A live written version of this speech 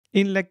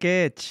In la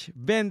Quech,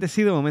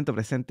 bendecido momento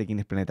presente,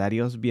 Kines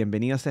Planetarios.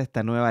 Bienvenidos a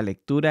esta nueva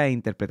lectura e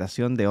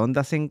interpretación de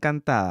Ondas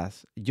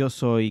Encantadas. Yo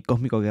soy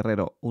Cósmico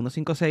Guerrero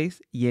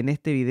 156 y en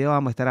este video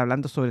vamos a estar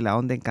hablando sobre la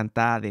onda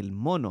encantada del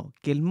mono,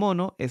 que el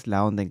mono es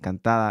la onda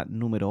encantada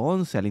número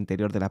 11 al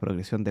interior de la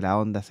progresión de las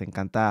ondas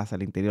encantadas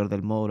al interior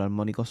del módulo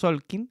armónico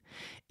Tzolkin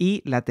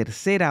y la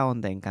tercera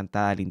onda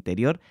encantada al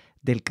interior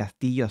del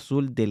Castillo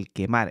Azul del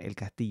Quemar, el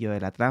castillo de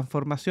la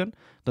transformación,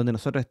 donde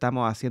nosotros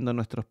estamos haciendo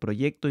nuestros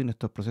proyectos y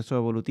nuestros procesos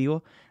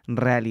evolutivos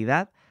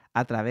realidad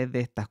a través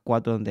de estas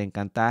cuatro ondas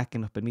encantadas que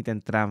nos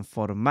permiten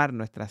transformar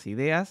nuestras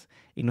ideas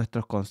y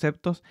nuestros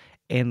conceptos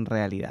en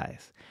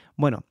realidades.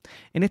 Bueno,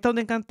 en esta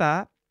onda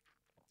encantada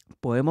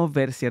podemos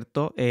ver,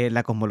 ¿cierto?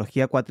 La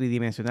cosmología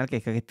cuatridimensional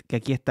que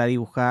aquí está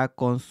dibujada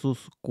con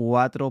sus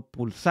cuatro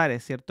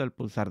pulsares, ¿cierto? El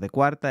pulsar de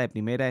cuarta, de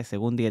primera, de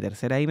segunda y de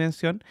tercera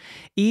dimensión.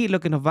 Y lo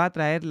que nos va a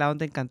traer la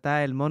onda encantada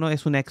del mono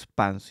es una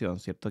expansión,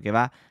 ¿cierto? Que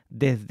va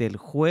desde el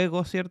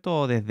juego, ¿cierto?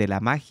 O desde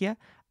la magia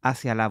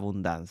hacia la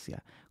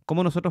abundancia.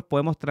 Cómo nosotros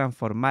podemos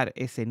transformar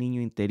ese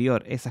niño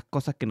interior, esas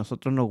cosas que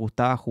nosotros nos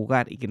gustaba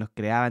jugar y que nos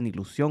creaban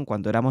ilusión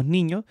cuando éramos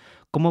niños,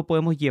 cómo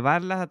podemos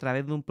llevarlas a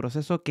través de un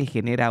proceso que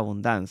genera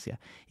abundancia.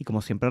 Y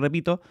como siempre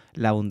repito,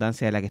 la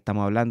abundancia de la que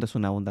estamos hablando es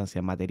una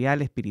abundancia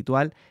material,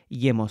 espiritual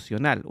y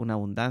emocional, una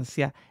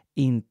abundancia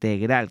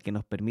integral que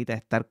nos permita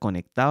estar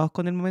conectados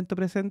con el momento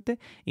presente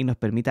y nos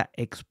permita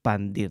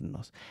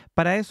expandirnos.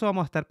 Para eso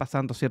vamos a estar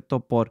pasando,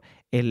 ¿cierto?, por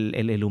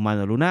el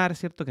humano lunar,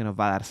 ¿cierto?, que nos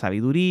va a dar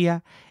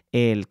sabiduría,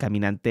 el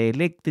caminante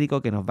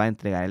eléctrico que nos va a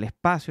entregar el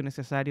espacio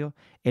necesario,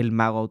 el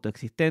mago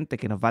autoexistente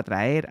que nos va a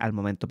traer al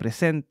momento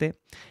presente,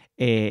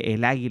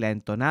 el águila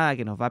entonada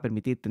que nos va a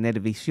permitir tener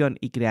visión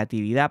y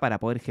creatividad para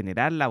poder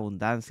generar la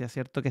abundancia,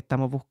 ¿cierto?, que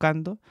estamos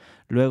buscando.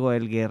 Luego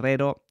el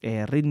guerrero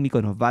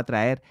rítmico nos va a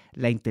traer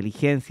la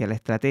inteligencia, la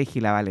estrategia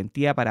y la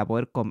valentía para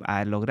poder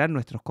lograr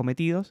nuestros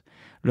cometidos.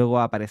 Luego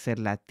va a aparecer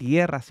la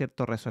tierra,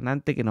 ¿cierto?,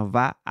 resonante que nos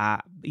va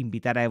a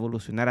invitar a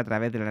evolucionar a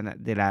través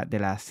de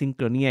la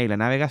sincronía y la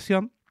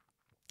navegación.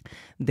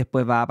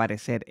 Después va a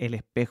aparecer el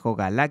espejo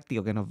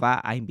galáctico que nos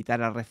va a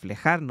invitar a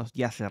reflejarnos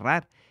y a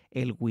cerrar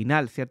el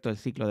winal, ¿cierto? El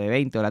ciclo de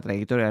 20 o la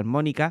trayectoria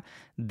armónica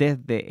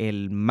desde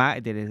el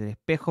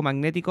espejo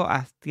magnético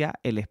hacia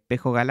el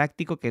espejo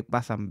galáctico que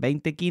pasan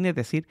 20 kines, es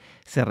decir,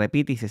 se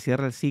repite y se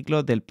cierra el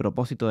ciclo del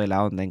propósito de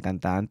la onda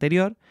encantada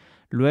anterior.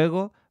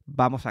 Luego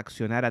vamos a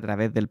accionar a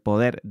través del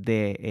poder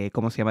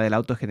 ¿cómo se llama?, de la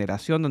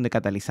autogeneración, donde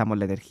catalizamos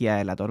la energía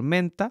de la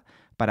tormenta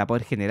para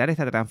poder generar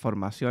esta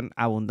transformación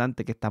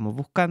abundante que estamos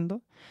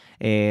buscando.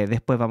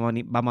 Después vamos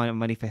a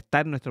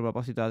manifestar nuestro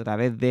propósito a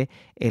través de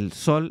el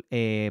sol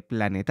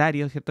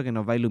planetario, ¿cierto? Que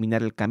nos va a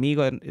iluminar del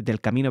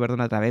camino,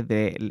 perdón, a través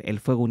del el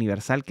fuego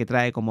universal que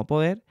trae como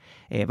poder.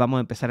 Vamos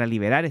a empezar a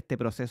liberar este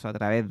proceso a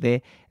través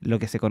de lo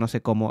que se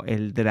conoce como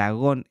el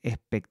dragón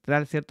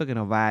espectral, ¿cierto? Que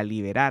nos va a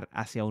liberar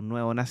hacia un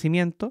nuevo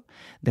nacimiento.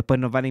 Después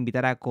nos van a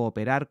invitar a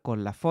cooperar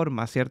con la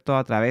forma, ¿cierto?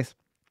 A través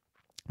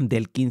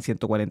del Kin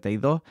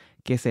 142,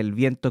 que es el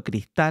viento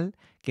cristal,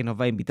 que nos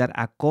va a invitar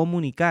a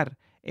comunicar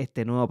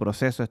este nuevo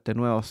proceso, este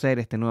nuevo ser,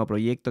 este nuevo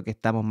proyecto que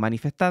estamos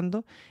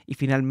manifestando y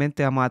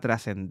finalmente vamos a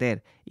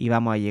trascender y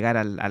vamos a llegar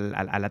a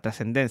la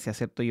trascendencia,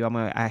 ¿cierto? Y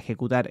vamos a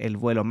ejecutar el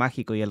vuelo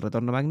mágico y el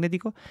retorno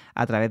magnético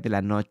a través de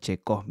la noche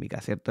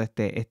cósmica, ¿cierto?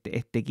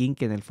 Este kin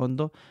que en el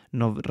fondo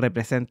nos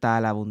representa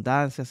a la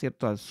abundancia,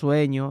 ¿cierto? Al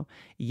sueño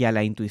y a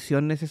la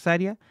intuición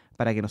necesaria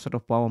para que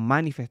nosotros podamos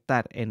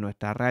manifestar en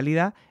nuestra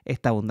realidad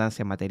esta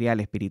abundancia material,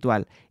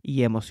 espiritual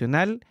y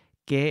emocional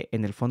que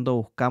en el fondo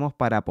buscamos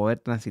para poder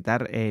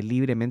transitar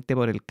libremente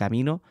por el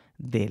camino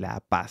de la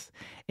paz.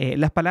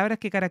 Las palabras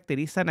que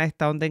caracterizan a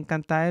esta onda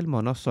encantada del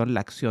mono son la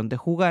acción de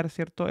jugar,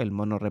 ¿cierto? El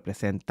mono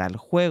representa el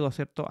juego,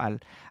 ¿cierto?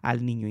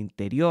 Al niño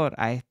interior,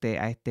 a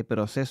este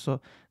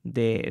proceso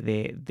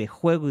de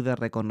juego y de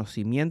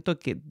reconocimiento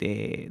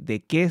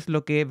de qué es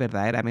lo que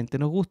verdaderamente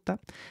nos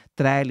gusta.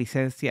 Trae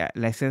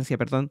la esencia,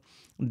 perdón,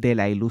 de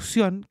la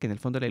ilusión, que en el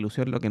fondo la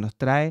ilusión lo que nos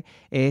trae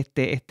es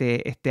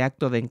este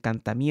acto de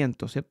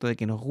encantamiento, ¿cierto? De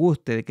que nos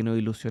guste, de que nos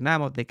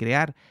ilusionamos, de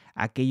crear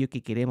aquello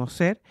que queremos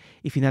ser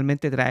y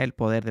finalmente trae el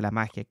poder de la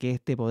magia, que es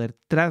este poder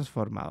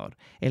transformador.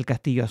 El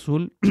Castillo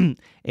Azul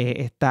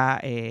está,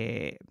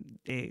 se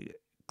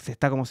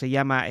está, como se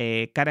llama,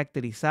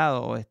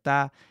 caracterizado o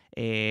está,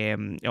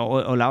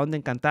 o la onda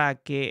encantada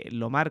que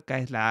lo marca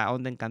es la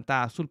onda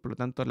encantada azul, por lo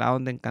tanto la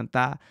onda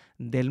encantada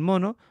del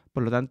mono,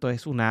 por lo tanto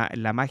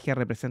la magia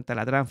representa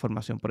la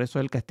transformación, por eso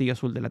es el Castillo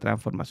Azul de la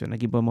transformación.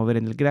 Aquí podemos ver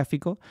en el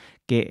gráfico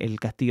que el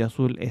Castillo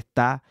Azul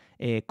está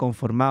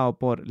conformado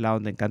por la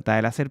onda encantada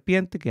de la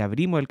serpiente, que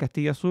abrimos el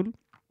Castillo Azul.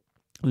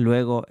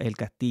 Luego el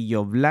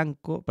castillo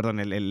blanco,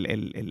 perdón,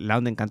 la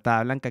onda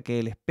encantada blanca, que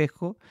es el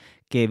espejo,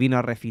 que vino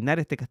a refinar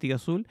este castillo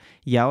azul.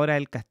 Y ahora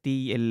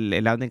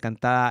la onda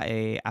encantada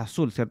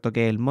azul, ¿cierto?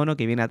 Que es el mono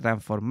que viene a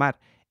transformar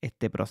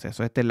este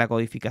proceso. Esta es la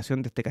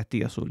codificación de este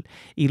castillo azul.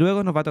 Y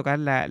luego nos va a tocar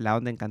la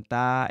onda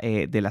encantada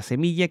de la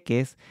semilla, que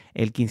es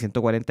el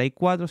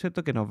 1544,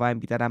 ¿cierto? Que nos va a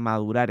invitar a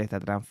madurar esta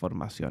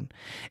transformación.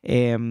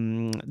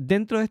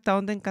 Dentro de esta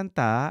onda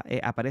encantada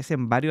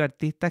aparecen varios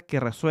artistas que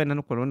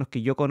resuenan, por lo menos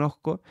que yo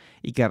conozco,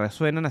 y que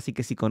resuenan, así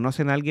que si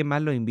conocen a alguien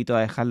más, los invito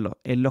a dejarlo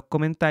en los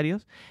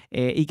comentarios,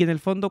 y que en el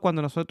fondo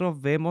cuando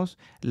nosotros vemos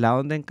la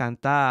onda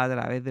encantada a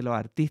través de los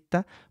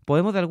artistas,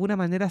 podemos de alguna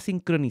manera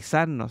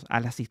sincronizarnos a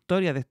las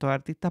historias de estos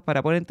artistas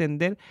para poder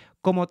entender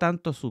cómo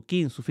tanto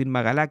Tzolkin, su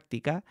firma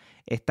galáctica,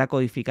 está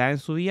codificada en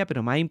su vida,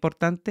 pero más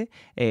importante,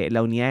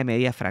 la unidad de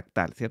medida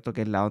fractal, ¿cierto?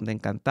 Que es la onda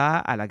encantada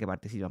a la que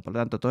participan. Por lo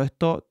tanto, todos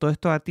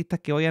estos artistas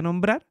que voy a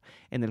nombrar,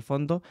 en el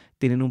fondo,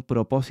 tienen un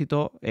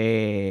propósito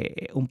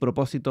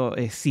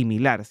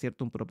similar,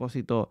 ¿cierto? Un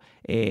propósito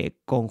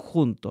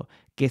conjunto,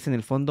 que es en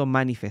el fondo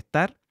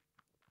manifestar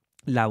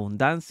la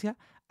abundancia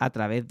a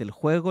través del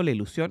juego, la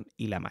ilusión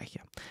y la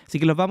magia. Así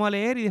que los vamos a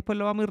leer y después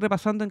lo vamos a ir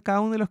repasando en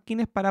cada uno de los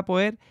kines para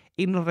poder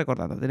irnos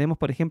recordando. Tenemos,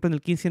 por ejemplo, en el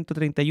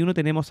 1531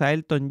 tenemos a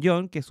Elton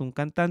John, que es un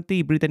cantante,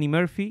 y Brittany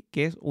Murphy,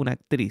 que es una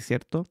actriz,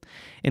 ¿cierto?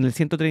 En el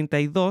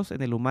 132,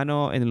 en el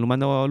humano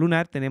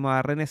lunar, tenemos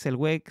a Renée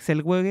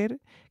Zellweger,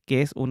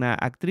 que es una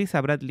actriz,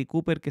 a Bradley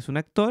Cooper, que es un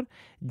actor,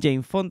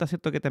 Jane Fonda,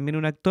 ¿cierto? Que también es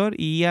un actor,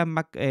 y Ian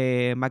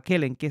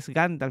McKellen, que es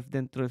Gandalf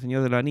dentro del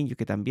Señor de los Anillos,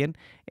 que también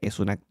es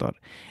un actor.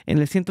 En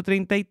el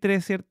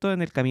 133, ¿cierto?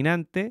 En El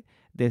Caminante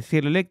del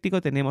Cielo Eléctrico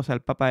tenemos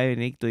al Papa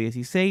Benedicto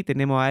XVI,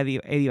 tenemos a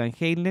Eddie Van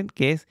Halen,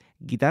 que es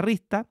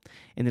guitarrista.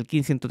 En el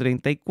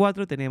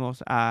 1534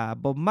 tenemos a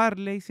Bob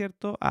Marley,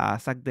 ¿cierto? A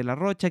Zack de la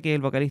Rocha, que es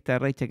el vocalista de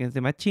Rage Against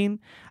the Machine,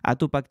 a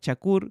Tupac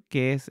Shakur,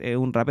 que es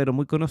un rapero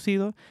muy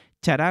conocido,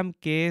 Charam,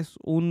 que es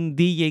un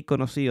DJ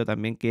conocido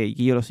también, que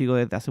yo lo sigo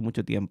desde hace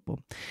mucho tiempo.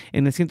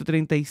 En el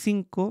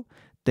 135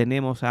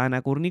 tenemos a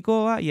Anna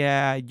Kournikova y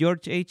a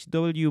George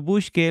H.W.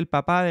 Bush, que es el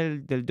papá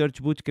del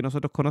George Bush que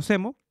nosotros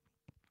conocemos.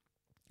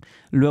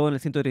 Luego en el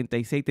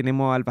 136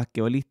 tenemos al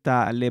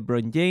basquetbolista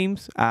LeBron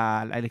James,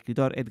 al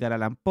escritor Edgar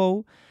Allan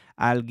Poe,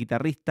 al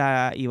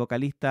guitarrista y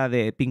vocalista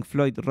de Pink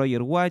Floyd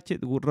Roger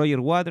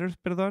Waters,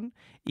 perdón,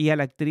 y a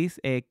la actriz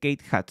Kate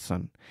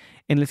Hudson.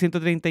 En el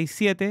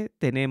 137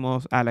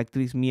 tenemos a la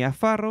actriz Mia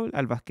Farrow,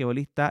 al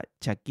basquetbolista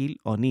Shaquille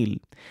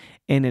O'Neal.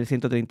 En el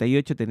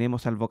 138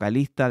 tenemos al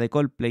vocalista de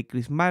Coldplay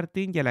Chris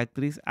Martin y a la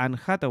actriz Anne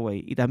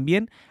Hathaway. Y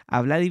también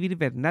a Vladimir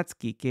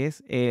Vernadsky, que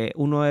es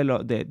uno de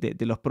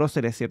los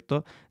próceres,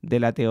 ¿cierto?, de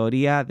la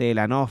teoría de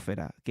la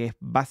nósfera, que es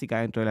básica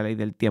dentro de la ley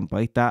del tiempo.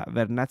 Ahí está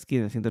Vernadsky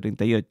en el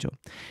 138.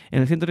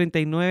 En el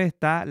 139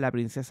 está la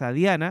princesa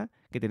Diana,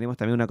 que tenemos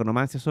también una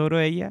cromancia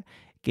sobre ella,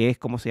 que es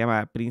como se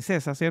llama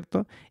princesa,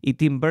 ¿cierto? Y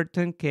Tim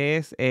Burton, que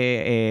es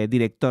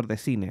director de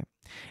cine.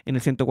 En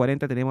el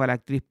 140 tenemos a la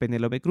actriz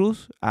Penélope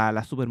Cruz, a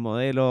la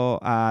supermodelo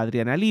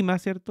Adriana Lima,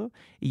 ¿cierto?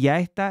 Y ya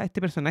está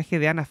este personaje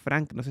de Ana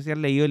Frank. No sé si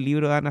han leído el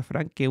libro de Ana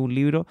Frank, que es un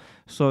libro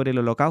sobre el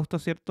Holocausto,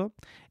 ¿cierto?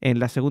 En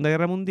la Segunda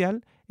Guerra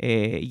Mundial,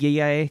 y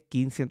ella es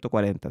King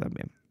 140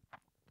 también.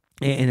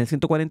 En el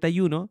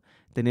 141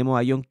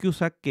 tenemos a John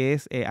Cusack, que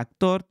es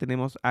actor.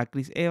 Tenemos a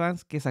Chris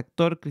Evans, que es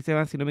actor. Chris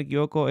Evans, si no me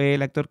equivoco, es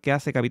el actor que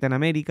hace Capitán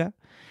América.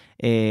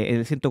 En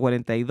el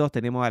 142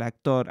 tenemos al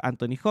actor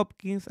Anthony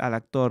Hopkins, al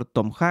actor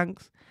Tom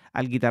Hanks,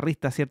 al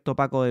guitarrista, ¿cierto?,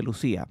 Paco de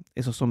Lucía.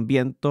 Esos son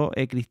Viento,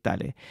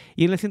 Cristales.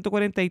 Y en el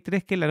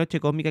 143, que es La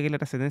Noche Cósmica, que es la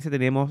trascendencia,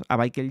 tenemos a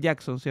Michael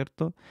Jackson,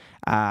 ¿cierto?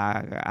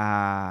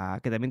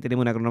 Que también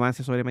tenemos una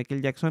cronomancia sobre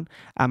Michael Jackson.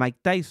 A Mike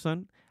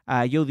Tyson,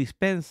 a Joe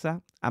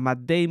Dispenza, a Matt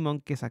Damon,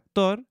 que es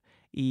actor,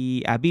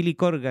 y a Billy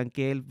Corgan,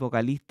 que es el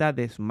vocalista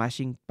de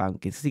Smashing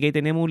Pumpkins. Así que ahí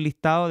tenemos un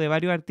listado de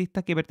varios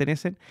artistas que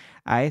pertenecen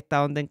a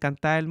esta onda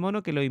encantada del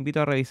mono, que los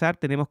invito a revisar.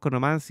 Tenemos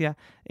cronomancia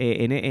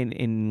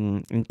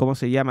en ¿cómo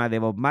se llama?, de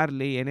Bob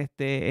Marley en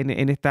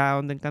esta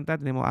onda encantada.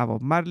 Tenemos a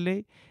Bob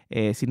Marley,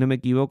 si no me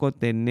equivoco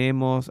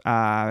tenemos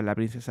a la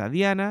princesa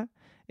Diana,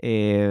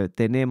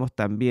 tenemos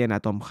también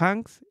a Tom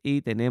Hanks y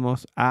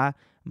tenemos a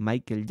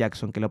Michael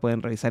Jackson, que lo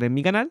pueden revisar en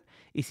mi canal.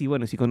 Y si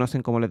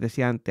conocen, como les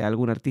decía antes,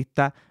 algún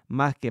artista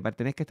más que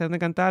pertenezca a esta onda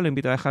encantada, lo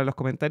invito a dejar en los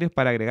comentarios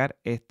para agregar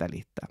esta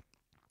lista.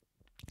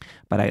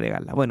 Para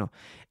agregarla. Bueno,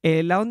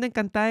 la onda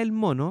encantada del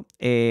mono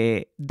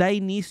da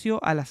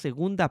inicio a la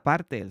segunda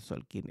parte del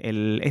Tzolkin.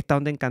 Esta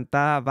onda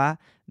encantada va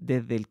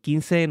desde el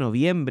 15 de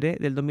noviembre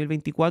del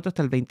 2024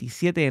 hasta el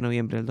 27 de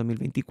noviembre del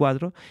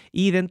 2024,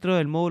 y dentro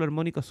del módulo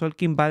armónico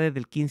Tzolkin va desde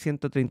el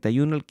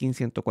 1531 al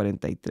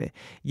 1543.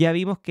 Ya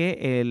vimos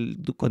que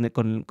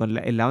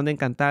en la onda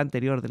encantada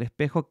anterior del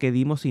espejo, que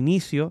dimos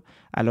inicio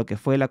a lo que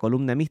fue la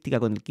columna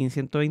mística con el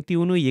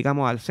 1521 y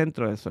llegamos al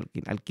centro del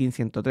Tzolkin, al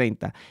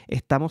 1530.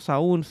 Estamos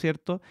aún,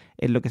 ¿cierto?,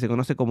 en lo que se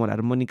conoce como la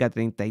armónica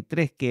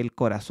 33, que es el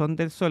corazón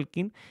del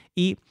Tzolkin,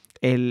 y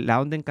la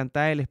onda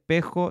encantada del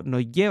espejo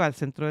nos lleva al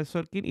centro del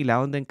Tzolkin, y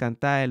la onda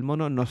encantada del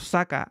mono nos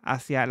saca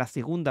hacia la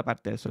segunda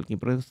parte del Tzolkin.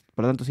 Por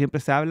lo tanto, siempre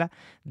se habla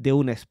de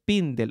un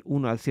spin del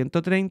 1 al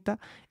 130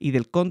 y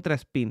del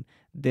contraspin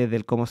desde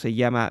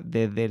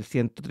el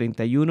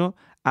 131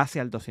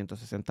 hacia el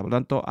 260. Por lo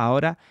tanto,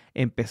 ahora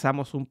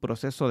empezamos un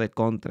proceso de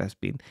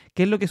contraspin.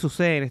 ¿Qué es lo que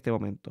sucede en este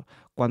momento?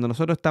 Cuando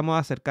nosotros estamos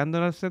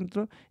acercándonos al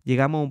centro,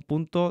 llegamos a un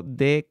punto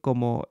de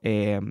como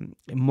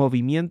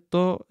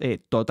movimiento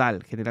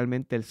total.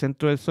 Generalmente el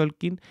centro del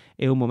Tzolkin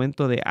es un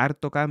momento de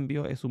harto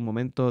cambio, es un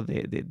momento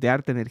de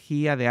harta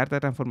energía, de harta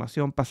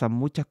transformación, pasan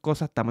muchas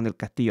cosas. Estamos en el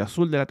Castillo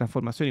Azul de la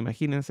transformación,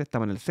 imagínense,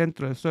 estamos en el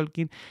centro del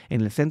Tzolkin,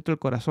 en el centro del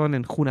corazón,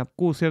 en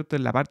Hunapku, ¿cierto?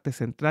 En la parte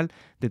central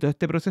de todo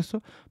este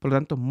proceso, por lo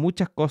tanto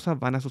muchas cosas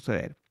van a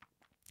suceder.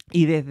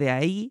 Y desde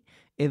ahí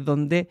es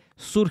donde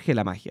surge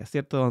la magia,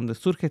 ¿cierto? Donde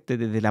surge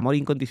desde el amor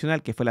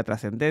incondicional, que fue la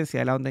trascendencia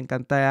de la onda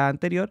encantada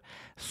anterior,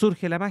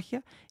 surge la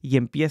magia y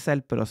empieza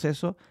el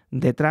proceso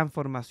de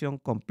transformación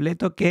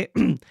completo que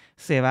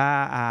se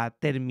va a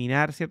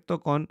terminar,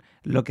 ¿cierto? Con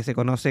lo que se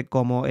conoce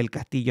como el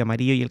castillo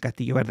amarillo y el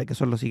castillo verde, que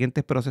son los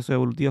siguientes procesos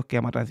evolutivos que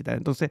vamos a transitar.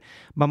 Entonces,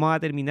 vamos a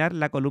terminar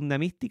la columna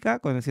mística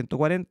con el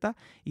 140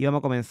 y vamos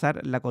a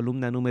comenzar la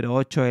columna número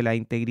 8 de la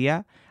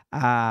integridad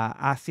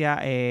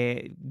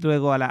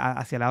luego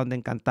hacia la onda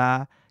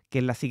encantada, que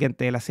es la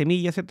siguiente de la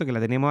semilla, ¿cierto? Que la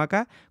tenemos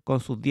acá, con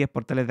sus 10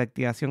 portales de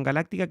activación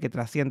galáctica que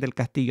trasciende el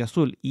castillo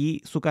azul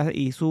y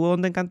su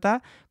onda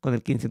encantada con el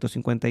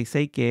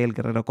 1556, que es el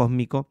guerrero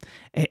cósmico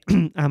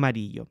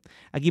amarillo.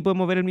 Aquí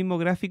podemos ver el mismo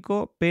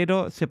gráfico,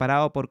 pero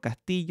separado por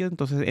castillo.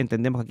 Entonces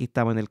entendemos que aquí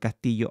estamos en el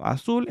castillo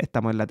azul,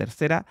 estamos en la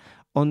tercera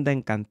onda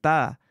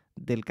encantada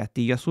del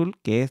castillo azul,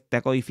 que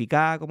está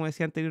codificada, como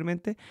decía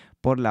anteriormente,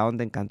 por la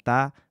onda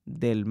encantada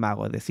del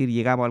mago, es decir,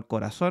 llegamos al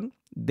corazón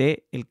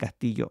del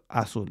castillo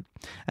azul.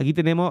 Aquí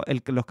tenemos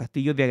los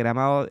castillos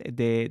diagramados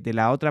de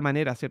la otra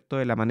manera, ¿cierto?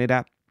 De la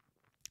manera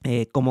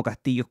como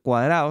castillos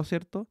cuadrados,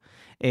 ¿cierto?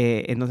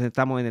 Entonces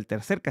estamos en el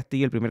tercer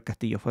castillo, el primer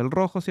castillo fue el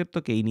rojo,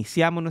 ¿cierto? Que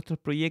iniciamos nuestros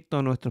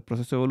proyectos, nuestros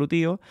procesos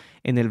evolutivos,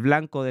 en el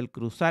blanco del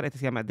cruzar, este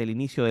se llama del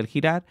inicio del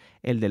girar,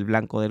 el del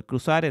blanco del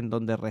cruzar, en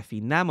donde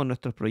refinamos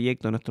nuestros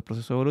proyectos, nuestros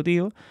procesos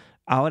evolutivos.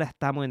 Ahora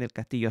estamos en el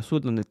castillo azul,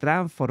 donde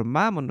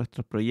transformamos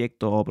nuestros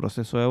proyectos o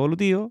procesos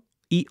evolutivos,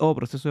 o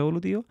proceso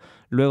evolutivo.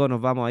 Luego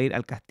nos vamos a ir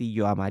al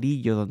castillo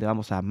amarillo, donde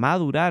vamos a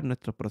madurar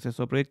nuestros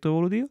procesos o proyectos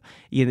evolutivos,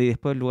 y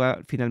después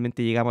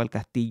finalmente llegamos al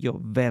castillo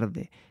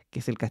verde, que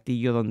es el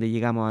castillo donde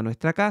llegamos a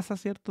nuestra casa,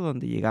 ¿cierto?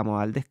 Donde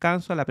llegamos al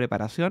descanso, a la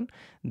preparación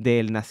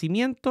del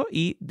nacimiento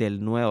y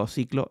del nuevo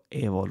ciclo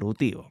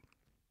evolutivo.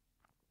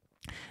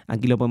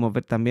 Aquí lo podemos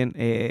ver también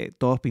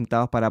todos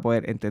pintados para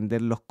poder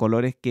entender los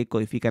colores que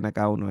codifican a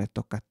cada uno de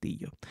estos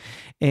castillos.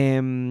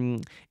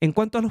 En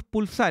cuanto a los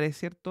pulsares,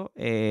 ¿cierto?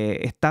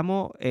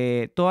 Estamos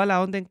toda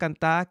la onda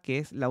encantada, que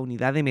es la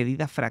unidad de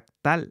medida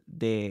fractal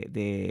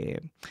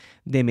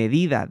de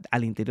medida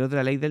al interior de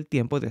la ley del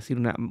tiempo, es decir,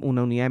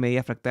 una unidad de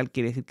medida fractal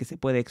quiere decir que se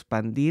puede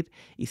expandir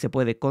y se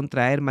puede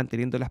contraer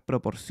manteniendo las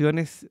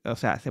proporciones, o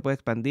sea, se puede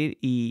expandir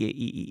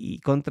y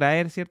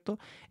contraer, ¿cierto?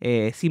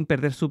 Sin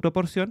perder su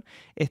proporción.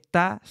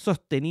 Está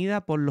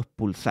sostenida por los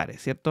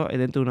pulsares, ¿cierto?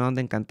 Dentro de una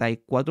onda encantada hay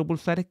 4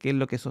 pulsares, que es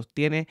lo que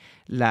sostiene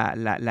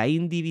la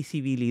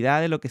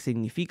indivisibilidad de lo que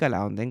significa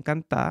la onda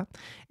encantada,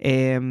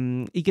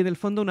 y que en el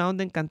fondo una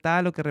onda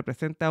encantada lo que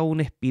representa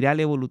un espiral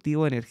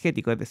evolutivo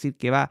energético, es decir,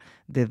 que va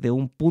desde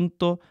un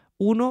punto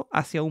 1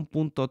 hacia un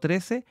punto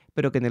 13,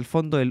 pero que en el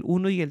fondo el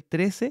 1 y el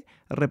 13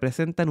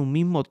 representan un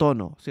mismo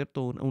tono,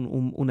 ¿cierto?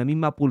 Una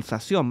misma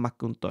pulsación más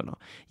que un tono.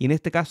 Y en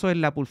este caso es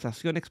la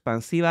pulsación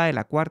expansiva de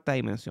la cuarta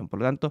dimensión. Por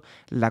lo tanto,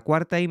 la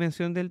cuarta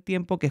dimensión del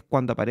tiempo, que es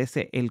cuando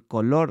aparece el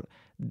color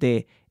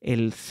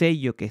del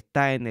sello que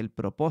está en el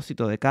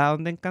propósito de cada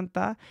onda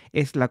encantada,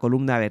 es la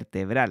columna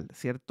vertebral,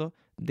 ¿cierto?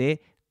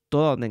 De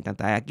toda onda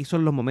encantada. Aquí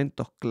son los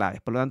momentos claves.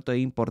 Por lo tanto, es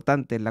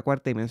importante en la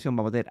cuarta dimensión.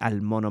 Vamos a tener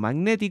al mono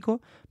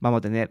magnético, vamos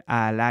a tener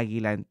al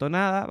águila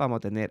entonada, vamos a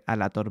tener a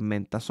la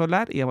tormenta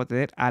solar y vamos a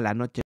tener a la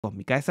noche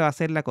cósmica. Esa va a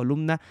ser la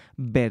columna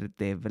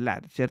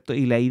vertebral, ¿cierto?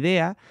 Y la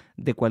idea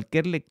de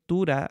cualquier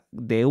lectura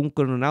de un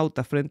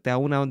crononauta frente a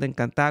una onda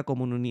encantada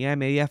como una unidad de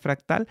medida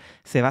fractal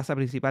se basa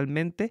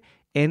principalmente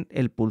en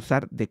el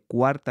pulsar de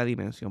cuarta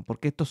dimensión,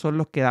 porque estos son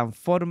los que dan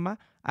forma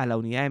a la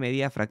unidad de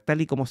medida fractal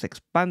y cómo se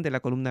expande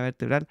la columna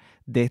vertebral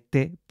de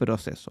este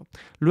proceso.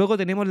 Luego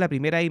tenemos la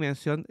primera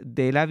dimensión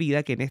de la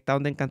vida, que en esta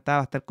onda encantada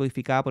va a estar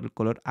codificada por el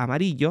color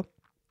amarillo,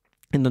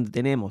 en donde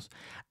tenemos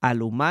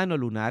al humano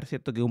lunar,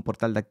 ¿cierto? Que es un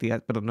portal de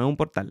actividad, pero no es un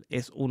portal,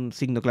 es un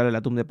signo claro del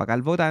átomo de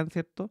Pacal-Botán,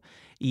 ¿cierto?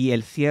 Y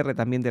el cierre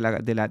también de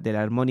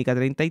la armónica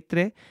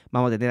 33,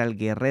 vamos a tener al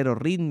guerrero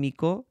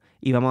rítmico,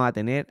 y vamos a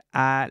tener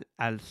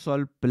al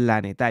sol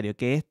planetario,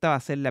 que esta va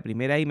a ser la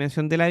primera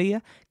dimensión de la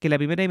vida, que la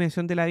primera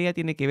dimensión de la vida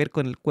tiene que ver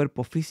con el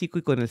cuerpo físico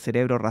y con el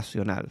cerebro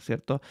racional,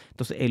 ¿cierto?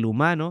 Entonces el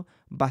humano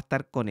va a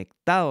estar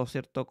conectado,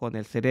 ¿cierto? Con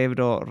el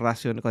cerebro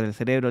con el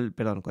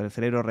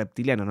cerebro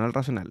reptiliano, no el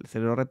racional, el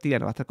cerebro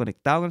reptiliano va a estar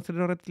conectado con el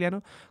cerebro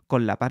reptiliano,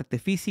 con la parte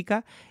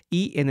física,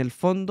 y en el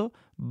fondo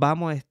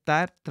vamos a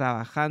estar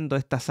trabajando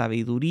esta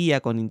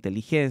sabiduría con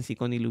inteligencia y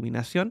con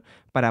iluminación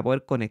para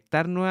poder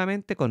conectar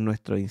nuevamente con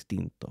nuestro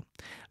instinto.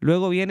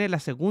 Luego viene la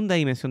segunda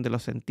dimensión de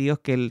los sentidos,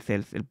 que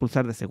es el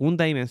pulsar de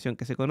segunda dimensión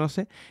que se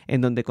conoce, en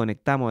donde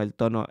conectamos el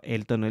tono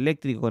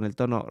eléctrico con el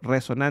tono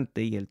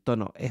resonante y el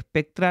tono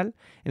espectral,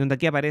 en donde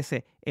aquí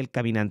aparece el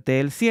caminante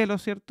del cielo,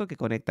 ¿cierto? Que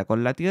conecta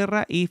con la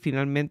tierra y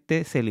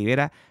finalmente se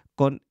libera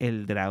con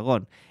el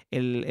dragón.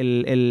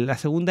 La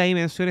segunda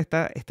dimensión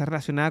está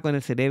relacionada con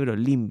el cerebro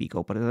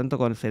límbico, por lo tanto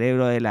con el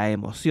cerebro de las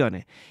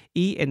emociones.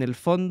 Y en el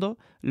fondo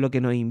lo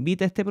que nos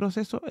invita a este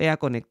proceso es a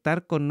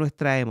conectar con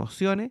nuestras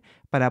emociones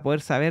para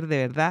poder saber de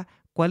verdad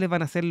cuáles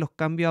van a ser los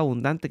cambios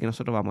abundantes que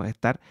nosotros vamos a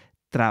estar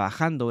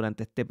trabajando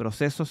durante este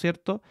proceso,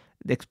 ¿cierto?,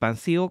 de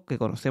expansivo que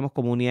conocemos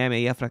como unidad de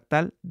medida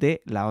fractal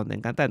de la onda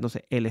encantada.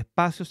 Entonces, el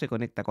espacio se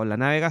conecta con la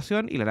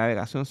navegación y la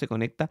navegación se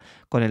conecta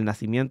con el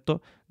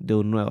nacimiento de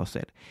un nuevo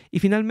ser. Y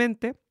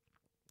finalmente,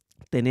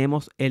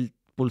 tenemos el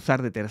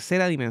pulsar de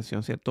tercera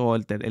dimensión, ¿cierto? O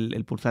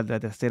el pulsar de la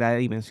tercera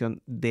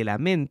dimensión de la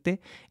mente,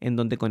 en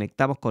donde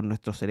conectamos con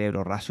nuestro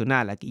cerebro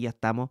racional. Aquí ya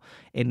estamos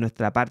en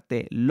nuestra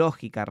parte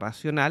lógica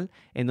racional,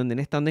 en donde en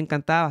esta onda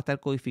encantada va a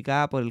estar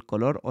codificada por el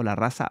color o la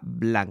raza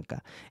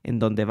blanca, en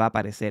donde va a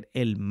aparecer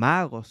el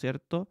mago,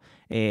 ¿cierto?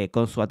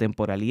 Con su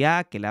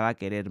atemporalidad, que la va a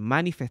querer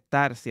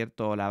manifestar,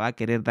 ¿cierto? O la va a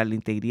querer darle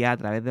integridad a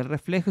través del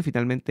reflejo y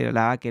finalmente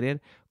la va a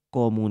querer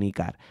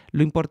comunicar.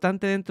 Lo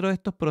importante dentro de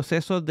estos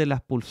procesos de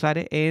las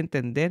pulsares es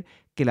entender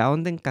que la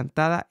onda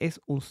encantada es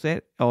un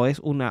ser o es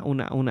una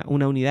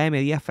unidad de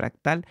medida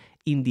fractal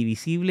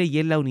indivisible y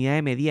es la unidad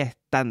de medida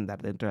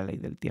estándar dentro de la ley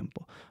del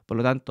tiempo. Por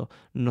lo tanto,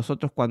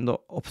 nosotros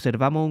cuando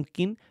observamos un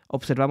kin,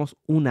 observamos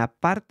una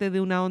parte de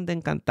una onda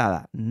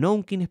encantada, no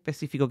un kin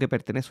específico que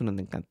pertenece a una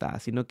onda encantada,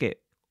 sino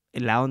que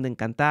la onda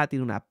encantada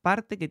tiene una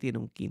parte que tiene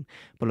un kin.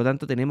 Por lo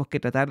tanto, tenemos que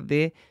tratar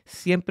de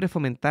siempre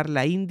fomentar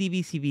la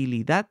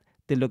indivisibilidad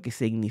de lo que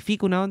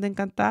significa una onda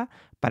encantada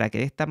para que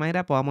de esta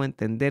manera podamos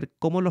entender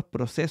cómo los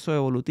procesos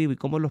evolutivos y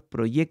cómo los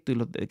proyectos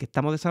que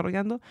estamos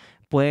desarrollando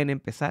pueden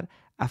empezar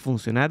a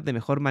funcionar de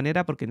mejor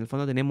manera, porque en el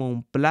fondo tenemos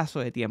un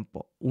plazo de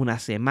tiempo, una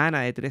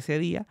semana de 13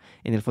 días,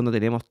 en el fondo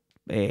tenemos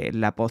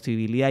la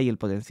posibilidad y el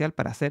potencial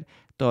para hacer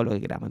todo lo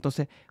que queramos.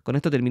 Entonces, con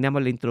esto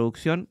terminamos la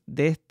introducción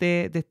de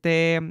este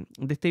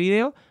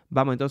video.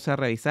 Vamos entonces a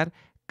revisar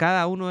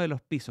cada uno de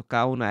los pisos,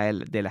 cada una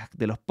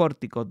de los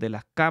pórticos, de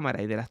las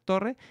cámaras y de las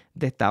torres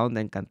de esta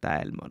onda encantada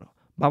del mono.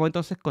 Vamos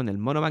entonces con el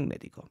mono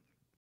magnético.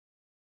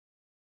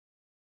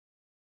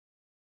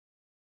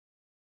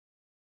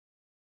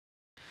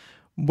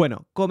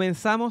 Bueno,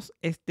 comenzamos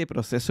este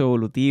proceso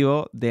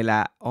evolutivo de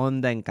la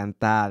onda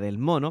encantada del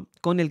mono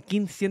con el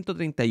kin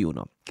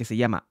 131, que se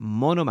llama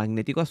mono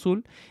magnético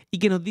azul y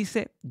que nos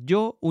dice: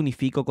 yo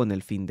unifico con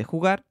el fin de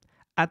jugar,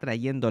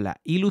 atrayendo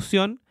la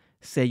ilusión,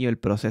 sello el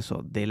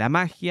proceso de la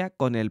magia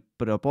con el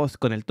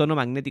tono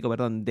magnético,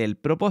 perdón, del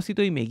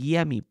propósito y me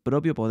guía mi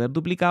propio poder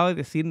duplicado, es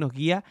decir, nos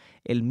guía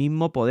el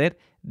mismo poder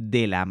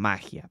de la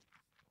magia.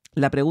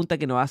 La pregunta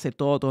que nos hace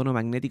todo tono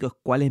magnético es: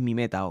 ¿cuál es mi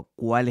meta o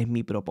cuál es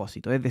mi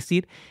propósito? Es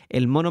decir,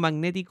 el mono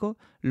magnético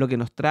lo que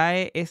nos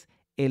trae es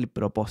el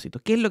propósito.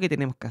 ¿Qué es lo que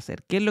tenemos que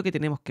hacer? ¿Qué es lo que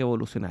tenemos que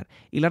evolucionar?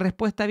 Y la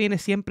respuesta viene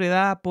siempre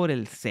dada por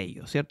el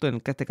sello, ¿cierto?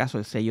 En este caso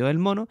el sello del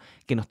mono,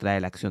 que nos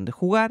trae la acción de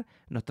jugar,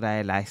 nos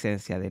trae la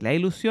esencia de la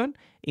ilusión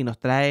y nos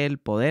trae el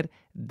poder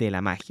de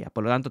la magia.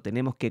 Por lo tanto,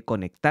 tenemos que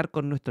conectar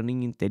con nuestro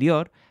niño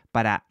interior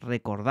para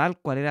recordar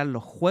cuáles eran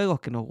los juegos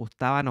que nos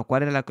gustaban o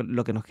cuál era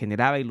lo que nos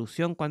generaba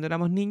ilusión cuando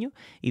éramos niños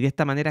y de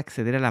esta manera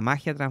acceder a la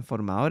magia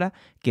transformadora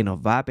que nos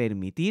va a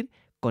permitir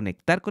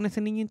conectar con ese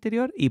niño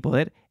interior y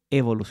poder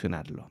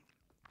evolucionarlo.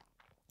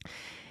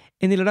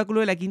 En el oráculo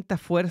de la quinta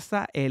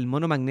fuerza, el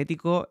mono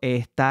magnético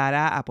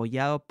estará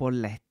apoyado por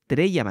la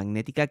estrella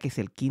magnética, que es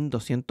el kin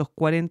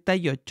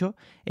 248,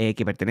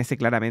 que pertenece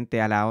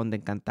claramente a la onda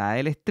encantada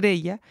de la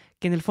estrella,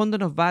 que en el fondo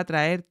nos va a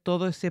traer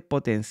todo ese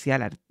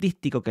potencial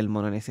artístico que el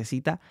mono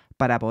necesita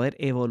para poder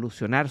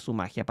evolucionar su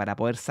magia, para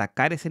poder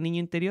sacar ese niño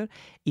interior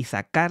y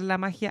sacar la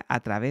magia a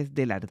través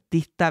del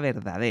artista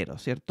verdadero,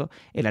 ¿cierto?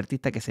 El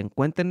artista que se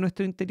encuentra en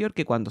nuestro interior,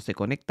 que cuando se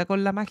conecta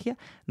con la magia,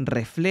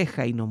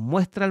 refleja y nos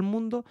muestra al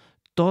mundo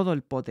todo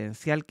el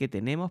potencial que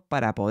tenemos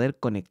para poder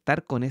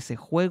conectar con ese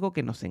juego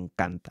que nos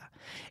encanta.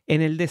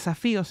 En el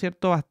desafío,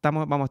 ¿cierto?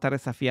 Vamos a estar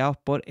desafiados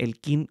por el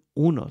kin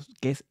 1,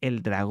 que es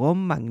el dragón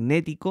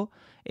magnético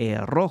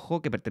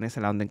rojo, que pertenece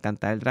a la onda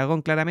encantada del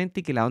dragón, claramente,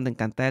 y que la onda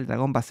encantada del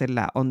dragón va a ser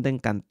la onda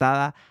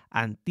encantada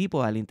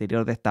antípoda al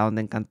interior de esta onda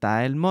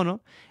encantada del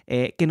mono,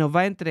 que nos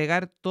va a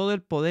entregar todo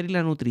el poder y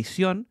la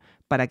nutrición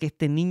para que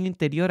este niño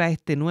interior, a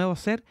este nuevo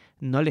ser,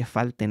 no le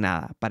falte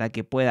nada, para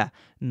que pueda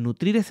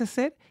nutrir ese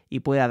ser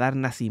y pueda dar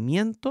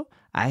nacimiento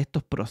a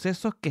estos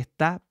procesos que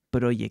está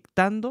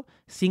proyectando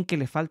sin que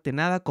le falte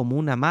nada, como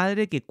una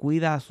madre que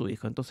cuida a su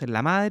hijo. Entonces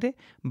la madre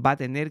va a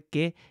tener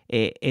que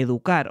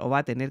educar o va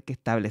a tener que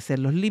establecer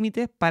los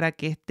límites para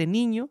que este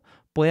niño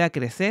pueda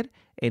crecer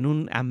en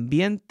un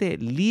ambiente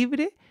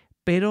libre,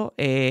 pero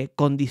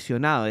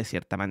condicionado de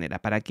cierta manera,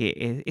 para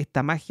que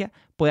esta magia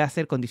pueda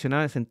ser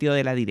condicionada en el sentido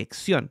de la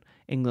dirección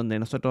en donde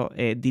nosotros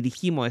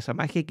dirigimos esa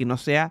magia y que no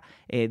sea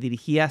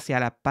dirigida hacia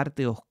la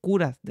parte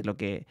oscura de lo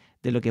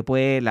que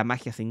puede la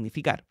magia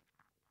significar.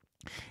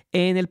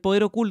 En el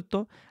poder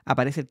oculto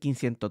aparece el kin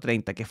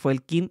 130, que fue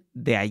el kin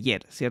de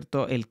ayer,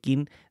 ¿cierto? El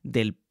kin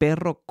del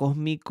perro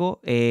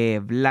cósmico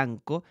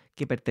blanco,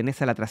 que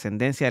pertenece a la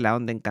trascendencia de la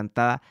onda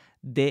encantada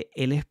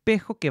del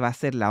espejo, que va a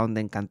ser la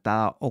onda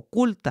encantada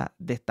oculta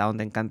de esta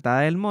onda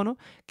encantada del mono,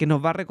 que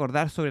nos va a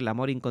recordar sobre el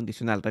amor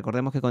incondicional.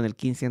 Recordemos que con el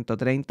Kin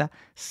 130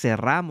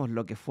 cerramos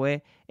lo que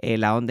fue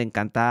la onda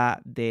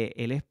encantada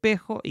del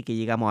espejo y que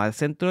llegamos al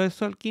centro del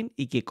Tzolkin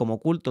y que como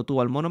culto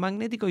tuvo al mono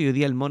magnético y hoy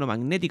día el mono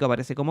magnético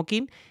aparece como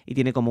Kin y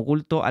tiene como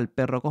culto al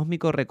perro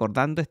cósmico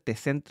recordando este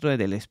centro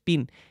del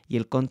spin y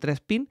el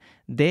contraspin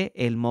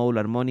del módulo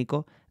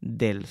armónico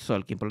del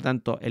Tzolkin. Por lo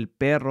tanto, el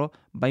perro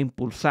va a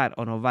impulsar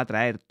o nos va a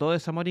traer todo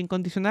ese amor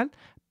incondicional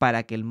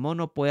para que el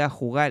mono pueda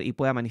jugar y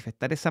pueda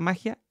manifestar esa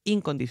magia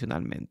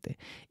incondicionalmente.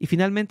 Y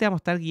finalmente vamos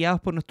a estar guiados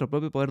por nuestro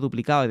propio poder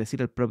duplicado, es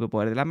decir, el propio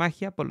poder de la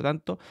magia, por lo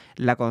tanto,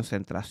 la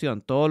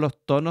concentración. Todos los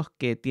tonos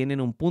que tienen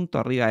un punto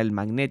arriba, el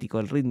magnético,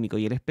 el rítmico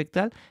y el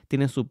espectral,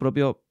 tienen su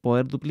propio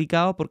poder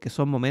duplicado porque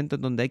son momentos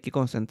en donde hay que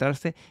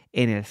concentrarse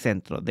en el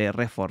centro, de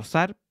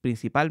reforzar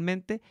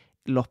principalmente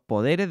los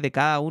poderes de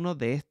cada uno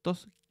de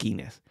estos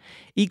kines.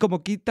 Y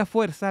como quinta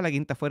fuerza, la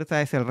quinta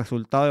fuerza es el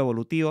resultado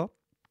evolutivo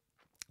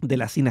de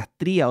la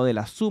sinastría o de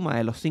la suma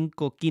de los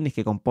 5 kines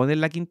que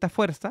componen la quinta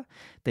fuerza.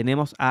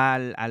 Tenemos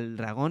al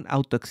dragón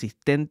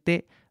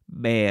autoexistente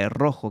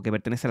rojo que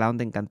pertenece a la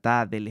onda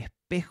encantada del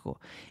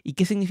espejo. ¿Y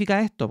qué significa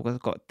esto? Porque,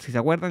 si se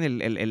acuerdan,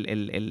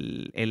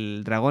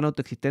 el dragón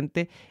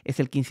autoexistente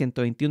es el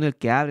 1521, el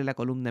que abre la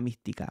columna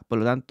mística. Por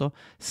lo tanto,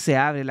 se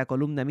abre la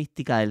columna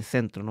mística del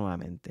centro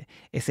nuevamente.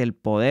 Es el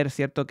poder,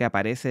 ¿cierto?, que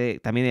aparece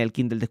también en el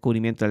Kin del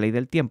descubrimiento de la ley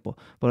del tiempo.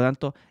 Por lo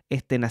tanto,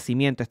 este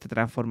nacimiento, esta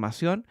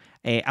transformación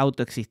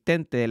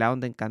autoexistente de la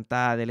onda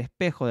encantada del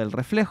espejo, del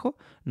reflejo,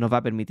 nos va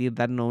a permitir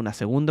darnos una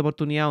segunda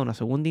oportunidad, una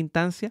segunda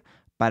instancia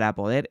para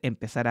poder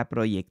empezar a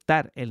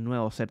proyectar el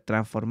nuevo ser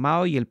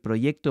transformado y el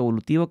proyecto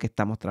evolutivo que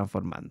estamos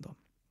transformando.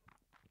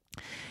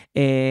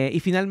 Y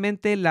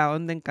finalmente la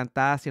onda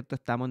encantada, ¿cierto?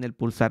 Estamos en el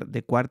pulsar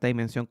de cuarta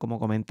dimensión, como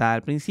comentaba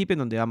al principio, en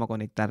donde vamos a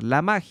conectar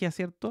la magia,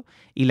 ¿cierto?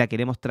 Y la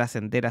queremos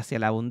trascender hacia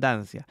la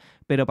abundancia.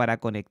 Pero para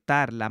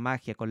conectar la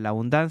magia con la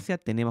abundancia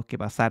tenemos que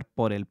pasar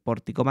por el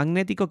pórtico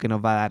magnético que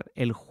nos va a dar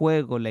el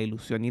juego, la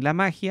ilusión y la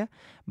magia.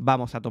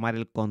 Vamos a tomar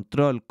el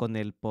control con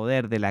el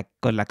poder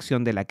con la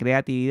acción de la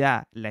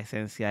creatividad, la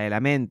esencia de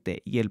la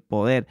mente y el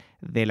poder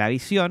de la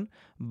visión.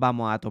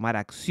 Vamos a tomar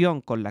acción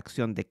con la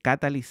acción de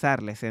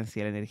catalizar la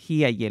esencia de la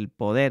energía y el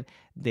poder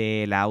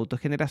de la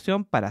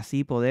autogeneración para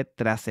así poder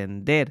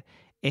trascender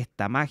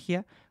esta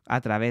magia a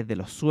través de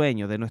los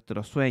sueños, de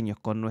nuestros sueños,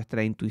 con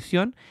nuestra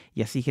intuición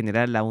y así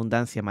generar la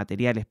abundancia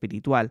material,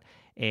 espiritual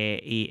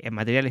y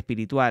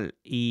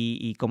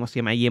 ¿cómo se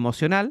llama? Y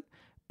emocional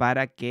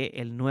para que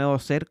el nuevo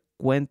ser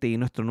cuente y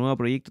nuestro nuevo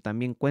proyecto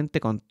también cuente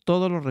con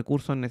todos los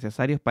recursos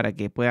necesarios para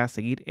que pueda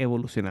seguir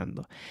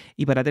evolucionando.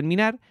 Y para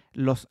terminar,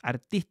 los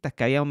artistas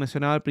que habíamos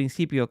mencionado al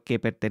principio que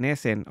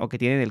pertenecen o que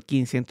tienen el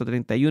Kin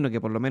 131,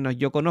 que por lo menos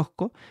yo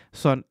conozco,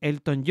 son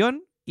Elton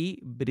John y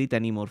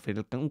Brittany Murphy,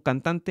 un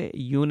cantante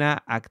y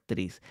una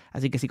actriz.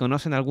 Así que si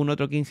conocen algún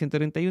otro Kin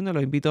 131,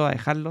 los invito a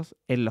dejarlos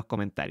en los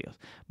comentarios.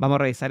 Vamos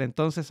a revisar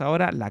entonces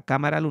ahora la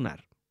cámara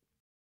lunar.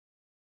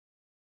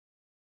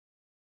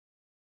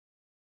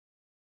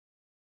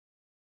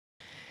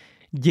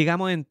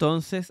 Llegamos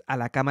entonces a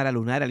la cámara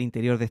lunar al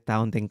interior de esta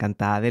onda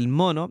encantada del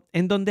mono,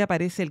 en donde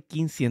aparece el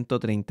Kin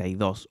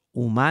 132,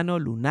 humano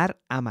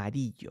lunar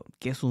amarillo,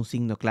 que es un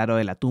signo claro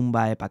de la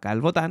tumba de Pakal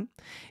Botán,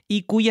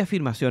 y cuya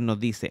afirmación nos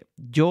dice: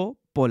 yo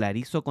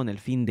polarizo con el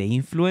fin de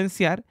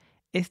influenciar,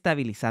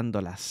 estabilizando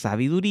la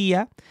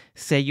sabiduría,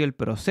 sello el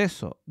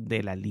proceso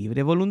de la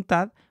libre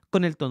voluntad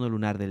con el tono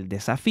lunar del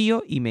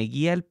desafío y me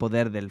guía el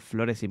poder del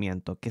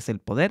florecimiento, que es el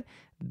poder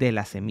de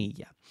la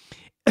semilla.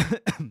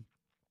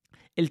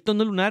 El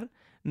tono lunar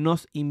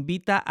nos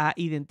invita a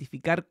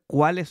identificar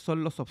cuáles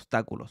son los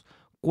obstáculos,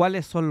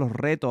 cuáles son los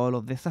retos o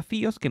los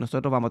desafíos que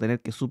nosotros vamos a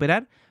tener que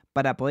superar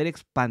para poder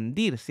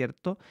expandir,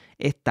 ¿cierto?,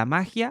 esta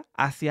magia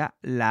hacia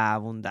la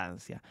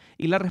abundancia.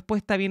 Y la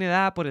respuesta viene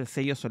dada por el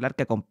sello solar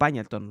que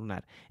acompaña el tono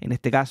lunar. En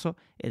este caso,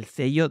 el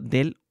sello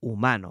del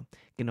humano,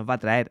 que nos va a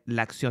traer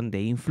la acción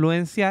de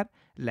influenciar,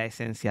 la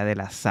esencia de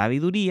la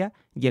sabiduría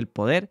y el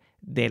poder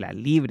de la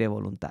libre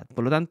voluntad.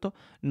 Por lo tanto,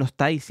 nos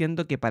está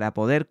diciendo que para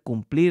poder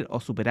cumplir o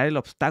superar el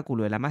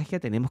obstáculo de la magia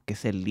tenemos que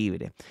ser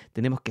libres,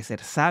 tenemos que ser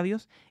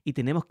sabios y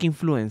tenemos que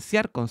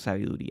influenciar con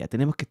sabiduría,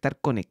 tenemos que estar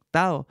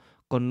conectados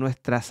con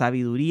nuestra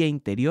sabiduría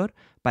interior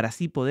para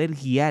así poder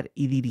guiar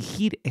y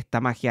dirigir esta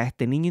magia a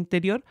este niño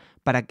interior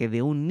para que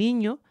de un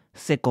niño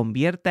se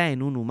convierta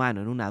en un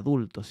humano, en un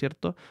adulto,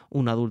 ¿cierto?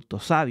 Un adulto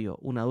sabio,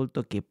 un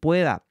adulto que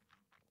pueda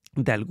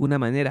de alguna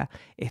manera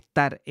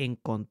estar en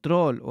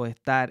control o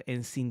estar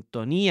en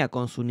sintonía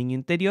con su niño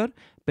interior,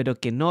 pero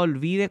que no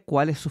olvide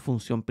cuál es su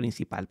función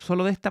principal.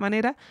 Solo de esta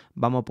manera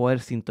vamos a poder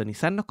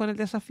sintonizarnos con el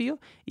desafío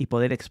y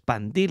poder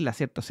expandirla,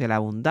 ¿cierto?, hacia la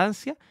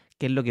abundancia,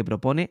 que es lo que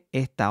propone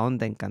esta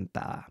onda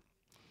encantada.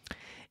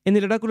 En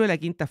el oráculo de la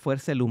quinta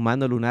fuerza, el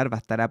humano lunar va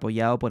a estar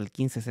apoyado por el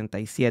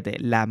 1567,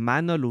 la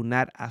mano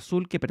lunar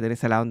azul que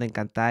pertenece a la onda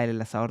encantada del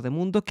enlazador de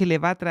mundos, que le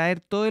va a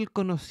traer todo el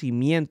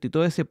conocimiento y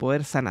todo ese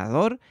poder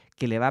sanador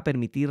que le va a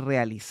permitir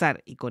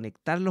realizar y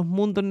conectar los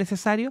mundos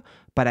necesarios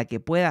para que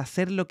pueda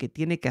hacer lo que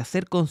tiene que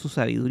hacer con su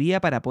sabiduría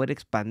para poder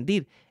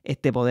expandir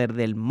este poder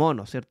del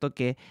mono, ¿cierto?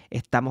 Que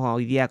estamos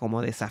hoy día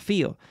como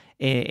desafío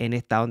en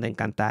esta onda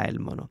encantada del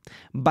mono.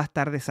 Va a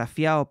estar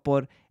desafiado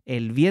por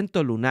el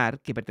viento lunar,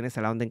 que pertenece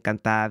a la onda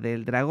encantada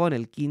del dragón,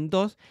 el Kin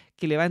 2,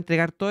 que le va a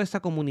entregar toda esa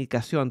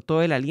comunicación,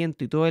 todo el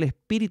aliento y todo el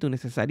espíritu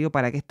necesario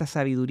para que esta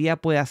sabiduría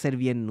pueda ser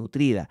bien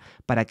nutrida,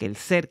 para que el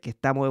ser que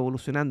estamos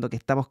evolucionando, que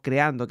estamos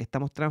creando, que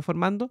estamos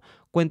transformando,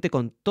 cuente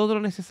con todo lo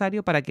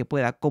necesario para que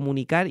pueda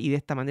comunicar y de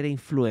esta manera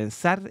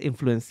influenciar,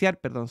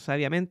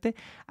 sabiamente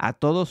a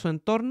todo su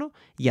entorno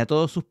y a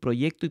todos sus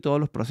proyectos y todos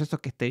los procesos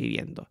que esté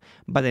viviendo.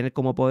 Va a tener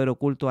como poder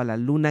oculto a la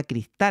luna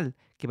cristal,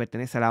 que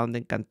pertenece a la onda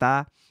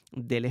encantada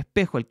del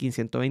espejo, el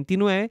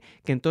 1529,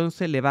 que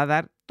entonces le va a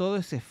dar todo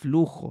ese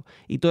flujo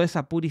y toda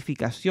esa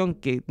purificación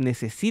que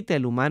necesita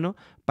el humano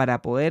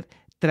para poder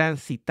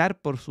transitar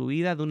por su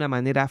vida de una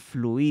manera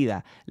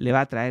fluida. Le va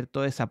a traer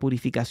toda esa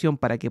purificación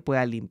para que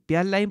pueda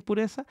limpiar la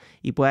impureza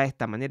y pueda de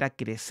esta manera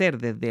crecer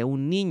desde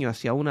un niño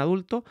hacia un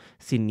adulto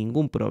sin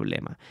ningún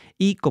problema.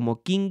 Y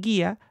como King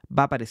Guía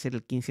va a aparecer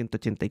el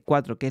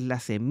 1584, que es la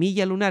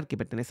semilla lunar que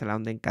pertenece a la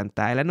onda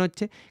encantada de la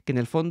noche, que en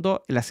el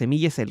fondo la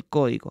semilla es el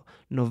código.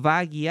 Nos va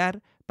a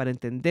guiar para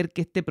entender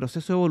que este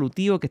proceso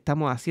evolutivo que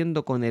estamos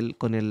haciendo con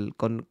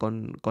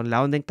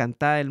la onda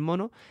encantada del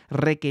mono,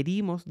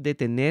 requerimos de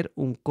tener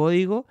un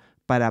código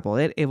para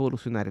poder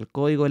evolucionar. El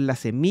código es la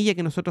semilla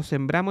que nosotros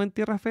sembramos en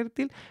tierra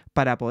fértil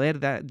para poder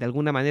de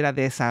alguna manera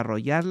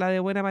desarrollarla de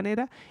buena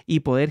manera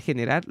y poder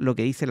generar lo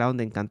que dice la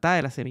onda encantada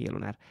de la semilla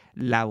lunar,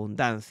 la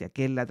abundancia,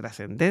 que es la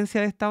trascendencia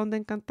de esta onda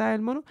encantada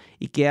del mono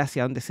y que es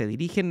hacia donde se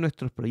dirigen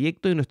nuestros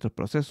proyectos y nuestros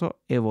procesos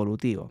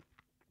evolutivos.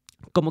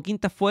 Como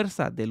quinta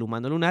fuerza del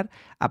humano lunar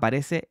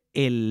aparece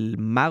el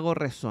mago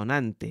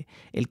resonante,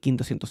 el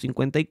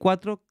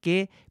 1554,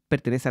 que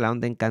pertenece a la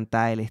onda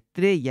encantada de la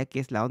estrella,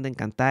 que es la onda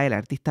encantada del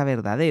artista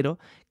verdadero,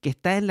 que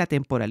está en la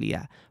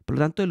temporalidad. Por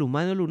lo tanto, el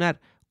humano lunar,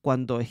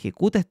 cuando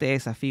ejecuta este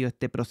desafío,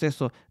 este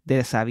proceso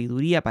de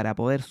sabiduría para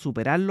poder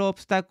superar los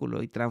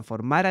obstáculos y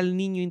transformar al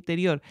niño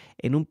interior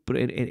en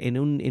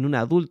un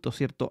adulto,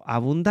 ¿cierto?,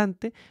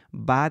 abundante,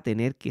 va a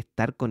tener que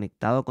estar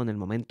conectado con el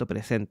momento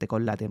presente,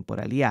 con la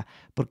temporalidad,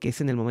 porque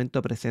es en el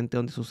momento presente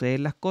donde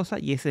suceden las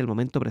cosas y es en el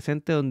momento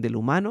presente donde el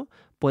humano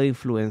puede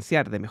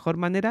influenciar de mejor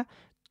manera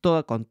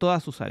con toda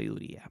su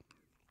sabiduría.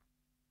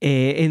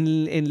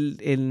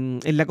 En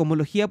la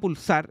cosmología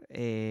pulsar,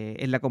 de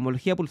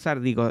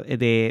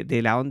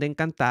la onda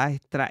encantada,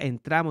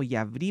 entramos y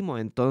abrimos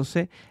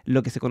entonces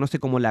lo que se conoce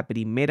como la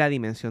primera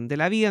dimensión de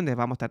la vida, donde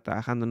vamos a estar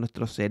trabajando en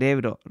nuestro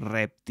cerebro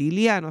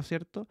reptiliano,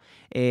 ¿cierto?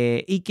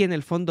 Y que en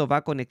el fondo va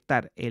a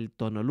conectar el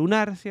tono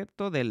lunar,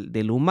 ¿cierto?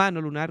 Del humano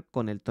lunar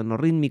con el tono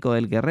rítmico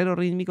del guerrero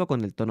rítmico,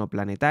 con el tono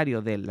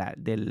planetario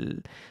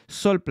del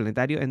sol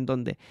planetario, en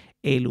donde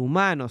el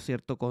humano,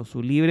 ¿cierto? Con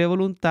su libre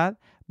voluntad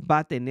va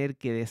a tener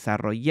que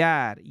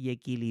desarrollar y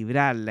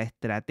equilibrar la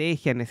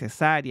estrategia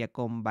necesaria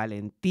con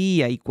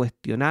valentía y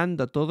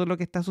cuestionando todo lo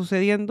que está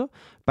sucediendo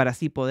para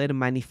así poder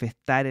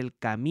manifestar el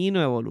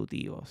camino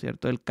evolutivo,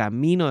 ¿cierto? El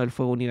camino del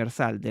fuego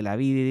universal de la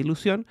vida y de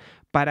ilusión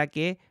para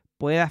que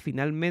pueda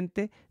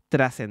finalmente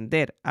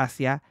trascender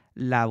hacia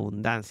la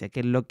abundancia,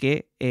 que es lo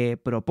que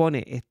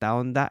propone esta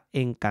onda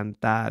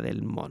encantada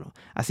del mono.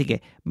 Así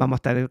que vamos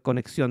a tener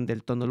conexión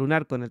del tono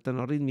lunar con el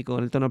tono rítmico,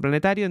 con el tono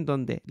planetario, en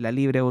donde la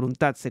libre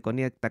voluntad se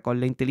conecta con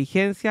la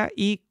inteligencia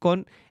y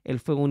con el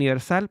fuego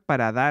universal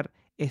para dar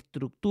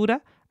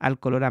estructura al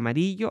color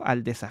amarillo,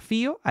 al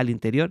desafío, al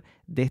interior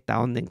de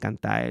esta onda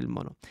encantada del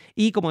mono.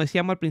 Y como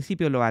decíamos al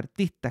principio, los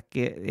artistas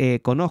que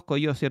conozco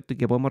yo, ¿cierto? Y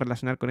que podemos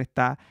relacionar con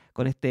este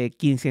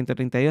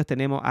 1532,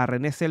 tenemos a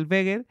Renée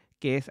Zellweger,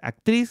 que es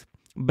actriz,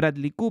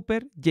 Bradley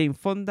Cooper, Jane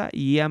Fonda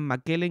y Ian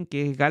McKellen,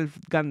 que es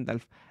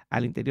Gandalf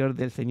al interior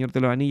del Señor de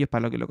los Anillos,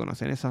 para los que lo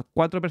conocen. Esos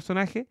 4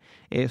 personajes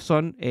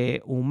son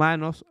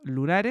humanos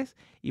lunares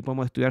y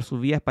podemos estudiar sus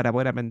vidas para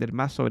poder aprender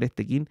más sobre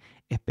este kin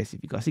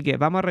específico. Así que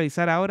vamos a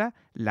revisar ahora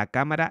la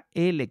cámara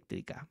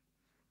eléctrica.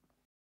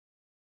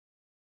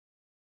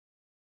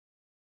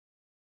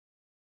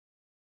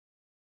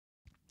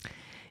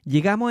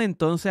 Llegamos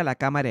entonces a la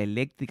cámara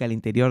eléctrica al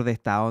interior de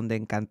esta onda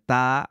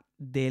encantada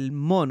del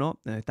mono,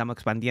 donde estamos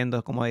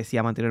expandiendo, como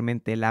decíamos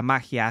anteriormente, la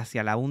magia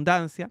hacia la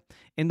abundancia,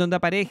 en donde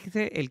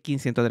aparece el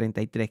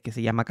 1533, que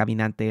se llama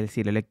Caminante del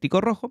Cielo Eléctrico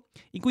Rojo,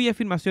 y cuya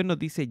afirmación nos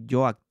dice: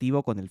 yo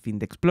activo con el fin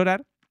de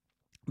explorar,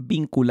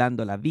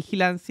 vinculando la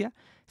vigilancia,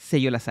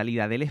 sello la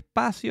salida del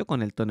espacio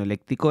con el tono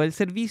eléctrico del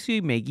servicio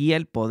y me guía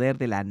el poder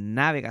de la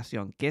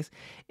navegación, que es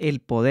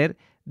el poder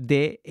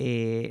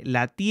de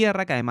la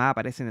Tierra, que además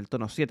aparece en el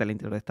tono 7 al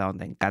interior de esta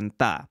onda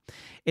encantada.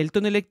 El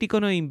tono eléctrico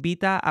nos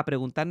invita a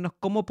preguntarnos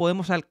cómo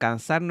podemos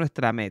alcanzar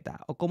nuestra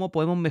meta o cómo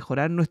podemos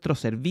mejorar nuestro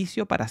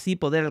servicio para así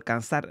poder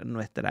alcanzar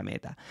nuestra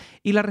meta.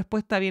 Y la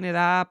respuesta viene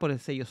dada por el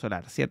sello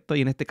solar, ¿cierto?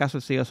 Y en este caso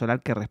el sello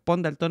solar que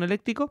responde al tono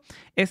eléctrico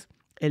es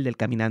el del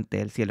caminante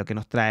del cielo, que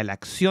nos trae la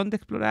acción de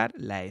explorar,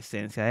 la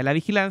esencia de la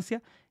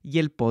vigilancia y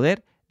el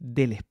poder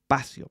del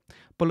espacio.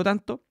 Por lo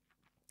tanto,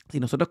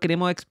 si nosotros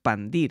queremos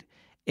expandir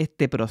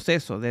este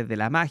proceso desde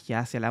la magia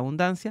hacia la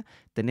abundancia,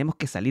 tenemos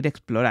que salir a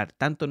explorar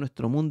tanto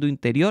nuestro mundo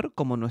interior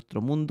como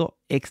nuestro mundo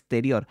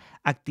exterior.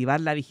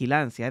 Activar la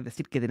vigilancia, es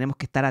decir, que tenemos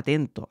que estar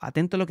atentos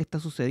a lo que está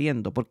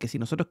sucediendo, porque si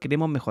nosotros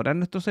queremos mejorar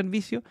nuestro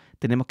servicio,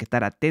 tenemos que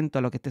estar atentos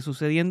a lo que esté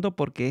sucediendo,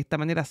 porque de esta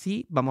manera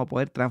sí vamos a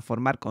poder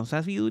transformar con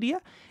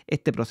sabiduría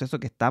este proceso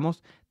que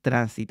estamos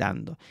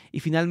transitando.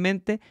 Y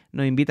finalmente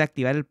nos invita a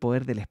activar el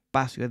poder del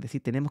espacio, es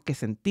decir, tenemos que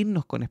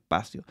sentirnos con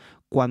espacio.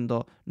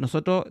 Cuando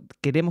nosotros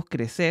queremos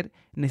crecer,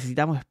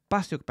 necesitamos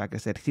espacio para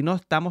crecer. Si no,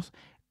 estamos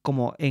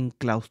como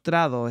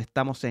enclaustrados,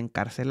 estamos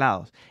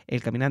encarcelados.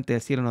 El caminante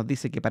del cielo nos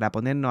dice que para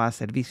ponernos al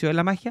servicio de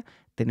la magia,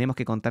 tenemos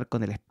que contar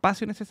con el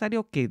espacio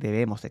necesario que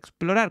debemos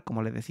explorar,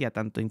 como les decía,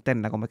 tanto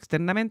interna como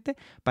externamente,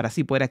 para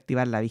así poder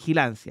activar la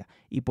vigilancia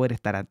y poder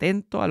estar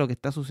atento a lo que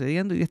está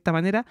sucediendo y de esta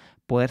manera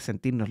poder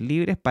sentirnos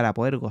libres para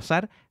poder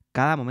gozar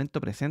cada momento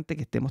presente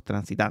que estemos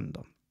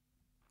transitando.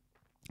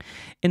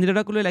 En el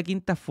oráculo de la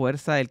quinta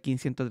fuerza del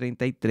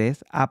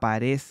 1533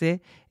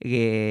 aparece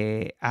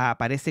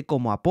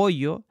como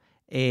apoyo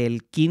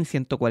el Kin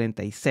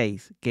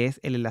 146, que es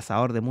el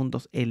enlazador de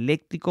mundos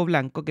eléctrico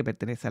blanco que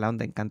pertenece a la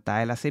onda encantada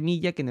de la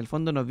semilla, que en el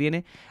fondo nos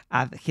viene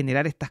a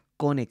generar estas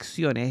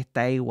conexiones,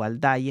 esta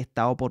igualdad y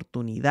esta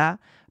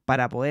oportunidad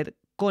para poder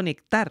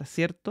conectar,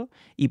 ¿cierto?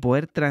 Y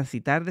poder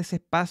transitar de ese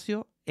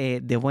espacio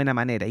de buena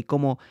manera. Y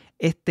como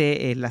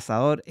este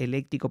enlazador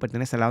eléctrico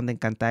pertenece a la onda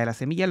encantada de la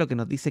semilla, lo que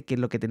nos dice que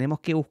lo que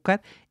tenemos que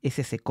buscar es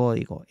ese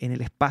código. En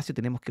el espacio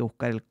tenemos que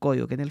buscar el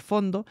código, que en el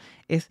fondo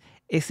es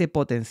ese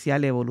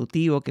potencial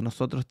evolutivo que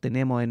nosotros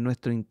tenemos en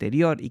nuestro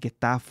interior y que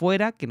está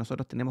afuera, que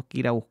nosotros tenemos que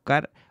ir a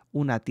buscar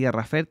una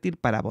tierra fértil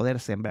para poder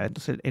sembrar.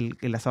 Entonces el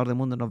enlazador de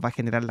mundo nos va a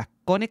generar las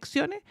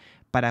conexiones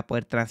para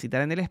poder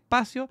transitar en el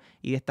espacio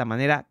y de esta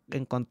manera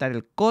encontrar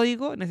el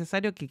código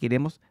necesario que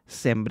queremos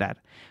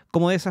sembrar.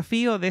 Como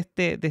desafío de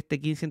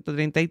este Kin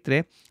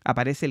 133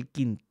 aparece el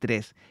Kin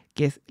 3,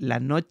 que es la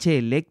noche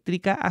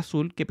eléctrica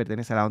azul que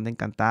pertenece a la onda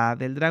encantada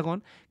del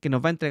dragón, que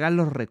nos va a entregar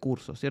los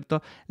recursos,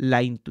 ¿cierto?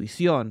 La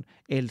intuición,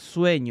 el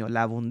sueño,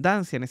 la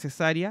abundancia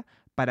necesaria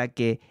para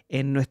que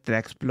en nuestra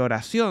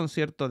exploración,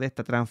 ¿cierto?, de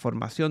esta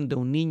transformación de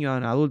un niño a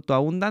un adulto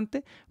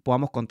abundante,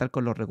 podamos contar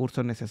con los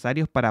recursos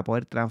necesarios para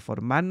poder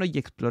transformarnos y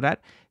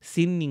explorar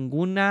sin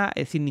ningún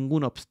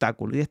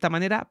obstáculo y de esta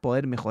manera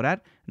poder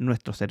mejorar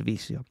nuestro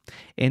servicio.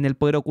 En el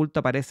poder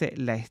oculto aparece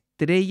la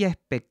estrella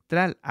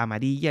espectral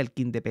amarilla, el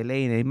Kin de Pelea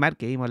y Neymar,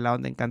 que vimos en la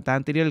onda encantada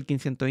anterior, el Kin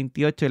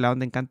 128 de la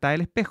onda encantada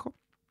del espejo,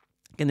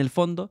 que en el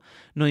fondo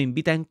nos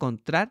invita a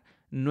encontrar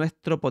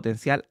nuestro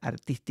potencial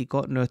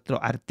artístico,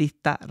 nuestro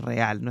artista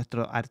real,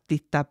 nuestro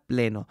artista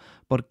pleno.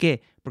 ¿Por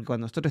qué? Porque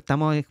cuando nosotros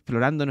estamos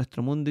explorando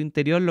nuestro mundo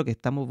interior, lo que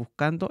estamos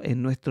buscando es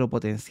nuestro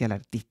potencial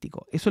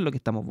artístico. Eso es lo que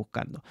estamos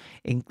buscando.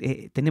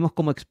 Tenemos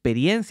como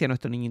experiencia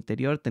nuestro niño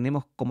interior,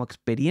 tenemos como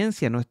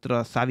experiencia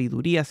nuestra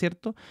sabiduría,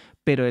 ¿cierto?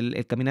 Pero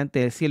el caminante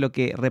del cielo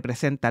que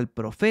representa al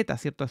profeta,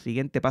 ¿cierto? El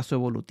siguiente paso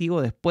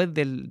evolutivo después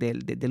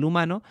del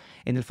humano,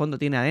 en el fondo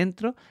tiene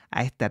adentro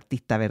a este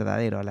artista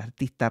verdadero, al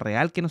artista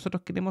real que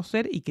nosotros queremos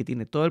ser y que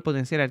tiene todo el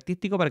potencial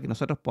artístico para que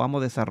nosotros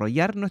podamos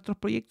desarrollar nuestros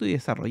proyectos y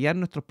desarrollar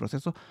nuestros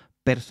procesos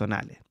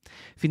personales.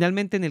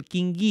 Finalmente, en el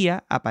Kin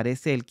Guía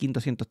aparece el Kin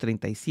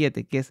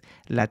 237, que es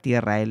la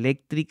tierra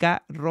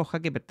eléctrica roja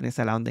que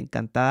pertenece a la onda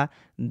encantada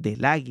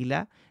del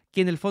águila,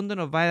 que en el fondo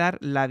nos va a dar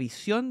la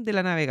visión de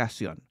la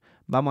navegación.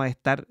 Vamos a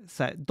estar,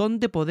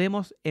 ¿dónde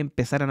podemos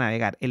empezar a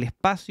navegar? El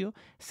espacio,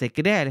 se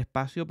crea el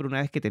espacio, pero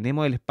una vez que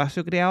tenemos el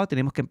espacio creado,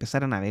 tenemos que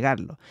empezar a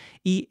navegarlo.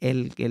 Y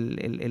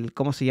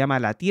 ¿cómo se llama?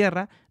 La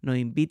Tierra nos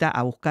invita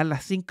a buscar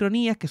las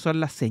sincronías, que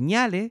son las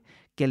señales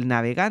que el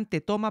navegante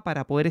toma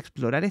para poder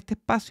explorar este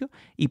espacio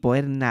y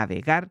poder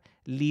navegar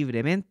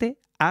libremente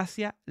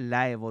hacia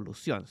la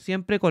evolución,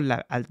 siempre con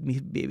la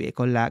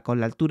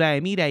altura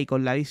de mira y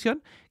con la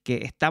visión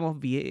que estamos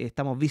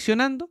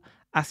visionando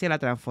hacia la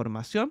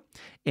transformación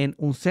en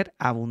un ser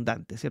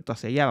abundante, ¿cierto?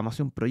 Hacia allá vamos a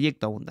hacer un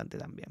proyecto abundante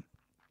también.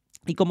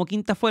 Y como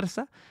quinta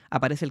fuerza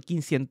aparece el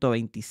Kin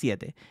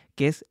 127,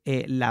 que es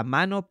la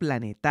mano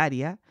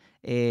planetaria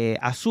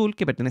azul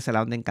que pertenece a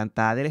la onda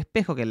encantada del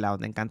espejo, que es la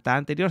onda encantada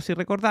anterior, si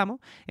recordamos,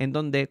 en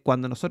donde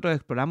cuando nosotros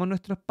exploramos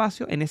nuestro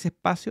espacio, en ese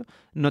espacio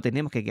no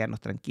tenemos que quedarnos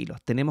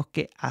tranquilos, tenemos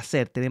que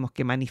hacer, tenemos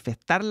que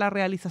manifestar la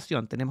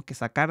realización, tenemos que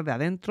sacar de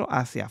adentro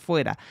hacia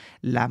afuera.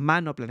 La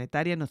mano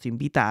planetaria nos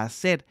invita a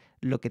hacer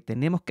lo que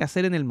tenemos que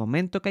hacer en el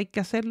momento que hay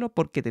que hacerlo,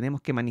 porque tenemos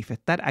que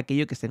manifestar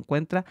aquello que se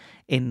encuentra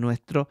en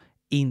nuestro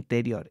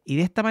interior. Y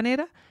de esta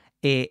manera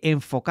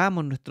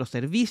enfocamos nuestro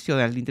servicio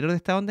al interior de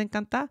esta onda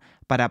encantada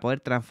para poder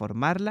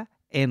transformarla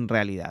en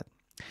realidad.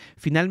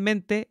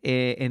 Finalmente,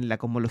 en la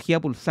cosmología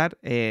pulsar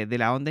de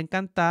la onda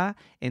encantada,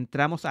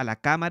 entramos a la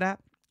cámara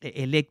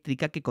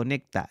eléctrica que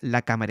conecta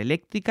la cámara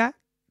eléctrica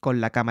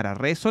con la cámara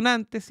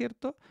resonante,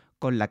 ¿cierto?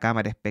 Con la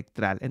cámara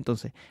espectral.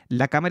 Entonces,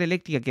 la cámara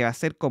eléctrica que va a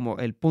ser como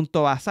el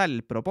punto basal,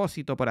 el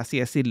propósito, por así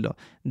decirlo,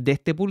 de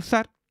este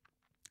pulsar,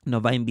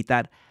 nos va a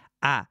invitar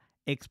a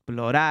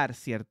explorar,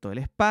 ¿cierto?, el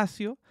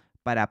espacio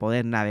para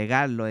poder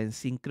navegarlo en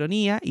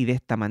sincronía y de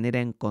esta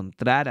manera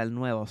encontrar al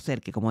nuevo ser,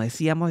 que como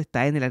decíamos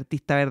está en el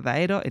artista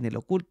verdadero, en el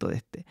oculto de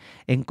este,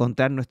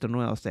 encontrar nuestro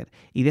nuevo ser.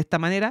 Y de esta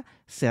manera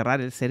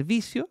cerrar el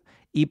servicio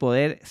y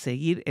poder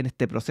seguir en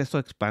este proceso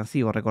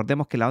expansivo.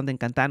 Recordemos que la onda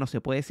encantada no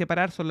se puede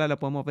separar, solo la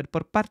podemos ver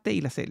por parte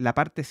y la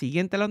parte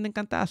siguiente a la onda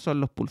encantada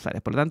son los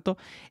pulsares. Por lo tanto,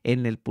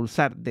 en el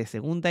pulsar de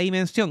segunda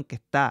dimensión que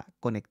está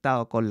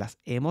conectado con las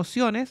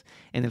emociones,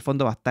 en el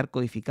fondo va a estar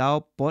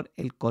codificado por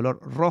el color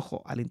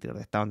rojo al interior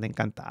de esta onda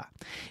encantada.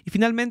 Y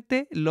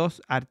finalmente,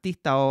 los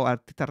artistas o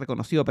artistas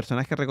reconocidos,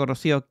 personajes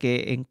reconocidos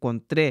que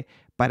encontré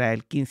para el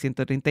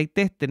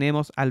 1533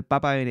 tenemos al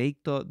Papa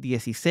Benedicto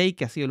XVI,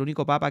 que ha sido el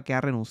único papa que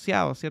ha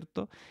renunciado,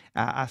 ¿cierto?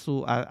 A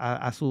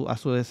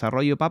su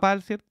desarrollo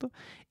papal, ¿cierto?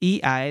 Y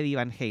a Eddie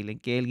Van Halen,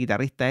 que es el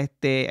guitarrista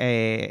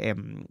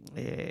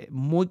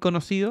muy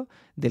conocido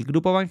del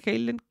grupo Van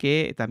Halen,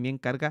 que también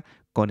carga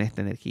con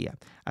esta energía.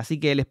 Así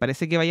que, ¿les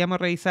parece que vayamos a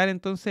revisar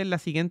entonces la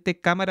siguiente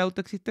cámara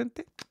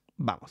autoexistente?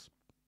 Vamos.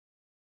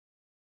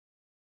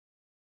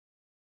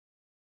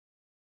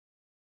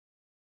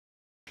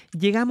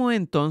 Llegamos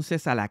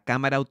entonces a la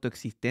cámara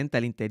autoexistente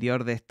al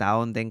interior de esta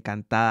onda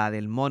encantada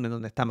del mono, en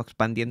donde estamos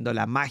expandiendo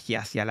la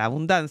magia hacia la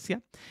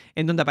abundancia,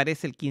 en donde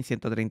aparece el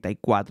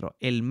 1534,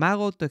 el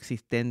mago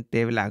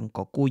autoexistente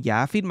blanco,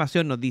 cuya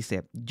afirmación nos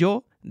dice: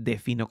 yo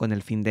defino con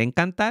el fin de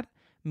encantar,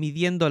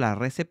 midiendo la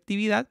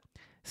receptividad,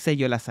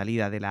 sello la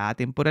salida de la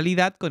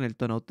atemporalidad con el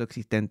tono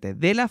autoexistente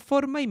de la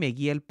forma y me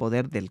guía el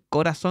poder del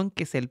corazón,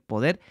 que es el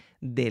poder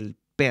del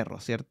perro,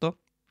 ¿cierto?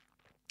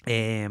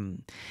 Em,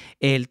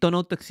 el tono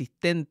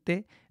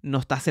autoexistente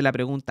nos hace la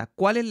pregunta: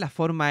 ¿cuál es la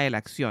forma de la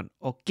acción?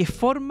 ¿O qué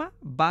forma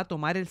va a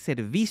tomar el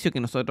servicio que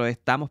nosotros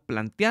estamos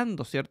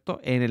planteando, ¿cierto?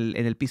 En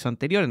el piso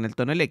anterior, en el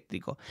tono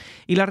eléctrico.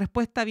 Y la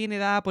respuesta viene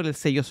dada por el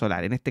sello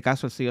solar. En este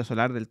caso, el sello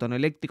solar del tono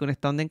eléctrico en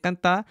esta onda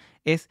encantada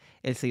es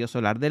el sello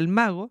solar del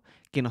mago,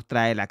 que nos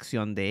trae la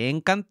acción de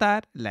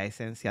encantar, la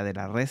esencia de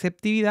la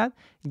receptividad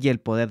y el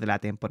poder de la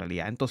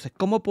temporalidad. Entonces,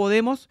 ¿cómo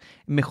podemos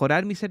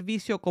mejorar mi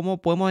servicio?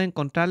 ¿Cómo podemos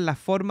encontrar la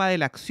forma de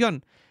la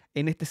acción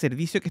en este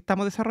servicio que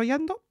estamos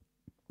desarrollando?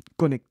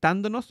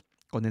 Conectándonos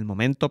con el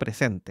momento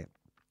presente.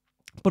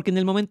 Porque en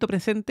el momento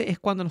presente es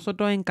cuando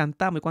nosotros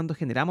encantamos y cuando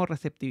generamos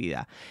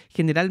receptividad.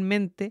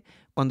 Generalmente,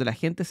 cuando la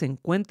gente se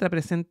encuentra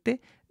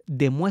presente,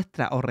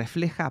 demuestra o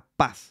refleja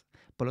paz.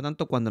 Por lo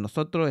tanto, cuando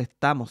nosotros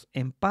estamos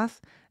en paz,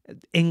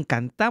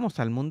 encantamos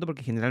al mundo,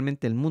 porque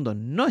generalmente el mundo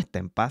no está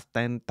en paz,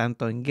 está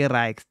tanto en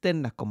guerras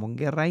externas como en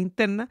guerras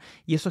internas,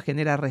 y eso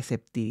genera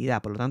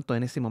receptividad. Por lo tanto,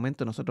 en ese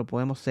momento nosotros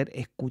podemos ser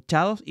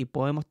escuchados y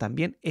podemos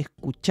también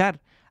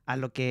escuchar a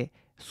lo que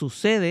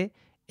sucede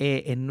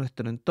en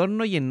nuestro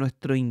entorno y en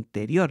nuestro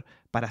interior,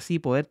 para así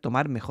poder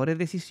tomar mejores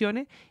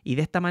decisiones y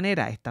de esta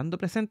manera, estando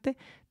presente,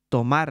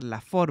 tomar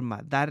la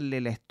forma,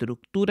 darle la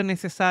estructura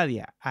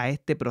necesaria a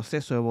este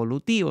proceso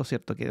evolutivo,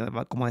 ¿cierto? Que,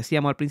 como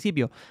decíamos al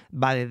principio,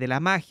 va desde la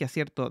magia,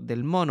 ¿cierto?,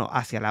 del mono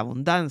hacia la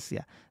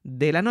abundancia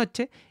de la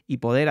noche, y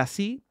poder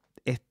así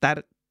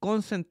estar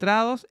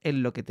concentrados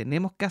en lo que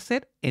tenemos que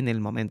hacer en el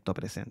momento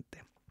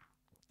presente.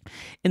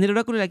 En el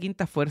oráculo de la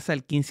quinta fuerza,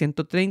 el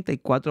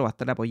 1534 va a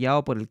estar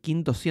apoyado por el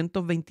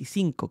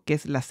 1525, que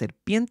es la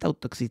serpiente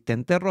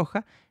autoexistente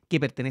roja, que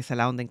pertenece a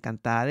la onda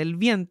encantada del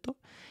viento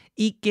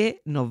y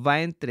que nos va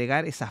a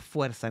entregar esa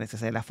fuerza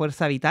necesaria, la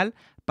fuerza vital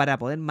para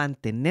poder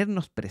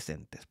mantenernos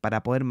presentes,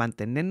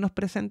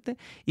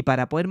 y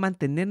para poder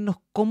mantenernos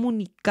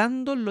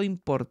comunicando lo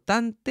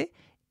importante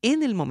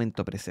en el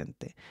momento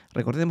presente.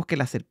 Recordemos que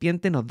la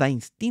serpiente nos da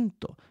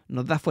instinto,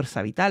 nos da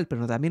fuerza vital,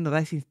 pero también nos da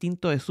ese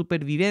instinto de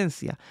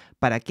supervivencia.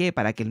 ¿Para qué?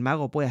 Para que el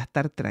mago pueda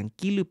estar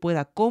tranquilo y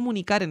pueda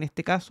comunicar, en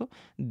este caso,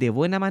 de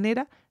buena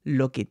manera,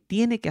 lo que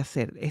tiene que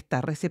hacer.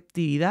 Esta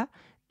receptividad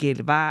que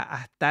va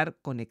a estar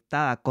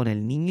conectada con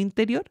el niño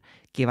interior,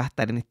 que va a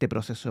estar en este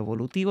proceso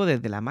evolutivo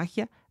desde la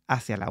magia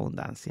hacia la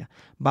abundancia.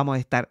 Vamos a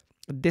estar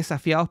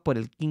desafiados por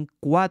el King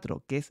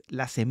 4, que es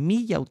la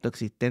semilla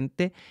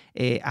autoexistente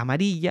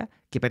amarilla,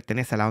 que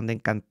pertenece a la onda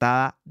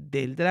encantada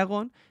del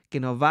dragón,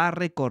 que nos va a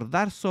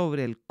recordar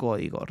sobre el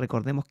código.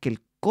 Recordemos que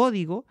el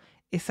código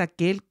es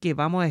aquel que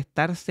vamos a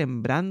estar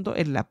sembrando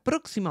en la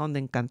próxima onda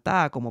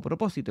encantada como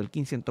propósito. El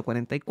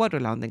 1544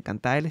 es la onda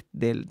encantada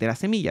de la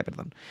semilla,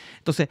 perdón.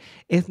 Entonces,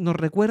 nos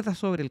recuerda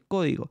sobre el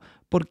código,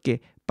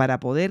 porque para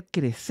poder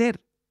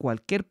crecer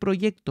cualquier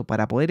proyecto,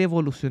 para poder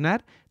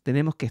evolucionar,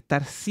 tenemos que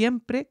estar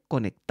siempre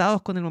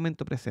conectados con el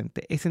momento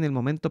presente. Es en el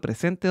momento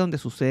presente donde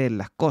suceden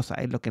las cosas,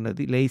 es lo que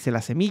le dice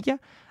la semilla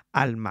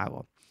al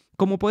mago.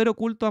 Como poder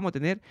oculto vamos a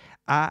tener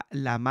a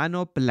la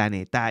mano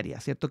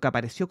planetaria, ¿cierto? Que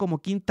apareció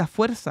como quinta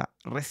fuerza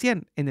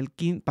recién en el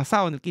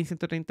pasado, en el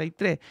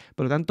 1533.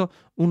 Por lo tanto,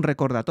 un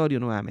recordatorio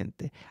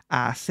nuevamente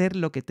a hacer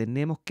lo que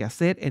tenemos que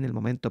hacer en el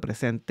momento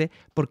presente,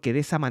 porque de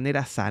esa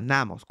manera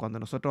sanamos. Cuando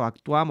nosotros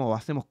actuamos o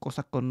hacemos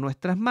cosas con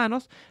nuestras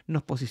manos,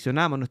 nos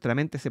posicionamos, nuestra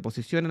mente se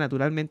posiciona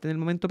naturalmente en el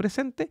momento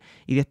presente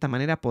y de esta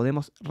manera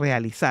podemos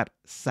realizar,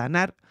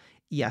 sanar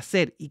y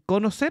hacer y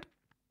conocer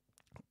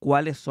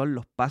cuáles son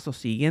los pasos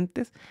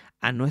siguientes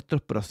a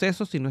nuestros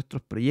procesos y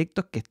nuestros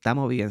proyectos que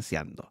estamos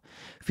vivenciando.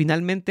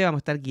 Finalmente vamos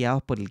a estar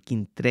guiados por el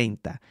Kin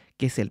 30,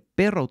 que es el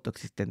perro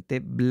autoexistente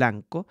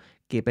blanco,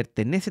 que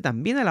pertenece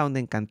también a la onda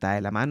encantada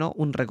de la mano,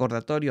 un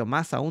recordatorio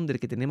más aún del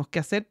que tenemos que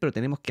hacer, pero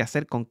tenemos que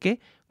hacer ¿con qué?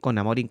 Con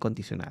amor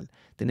incondicional.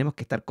 Tenemos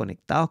que estar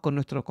conectados con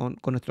nuestro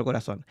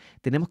corazón.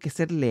 Tenemos que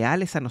ser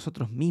leales a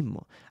nosotros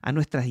mismos, a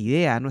nuestras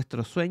ideas, a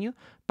nuestros sueños,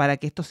 para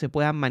que estos se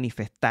puedan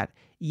manifestar.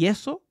 Y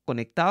eso,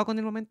 conectado con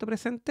el momento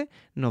presente,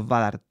 nos va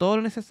a dar todo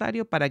lo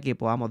necesario para que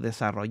podamos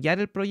desarrollar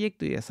el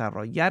proyecto y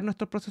desarrollar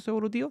nuestro proceso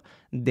evolutivo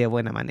de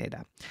buena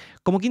manera.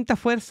 Como quinta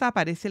fuerza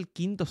aparece el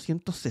Kin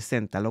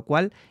 260, lo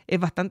cual es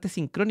bastante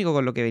sincrónico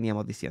con lo que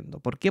veníamos diciendo.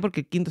 ¿Por qué?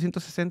 Porque el Kin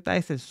 260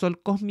 es el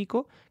sol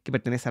cósmico que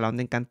pertenece a la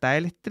onda encantada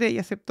de la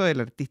estrella, ¿cierto?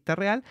 Del artista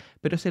real,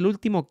 pero es el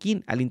último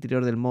Kin al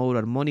interior del módulo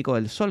armónico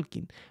del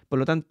Tzolkin. Por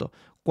lo tanto,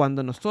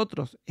 cuando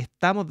nosotros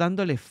estamos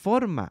dándole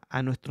forma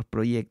a nuestros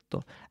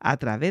proyectos a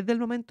través del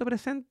momento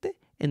presente,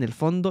 en el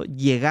fondo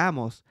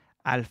llegamos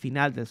al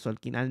final del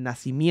Tzolkin, al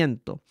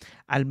nacimiento,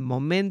 al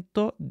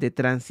momento de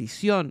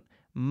transición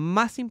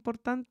más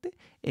importante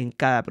en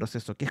cada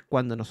proceso, que es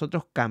cuando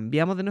nosotros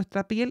cambiamos de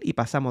nuestra piel y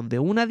pasamos de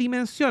una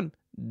dimensión,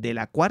 de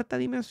la cuarta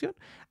dimensión,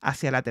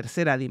 hacia la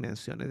tercera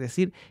dimensión. Es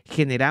decir,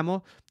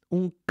 generamos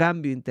un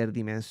cambio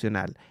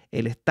interdimensional.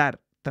 El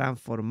estar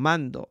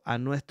transformando a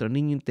nuestro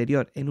niño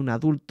interior en un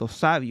adulto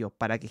sabio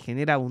para que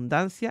genere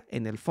abundancia,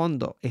 en el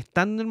fondo,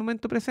 estando en el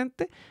momento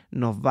presente,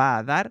 nos va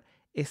a dar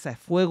ese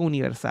fuego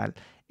universal,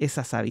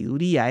 esa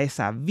sabiduría,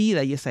 esa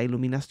vida y esa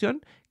iluminación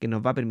que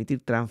nos va a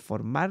permitir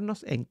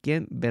transformarnos en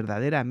quien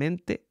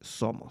verdaderamente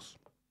somos.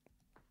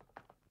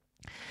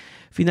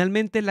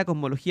 Finalmente, en la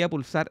cosmología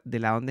pulsar de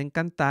la onda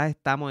encantada,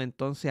 estamos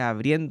entonces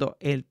abriendo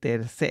el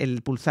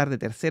pulsar de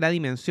tercera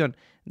dimensión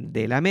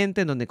de la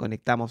mente, en donde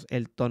conectamos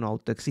el tono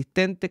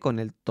autoexistente con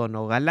el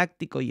tono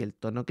galáctico y el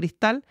tono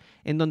cristal,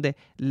 en donde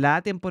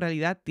la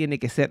temporalidad tiene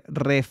que ser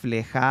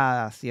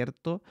reflejada,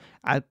 ¿cierto?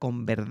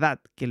 Con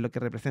verdad, que es lo que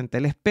representa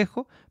el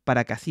espejo,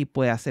 para que así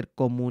pueda ser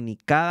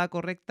comunicada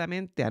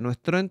correctamente a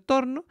nuestro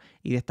entorno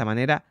y de esta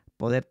manera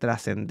poder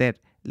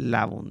trascender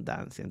la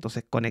abundancia.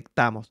 Entonces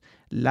conectamos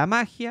la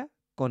magia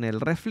con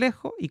el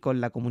reflejo y con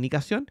la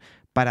comunicación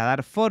para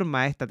dar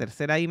forma a esta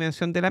tercera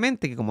dimensión de la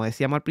mente, que como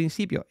decíamos al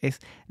principio, es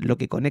lo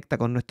que conecta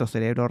con nuestro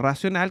cerebro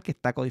racional, que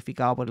está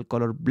codificado por el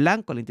color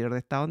blanco al interior de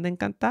esta onda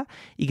encantada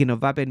y que nos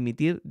va a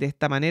permitir de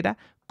esta manera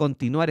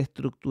continuar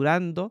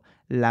estructurando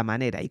la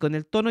manera. Y con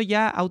el tono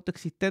ya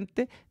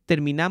autoexistente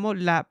terminamos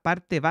la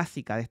parte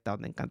básica de esta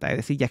onda encantada, es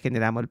decir, ya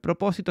generamos el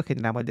propósito,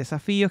 generamos el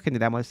desafío,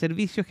 generamos el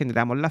servicio,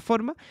 generamos la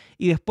forma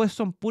y después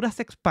son puras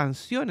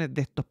expansiones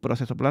de estos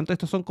procesos. Por lo tanto,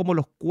 estos son como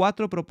los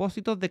 4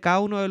 propósitos de cada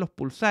uno de los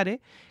pulsares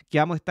que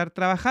vamos a estar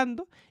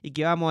trabajando y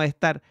que vamos a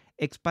estar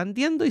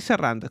expandiendo y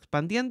cerrando,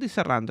 expandiendo y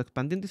cerrando,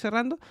 expandiendo y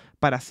cerrando,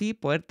 para así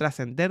poder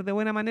trascender de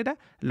buena manera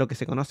lo que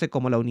se conoce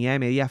como la unidad de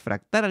medida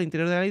fractal al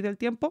interior de la ley del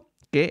tiempo,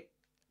 que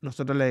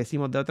nosotros le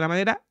decimos de otra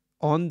manera,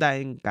 onda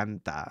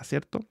encantada,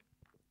 ¿cierto?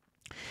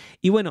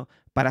 Y bueno,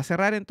 para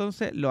cerrar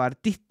entonces, los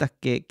artistas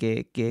que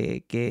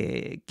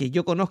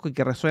yo conozco y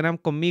que resuenan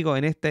conmigo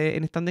en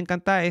esta onda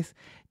encantada es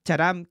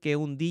Charam, que es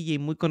un DJ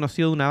muy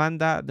conocido de una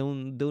banda, de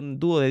un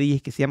dúo de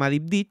DJs que se llama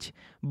Deep Ditch,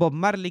 Bob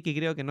Marley, que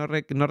creo que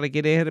no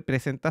requiere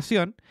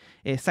presentación,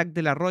 Zack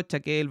de la Rocha,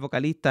 que es el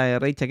vocalista de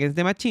Rage Against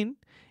the Machine,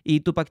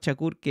 y Tupac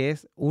Shakur, que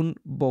es un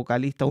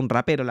vocalista, un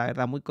rapero, la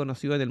verdad, muy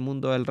conocido en el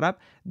mundo del rap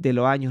de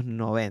los años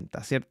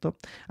 90, ¿cierto?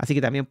 Así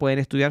que también pueden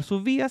estudiar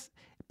sus vidas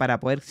para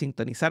poder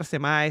sintonizarse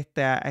más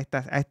a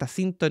esta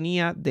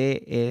sintonía,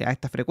 a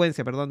esta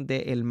frecuencia, perdón,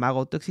 del mago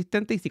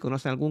autoexistente. Y si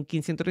conocen algún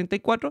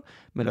 1534,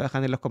 me lo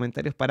dejan en los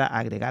comentarios para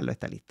agregarlo a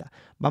esta lista.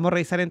 Vamos a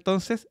revisar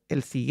entonces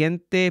el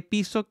siguiente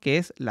piso, que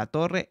es la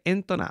torre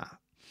entonada.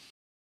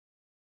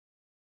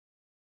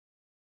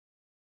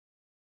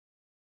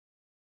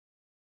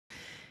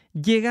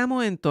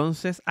 Llegamos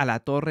entonces a la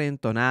torre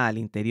entonada al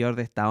interior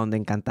de esta onda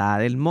encantada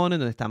del mono, en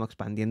donde estamos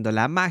expandiendo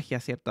la magia,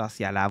 ¿cierto?,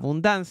 hacia la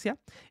abundancia,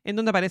 en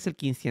donde aparece el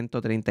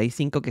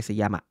 1535, que se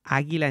llama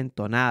Águila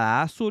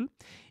entonada azul,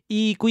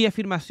 y cuya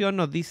afirmación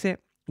nos dice: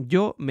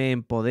 yo me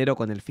empodero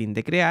con el fin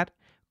de crear,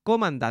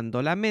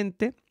 comandando la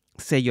mente,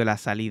 sello la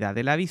salida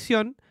de la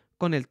visión,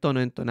 con el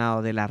tono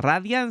entonado de la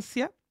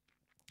radiancia,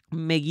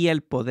 me guía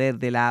el poder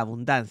de la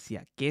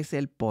abundancia, que es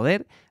el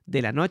poder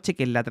de la noche,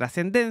 que es la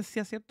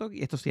trascendencia, ¿cierto?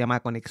 Y esto se llama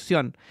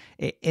conexión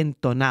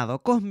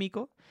entonado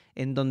cósmico.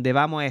 en donde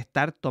vamos a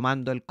estar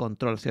tomando el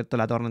control, ¿cierto?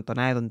 La torre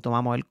entonada es donde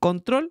tomamos el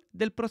control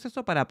del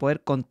proceso para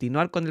poder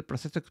continuar con el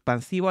proceso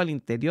expansivo al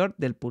interior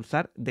del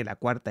pulsar de la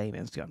cuarta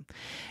dimensión.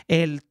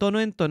 El tono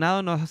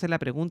entonado nos hace la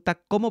pregunta: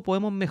 ¿cómo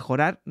podemos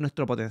mejorar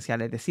nuestro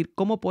potencial? Es decir,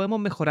 ¿cómo podemos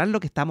mejorar lo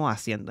que estamos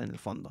haciendo en el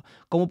fondo?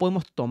 ¿Cómo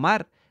podemos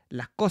tomar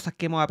las cosas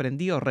que hemos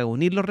aprendido,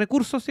 reunir los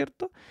recursos,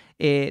 ¿cierto?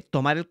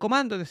 Tomar el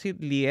comando, es decir,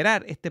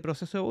 liderar este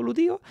proceso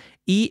evolutivo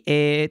y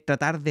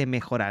tratar de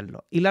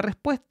mejorarlo. Y la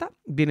respuesta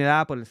viene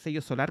dada por el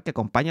sello solar que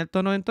acompaña el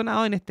tono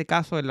entonado. En este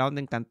caso, en la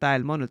onda encantada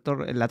del mono,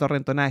 la torre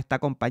entonada está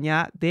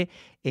acompañada de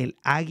el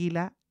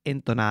águila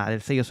entonada,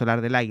 del sello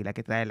solar del águila,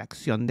 que trae la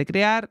acción de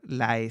crear,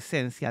 la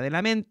esencia de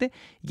la mente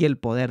y el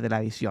poder de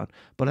la visión.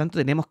 Por lo tanto,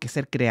 tenemos que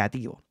ser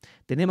creativos,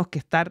 tenemos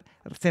que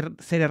ser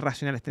seres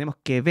racionales, tenemos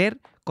que ver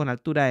con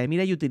altura de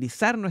mira y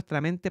utilizar nuestra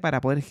mente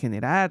para poder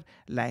generar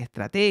la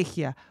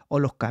estrategia o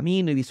los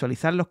caminos y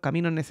visualizar los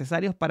caminos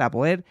necesarios para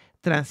poder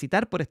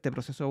transitar por este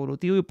proceso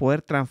evolutivo y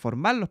poder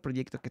transformar los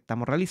proyectos que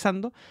estamos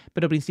realizando,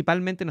 pero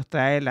principalmente nos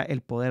trae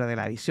el poder de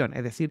la visión,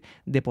 es decir,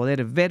 de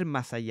poder ver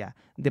más allá,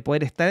 de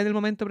poder estar en el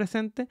momento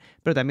presente,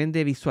 pero también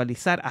de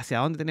visualizar hacia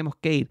dónde tenemos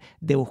que ir,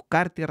 de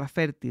buscar tierra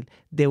fértil,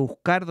 de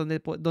buscar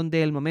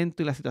dónde el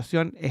momento y la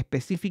situación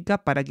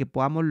específica para que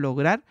podamos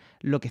lograr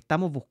lo que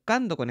estamos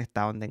buscando con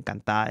esta onda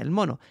encantada del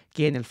mono,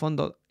 que en el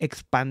fondo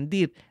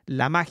expandir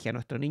la magia a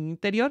nuestro niño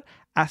interior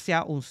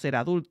hacia un ser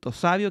adulto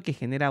sabio que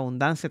genera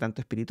abundancia tanto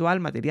espiritual,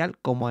 material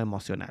como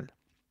emocional.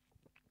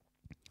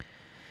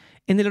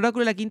 En el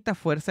oráculo de la quinta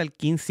fuerza, el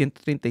Kin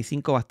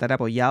 135 va a estar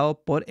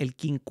apoyado por el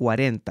Kin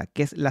 40,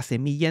 que es la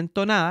semilla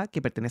entonada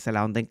que pertenece a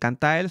la onda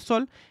encantada del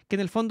sol, que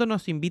en el fondo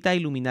nos invita a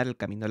iluminar el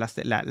camino.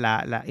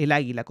 El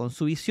águila con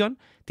su visión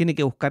tiene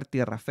que buscar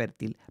tierra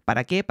fértil.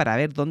 ¿Para qué? Para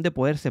ver dónde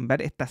poder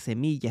sembrar esta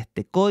semilla,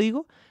 este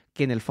código,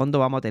 que en el fondo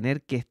vamos a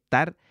tener que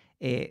estar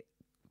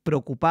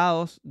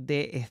preocupados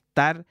de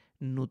estar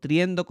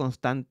nutriendo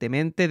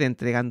constantemente, de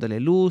entregándole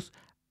luz,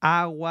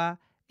 agua,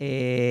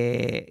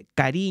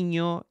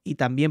 cariño y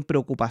también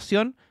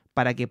preocupación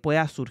para que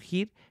pueda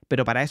surgir,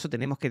 pero para eso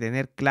tenemos que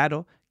tener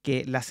claro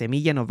que la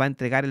semilla nos va a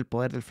entregar el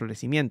poder del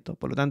florecimiento,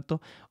 por lo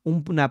tanto,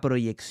 una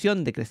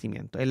proyección de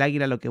crecimiento. El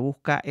águila lo que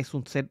busca es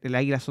el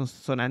águila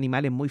son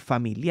animales muy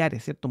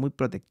familiares, ¿cierto? Muy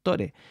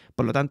protectores,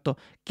 por lo tanto,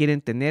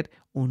 quieren tener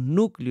un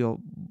núcleo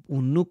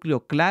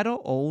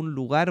claro o un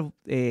lugar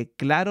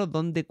claro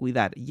donde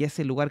cuidar, y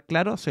ese lugar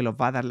claro se los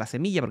va a dar la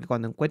semilla, porque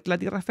cuando encuentre la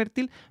tierra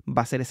fértil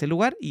va a ser ese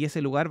lugar, y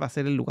ese lugar va a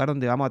ser el lugar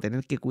donde vamos a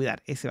tener que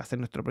cuidar. Ese va a ser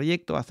nuestro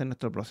proyecto, va a ser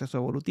nuestro proceso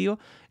evolutivo,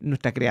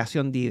 nuestra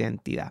creación de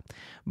identidad.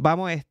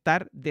 Vamos a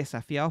estar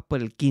desafiados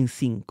por el Kin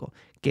 5,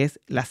 que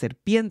es la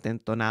serpiente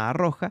entonada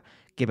roja,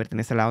 que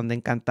pertenece a la onda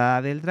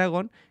encantada del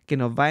dragón, que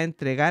nos va a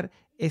entregar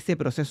ese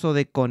proceso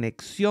de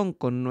conexión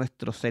con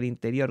nuestro ser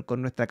interior,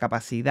 con nuestra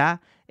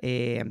capacidad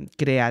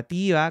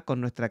creativa,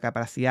 con nuestra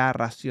capacidad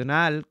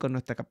racional, con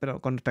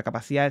nuestra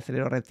capacidad del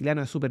cerebro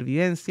reptiliano de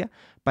supervivencia,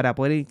 para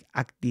poder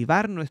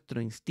activar nuestro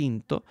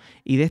instinto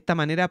y de esta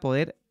manera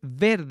poder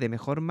ver de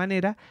mejor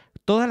manera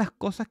todas las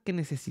cosas que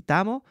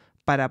necesitamos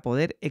para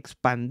poder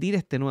expandir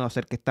este nuevo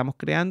ser que estamos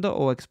creando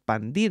o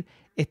expandir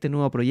este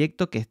nuevo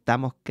proyecto que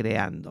estamos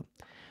creando.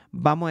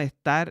 Vamos a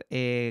estar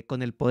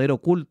con el poder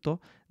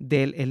oculto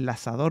del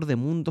enlazador de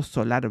mundo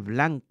solar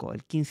blanco, el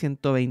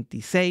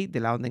 1526 de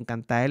la onda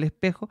encantada del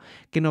espejo,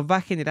 que nos va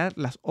a generar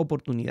las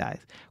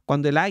oportunidades.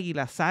 Cuando el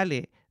águila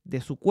sale de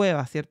su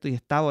cueva, ¿cierto? Y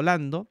está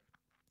volando,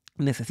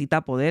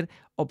 necesita poder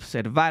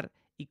observar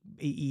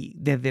y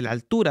desde la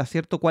altura,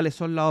 ¿cierto? Cuáles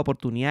son las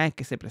oportunidades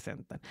que se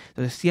presentan.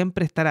 Entonces,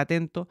 siempre estar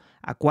atento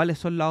a cuáles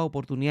son las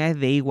oportunidades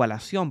de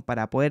igualación.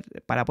 Para poder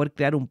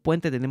crear un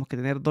puente tenemos que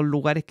tener dos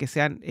lugares que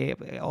sean,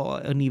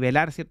 o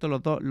nivelar, ¿cierto?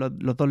 Los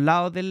dos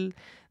lados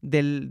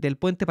del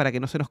puente para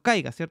que no se nos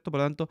caiga, ¿cierto? Por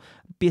lo tanto,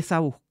 empieza a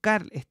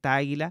buscar esta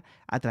águila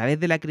a través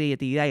de la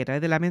creatividad y a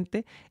través de la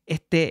mente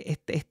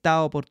estas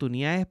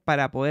oportunidades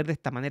para poder de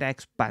esta manera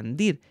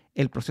expandir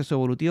el proceso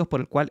evolutivo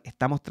por el cual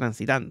estamos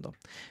transitando.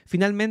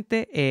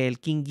 Finalmente, el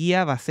Kin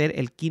guía va a ser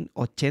el Kin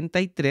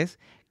 83,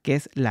 que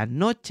es la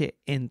noche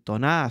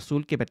entonada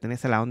azul, que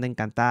pertenece a la onda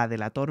encantada de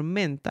la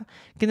tormenta,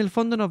 que en el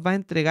fondo nos va a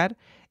entregar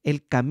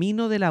el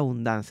camino de la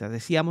abundancia.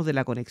 Decíamos de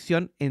la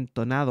conexión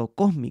entonado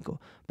cósmico.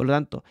 Por lo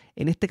tanto,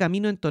 en este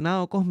camino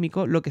entonado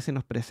cósmico, lo que se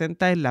nos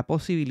presenta es la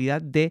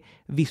posibilidad de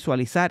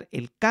visualizar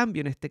el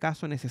cambio, en este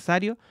caso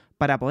necesario,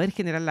 para poder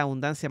generar la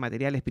abundancia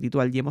material,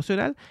 espiritual y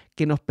emocional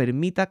que nos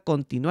permita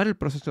continuar el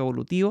proceso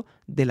evolutivo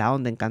de la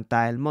onda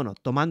encantada del mono,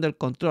 tomando el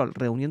control,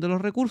 reuniendo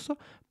los recursos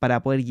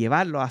para poder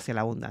llevarlo hacia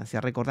la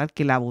abundancia. Recordar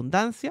que la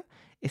abundancia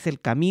es el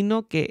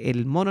camino que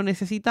el mono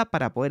necesita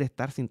para poder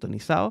estar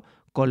sintonizado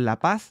con la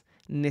paz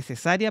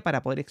necesaria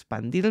para poder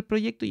expandir el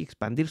proyecto y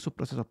expandir sus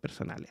procesos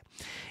personales.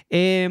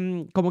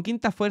 Como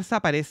quinta fuerza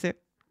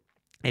aparece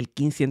el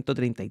Kin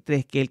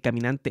 133, que es el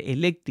caminante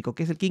eléctrico,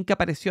 que es el Kin que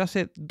apareció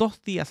hace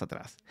 2 días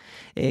atrás,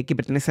 que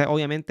pertenece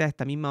obviamente a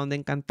esta misma onda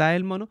encantada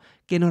del mono,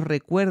 que nos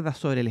recuerda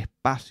sobre el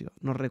espacio,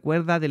 nos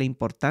recuerda de la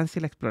importancia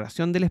de la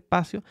exploración del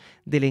espacio,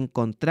 del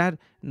encontrar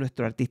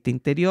nuestro artista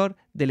interior,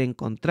 del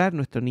encontrar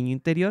nuestro niño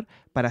interior,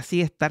 para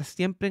así estar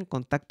siempre en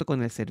contacto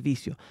con el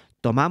servicio.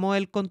 Tomamos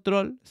el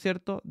control,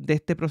 ¿cierto?, de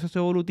este proceso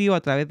evolutivo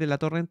a través de la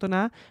torre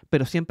entonada,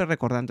 pero siempre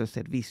recordando el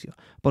servicio,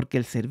 porque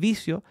el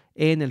servicio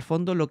es en el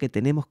fondo lo que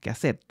tenemos que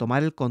hacer,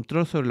 tomar el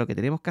control sobre lo que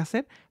tenemos que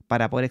hacer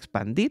para poder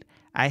expandir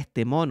a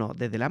este mono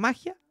desde la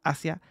magia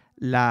hacia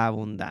la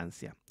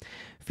abundancia.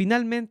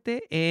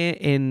 Finalmente,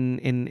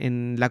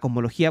 en la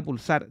cosmología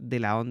pulsar de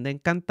la onda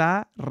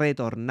encantada,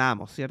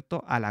 retornamos,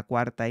 ¿cierto?, a la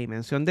cuarta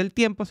dimensión del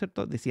tiempo,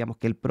 ¿cierto? Decíamos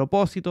que el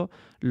propósito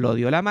lo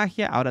dio la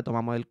magia, ahora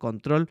tomamos el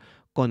control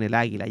con el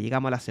águila.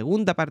 Llegamos a la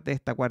segunda parte de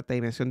esta cuarta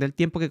dimensión del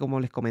tiempo, que como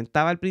les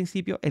comentaba al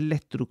principio, es la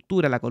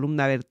estructura, la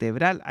columna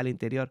vertebral al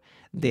interior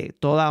de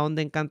toda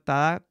onda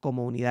encantada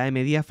como unidad de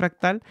medida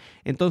fractal.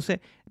 Entonces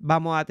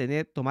vamos a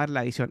tomar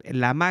la visión.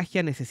 La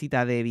magia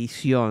necesita de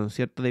visión,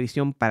 ¿cierto? De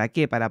visión, ¿para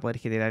qué? Para poder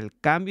generar el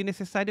cambio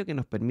necesario que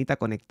nos permita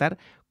conectar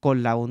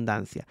con la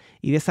abundancia.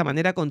 Y de esa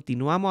manera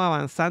continuamos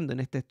avanzando en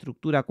esta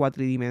estructura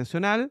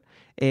cuatridimensional,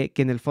 que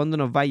en el fondo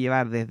nos va a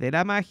llevar desde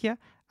la magia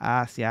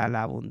hacia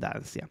la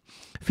abundancia.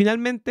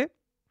 Finalmente,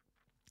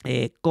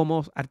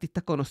 como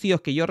artistas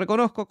conocidos que yo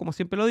reconozco, como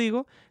siempre lo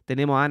digo,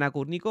 tenemos a Ana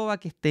Kurnikova,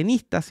 que es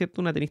tenista,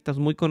 ¿cierto? Una tenista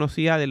muy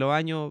conocida de los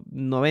años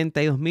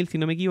 90 y 2000, si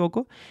no me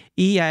equivoco,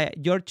 y a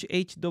George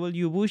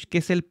H.W. Bush, que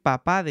es el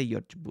papá de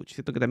George Bush,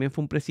 ¿cierto? Que también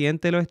fue un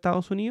presidente de los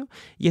Estados Unidos,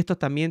 y estos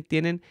también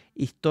tienen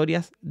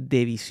historias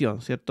de visión,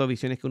 ¿cierto?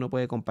 Visiones que uno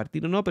puede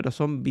compartir o no, pero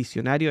son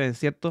visionarios en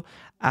ciertos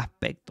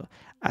aspectos.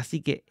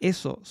 Así que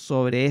eso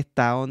sobre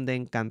esta onda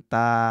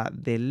encantada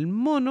del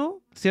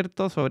mono,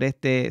 ¿cierto? Sobre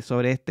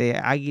este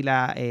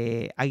águila,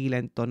 águila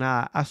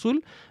entonada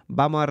azul.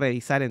 Vamos a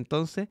revisar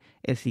entonces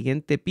el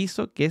siguiente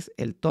piso, que es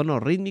el tono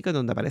rítmico, en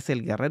donde aparece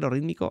el guerrero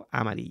rítmico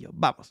amarillo.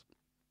 Vamos.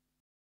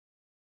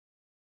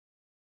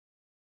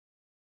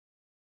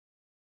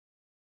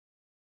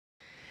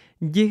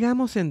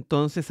 Llegamos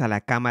entonces a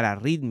la cámara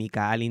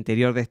rítmica, al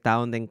interior de esta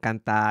onda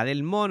encantada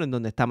del mono, en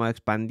donde estamos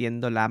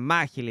expandiendo la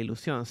magia y la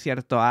ilusión,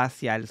 ¿cierto?,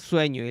 hacia el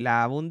sueño y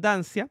la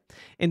abundancia,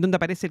 en donde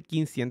aparece el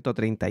Kin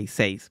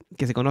 136,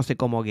 que se conoce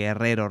como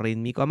guerrero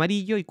rítmico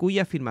amarillo y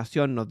cuya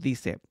afirmación nos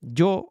dice: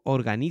 yo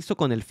organizo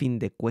con el fin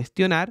de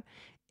cuestionar,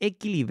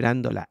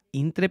 equilibrando la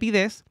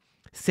intrepidez,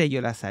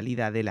 sello la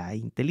salida de la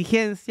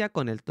inteligencia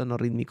con el tono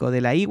rítmico de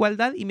la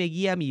igualdad y me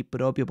guía mi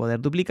propio poder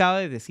duplicado,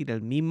 es decir,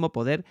 el mismo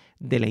poder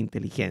de la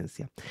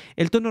inteligencia.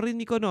 El tono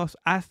rítmico nos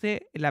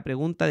hace la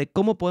pregunta de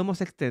cómo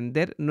podemos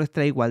extender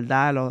nuestra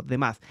igualdad a los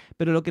demás,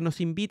 pero lo que nos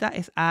invita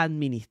es a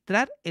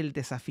administrar el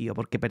desafío,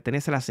 porque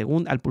pertenece a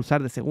al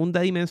pulsar de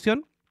segunda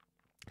dimensión,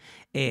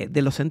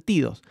 de los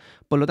sentidos.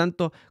 Por lo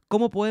tanto,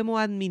 ¿cómo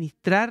podemos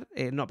administrar?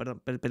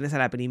 Pertenece a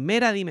la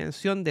primera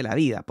dimensión de la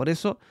vida. Por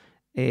eso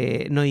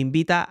nos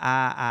invita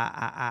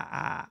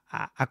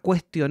a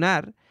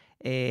cuestionar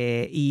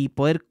y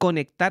poder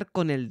conectar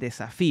con el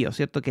desafío,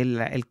 ¿cierto? Que es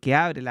el que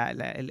abre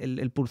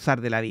el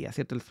pulsar de la vida,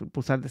 ¿cierto? El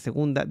pulsar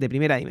de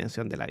primera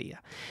dimensión de la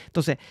vida.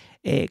 Entonces,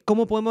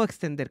 ¿cómo podemos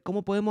extender?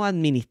 ¿Cómo podemos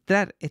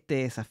administrar este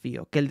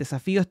desafío? Que el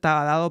desafío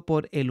estaba dado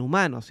por el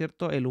humano,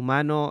 ¿cierto? El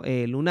humano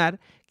lunar,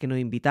 que nos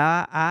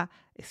invitaba a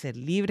ser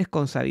libres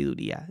con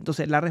sabiduría.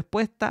 Entonces, la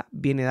respuesta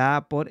viene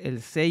dada por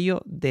el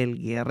sello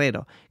del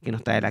guerrero, que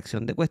nos trae la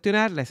acción de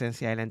cuestionar, la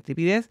esencia de la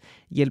intrepidez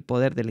y el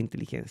poder de la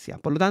inteligencia.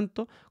 Por lo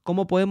tanto,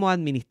 ¿cómo podemos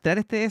administrar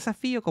este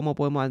desafío? ¿Cómo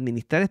podemos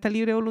administrar esta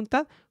libre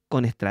voluntad?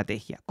 Con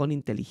estrategia, con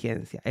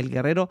inteligencia. El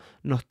guerrero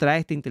nos trae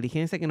esta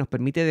inteligencia que nos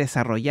permite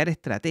desarrollar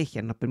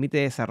estrategias, nos permite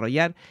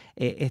desarrollar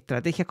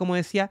estrategias, como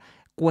decía,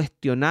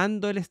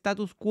 cuestionando el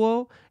status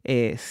quo,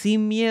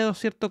 sin miedo,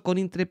 ¿cierto? Con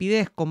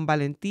intrepidez, con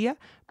valentía,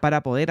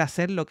 para poder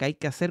hacer lo que hay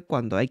que hacer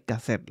cuando hay que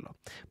hacerlo.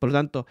 Por lo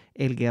tanto,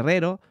 el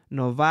guerrero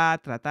nos va a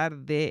tratar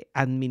de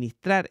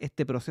administrar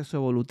este proceso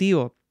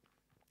evolutivo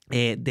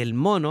del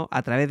mono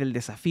a través del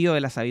desafío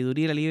de la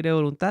sabiduría y la libre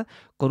voluntad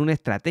con una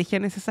estrategia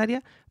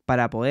necesaria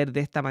para poder de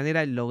esta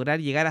manera lograr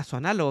llegar a su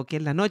análogo, que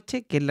es la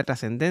noche, que es la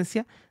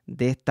trascendencia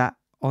de esta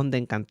onda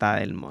encantada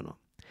del mono.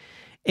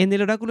 En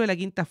el oráculo de la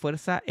quinta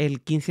fuerza,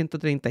 el Kin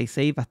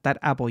 136 va a estar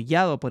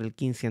apoyado por el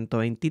Kin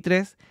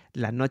 123,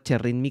 la noche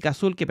rítmica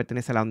azul, que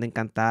pertenece a la onda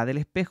encantada del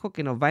espejo,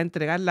 que nos va a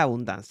entregar la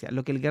abundancia.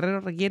 Lo que el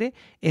guerrero requiere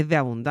es de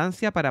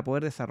abundancia para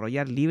poder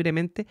desarrollar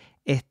libremente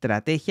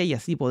estrategia y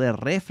así poder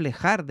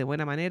reflejar de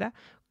buena manera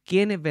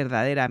quién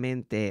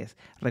verdaderamente es.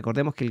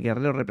 Recordemos que el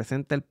guerrero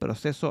representa el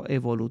proceso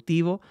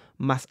evolutivo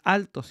más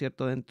alto,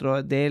 ¿cierto?,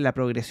 dentro de la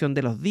progresión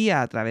de los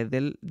días a través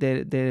de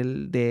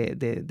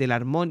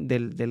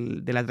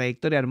la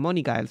trayectoria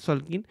armónica del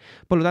Tzolkin.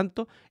 Por lo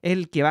tanto, es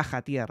el que baja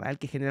a tierra, el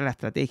que genera la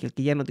estrategia, el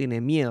que ya no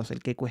tiene miedos,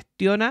 el que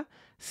cuestiona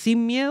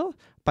sin miedo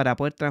para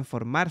poder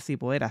transformarse y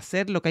poder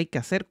hacer lo que hay que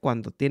hacer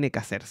cuando tiene que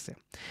hacerse.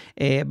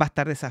 Va a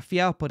estar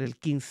desafiado por el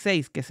Kines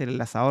 6, que es el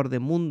enlazador de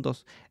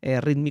mundos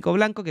rítmico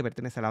blanco, que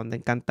pertenece a la onda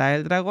encantada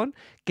del dragón,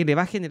 que le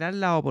va a generar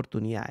las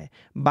oportunidades.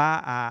 Va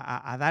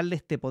a darle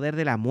este poder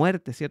de la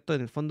muerte, ¿cierto?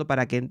 En el fondo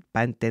para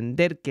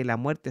entender que la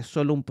muerte es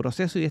solo un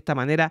proceso y de esta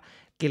manera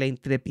que la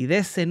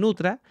intrepidez se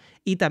nutra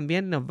y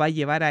también nos va a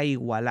llevar a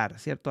igualar,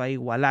 ¿cierto? A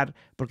igualar,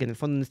 porque en el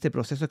fondo en este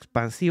proceso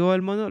expansivo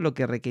del mono lo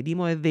que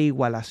requerimos es de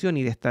igualación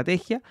y de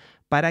estrategia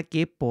para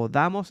que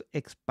podamos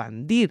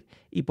expandir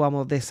y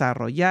podamos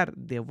desarrollar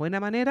de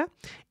buena manera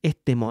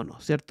este mono,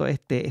 ¿cierto?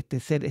 Este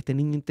ser, este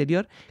niño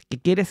interior que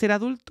quiere ser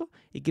adulto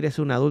y quiere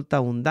ser un adulto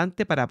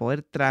abundante para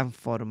poder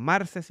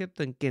transformarse,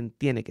 ¿cierto? En quien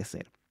tiene que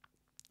ser.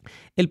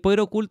 El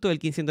poder oculto del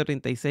Kin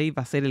 136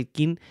 va a ser el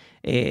Kin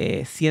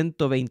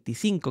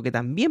 125, que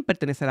también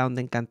pertenece a la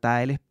onda encantada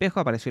del espejo.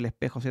 Apareció el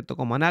espejo, ¿cierto?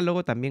 Como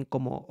análogo, también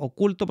como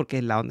oculto, porque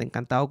es la onda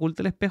encantada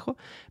oculta el espejo,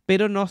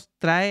 pero nos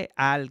trae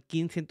al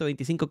Kin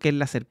 125, que es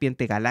la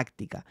serpiente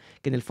galáctica,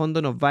 que en el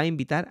fondo nos va a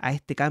invitar a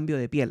este cambio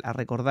de piel, a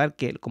recordar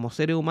que como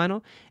seres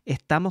humanos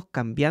estamos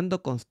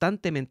cambiando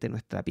constantemente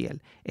nuestra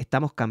piel,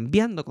 estamos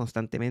cambiando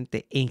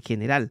constantemente en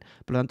general.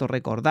 Por lo tanto,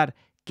 recordar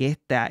que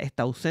esta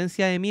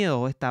ausencia de miedo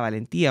o esta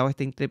valentía o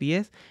esta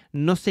intrepidez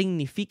no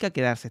significa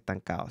quedarse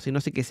estancado, sino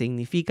que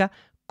significa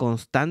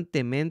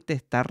constantemente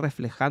estar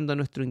reflejando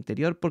nuestro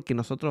interior porque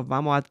nosotros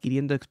vamos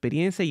adquiriendo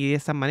experiencia y de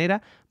esa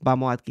manera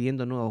vamos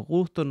adquiriendo nuevos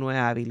gustos,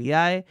 nuevas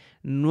habilidades,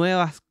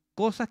 nuevas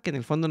cosas que en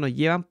el fondo nos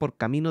llevan por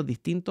caminos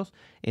distintos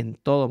en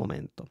todo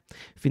momento.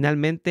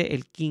 Finalmente,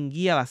 el Kin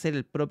Guía va a ser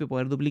el propio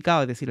poder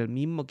duplicado, es decir, el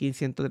mismo Kin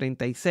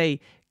 136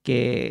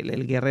 que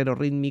el guerrero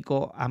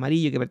rítmico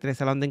amarillo que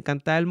pertenece a la onda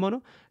encantada del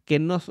mono, que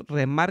nos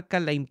remarca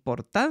la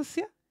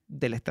importancia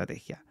de la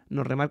estrategia,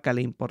 nos remarca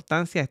la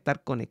importancia de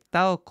estar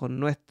conectados con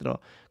nuestra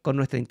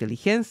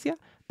inteligencia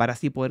para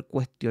así poder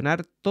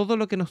cuestionar todo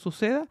lo que nos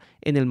suceda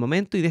en el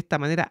momento y de esta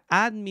manera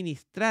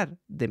administrar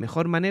de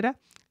mejor manera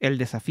el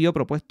desafío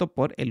propuesto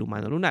por el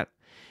humano lunar.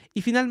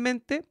 Y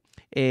finalmente,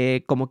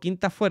 como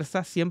quinta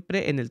fuerza,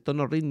 siempre en el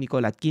tono rítmico,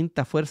 la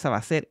quinta fuerza va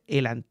a ser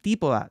el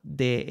antípoda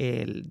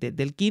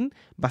del Kin,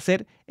 va a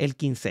ser el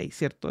Kin 6,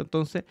 ¿cierto?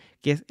 Entonces,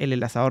 que es el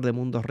enlazador de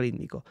mundos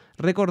rítmicos.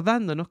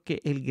 Recordándonos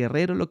que el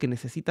guerrero lo que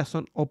necesita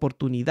son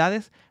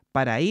oportunidades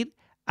para ir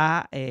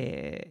a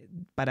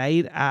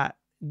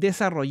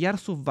desarrollar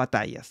sus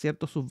batallas,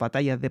 ¿cierto? Sus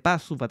batallas de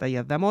paz, sus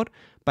batallas de amor,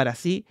 para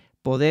así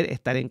poder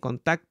estar en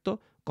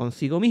contacto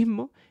consigo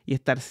mismo y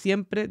estar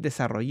siempre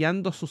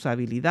desarrollando sus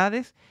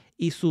habilidades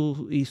y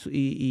su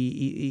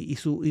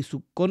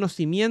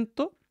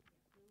conocimiento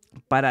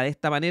para de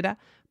esta manera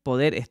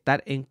poder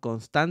estar en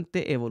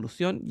constante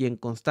evolución y en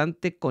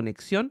constante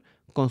conexión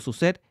con su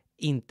ser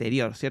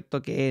interior,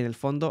 ¿cierto? Que en el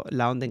fondo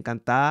la onda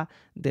encantada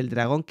del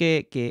dragón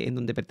que en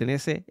donde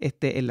pertenece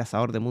este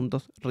enlazador de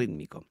mundos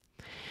rítmico.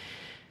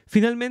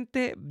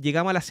 Finalmente,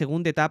 llegamos a la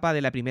segunda etapa de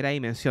la primera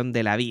dimensión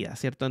de la vida,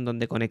 ¿cierto? En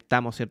donde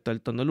conectamos, ¿cierto?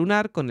 El tono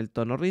lunar con el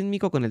tono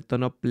rítmico, con el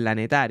tono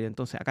planetario.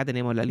 Entonces, acá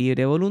tenemos la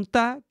libre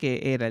voluntad,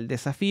 que era el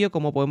desafío,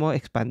 cómo podemos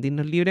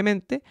expandirnos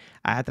libremente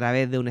a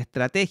través de una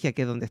estrategia,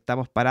 que es donde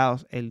estamos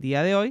parados el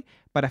día de hoy,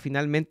 para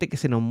finalmente que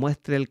se nos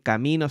muestre el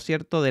camino,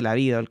 ¿cierto? De la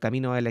vida, el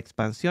camino de la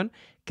expansión,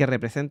 que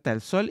representa el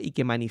sol y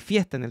que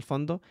manifiesta en el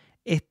fondo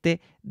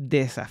este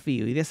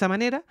desafío. Y de esa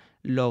manera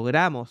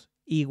logramos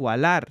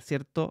igualar,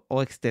 ¿cierto?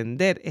 O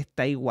extender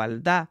esta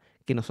igualdad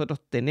que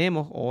nosotros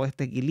tenemos o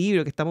este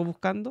equilibrio que estamos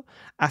buscando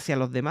hacia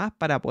los demás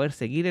para poder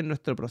seguir en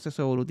nuestro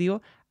proceso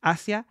evolutivo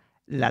hacia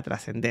la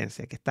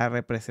trascendencia, que está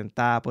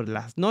representada por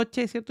las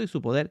noches, ¿cierto? Y su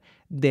poder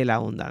de la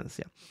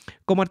abundancia.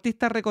 Como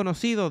artista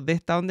reconocido de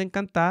esta onda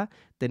encantada,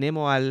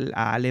 tenemos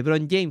a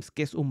LeBron James,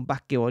 que es un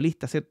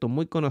basquetbolista, ¿cierto?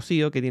 Muy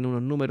conocido, que tiene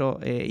unos números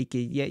y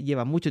que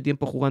lleva mucho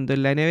tiempo jugando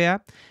en la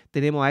NBA.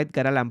 Tenemos a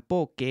Edgar Allan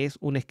Poe, que es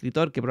un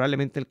escritor que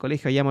probablemente en el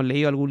colegio hayamos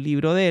leído algún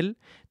libro de él.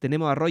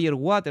 Tenemos a Roger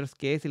Waters,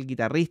 que es el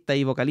guitarrista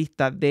y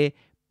vocalista de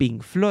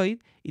Pink Floyd,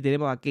 y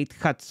tenemos a Kate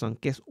Hudson,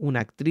 que es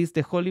una actriz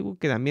de Hollywood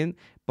que también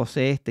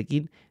posee este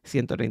Kin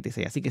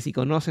 136. Así que si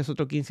conoces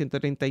otro Kin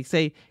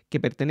 136 que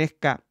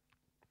pertenezca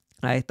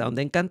a esta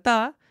onda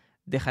encantada,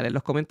 déjala en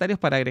los comentarios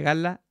para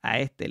agregarla a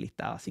este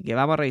listado. Así que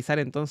vamos a revisar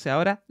entonces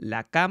ahora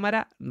la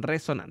cámara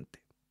resonante.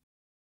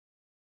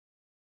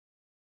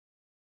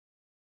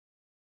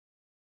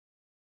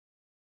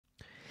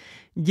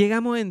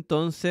 Llegamos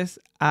entonces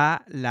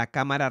a la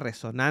cámara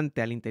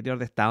resonante al interior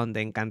de esta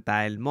onda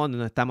encantada del mundo,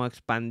 donde estamos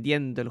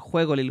expandiendo el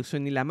juego, la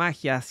ilusión y la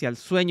magia hacia el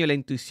sueño, la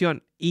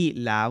intuición y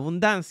la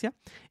abundancia,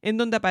 en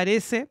donde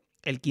aparece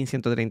el Kin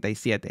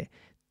 137,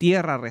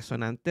 tierra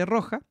resonante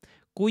roja,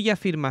 cuya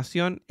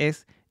afirmación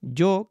es: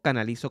 yo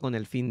canalizo con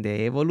el fin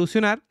de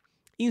evolucionar,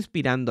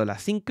 inspirando la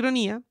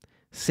sincronía,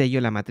 sello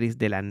la matriz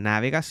de la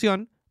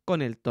navegación,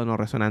 con el tono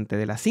resonante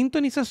de la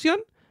sintonización,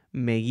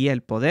 me guía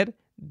el poder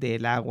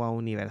del agua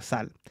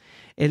universal.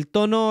 El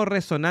tono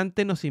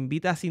resonante nos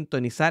invita a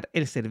sintonizar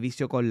el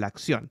servicio con la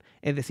acción,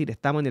 es decir,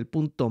 estamos en el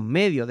punto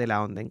medio de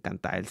la onda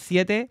encantada. El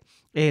 7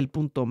 es el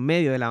punto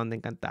medio de la onda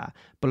encantada.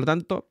 Por lo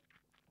tanto,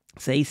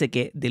 se dice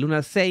que del 1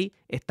 al 6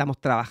 estamos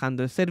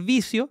trabajando el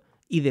servicio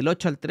y del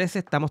 8 al 13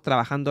 estamos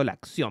trabajando la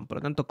acción. Por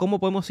lo tanto, ¿cómo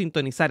podemos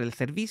sintonizar el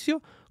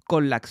servicio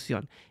con la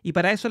acción? Y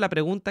para eso la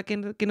pregunta que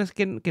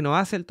nos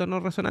hace el tono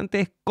resonante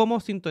es ¿cómo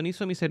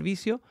sintonizo mi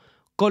servicio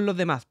con los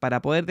demás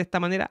para poder de esta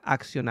manera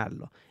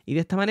accionarlo? Y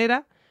de esta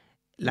manera,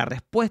 la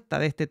respuesta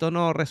de este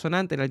tono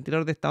resonante en el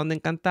interior de esta onda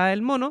encantada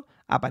del mono,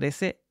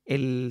 aparece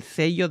el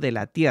sello de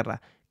la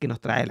Tierra, que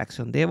nos trae la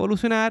acción de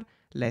evolucionar,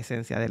 la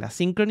esencia de la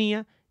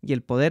sincronía y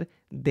el poder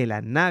de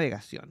la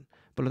navegación.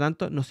 Por lo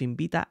tanto, nos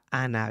invita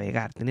a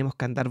navegar. Tenemos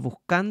que andar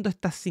buscando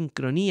esta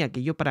sincronía,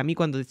 que para mí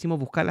cuando decimos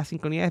buscar la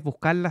sincronía es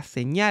buscar las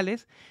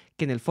señales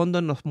que en el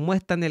fondo nos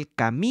muestran el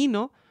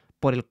camino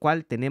por el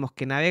cual tenemos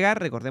que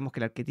navegar. Recordemos que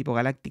el arquetipo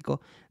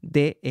galáctico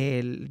de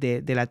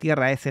la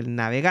Tierra es el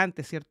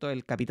navegante, ¿cierto?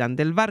 El capitán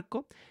del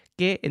barco,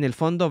 que en el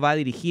fondo va a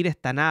dirigir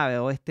esta nave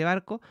o este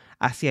barco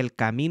hacia el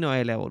camino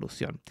de la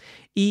evolución.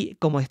 Y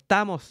como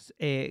estamos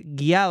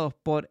guiados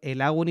por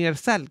el agua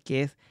universal,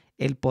 que es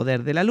el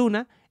poder de la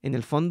luna, en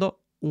el fondo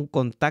un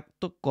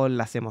contacto con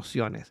las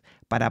emociones.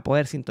 Para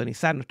poder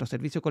sintonizar nuestro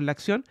servicio con la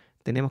acción,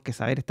 tenemos que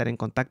saber estar en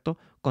contacto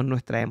con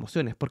nuestras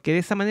emociones, porque de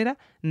esa manera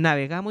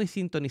navegamos y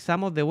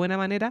sintonizamos de buena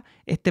manera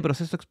este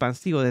proceso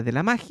expansivo desde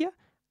la magia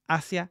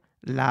hacia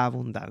la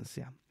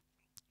abundancia.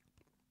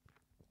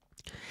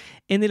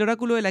 En el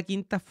oráculo de la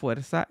quinta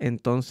fuerza,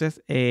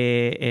 entonces,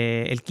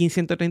 el Kin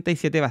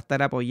 137 va a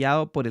estar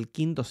apoyado por el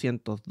Kin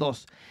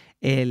 202,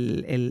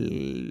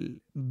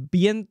 el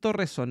viento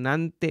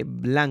resonante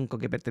blanco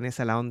que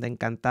pertenece a la onda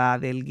encantada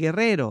del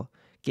guerrero,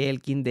 que es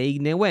el Kin de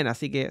Ignewen.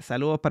 Así que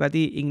saludos para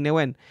ti,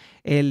 Ignewen.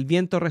 El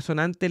viento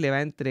resonante le va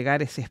a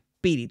entregar ese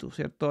espíritu,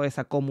 ¿cierto?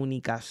 Esa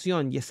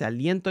comunicación y ese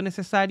aliento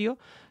necesario,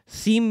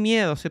 sin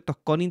miedo, ¿cierto?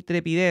 Con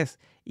intrepidez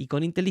y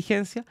con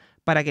inteligencia,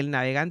 para que el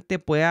navegante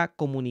pueda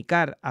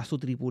comunicar a su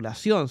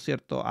tripulación,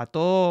 ¿cierto?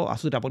 A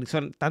su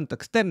tripulación tanto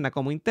externa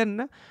como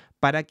interna,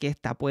 para que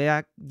ésta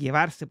pueda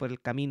llevarse por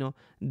el camino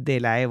de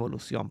la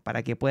evolución,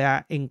 para que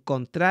pueda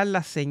encontrar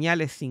las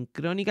señales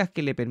sincrónicas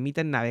que le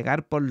permiten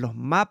navegar por los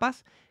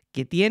mapas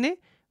que tiene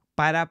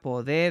para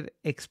poder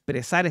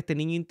expresar este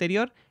niño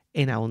interior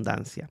en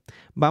abundancia.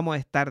 Vamos a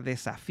estar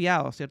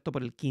desafiados, ¿cierto?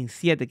 Por el Kin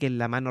 7, que es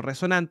la mano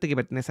resonante, que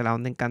pertenece a la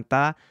onda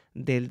encantada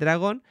del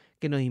dragón,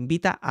 que nos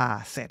invita a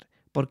hacer.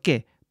 ¿Por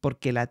qué?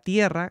 Porque la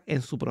Tierra,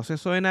 en su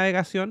proceso de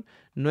navegación,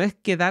 no es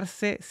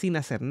quedarse sin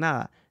hacer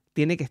nada,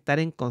 tiene que estar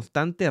en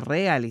constante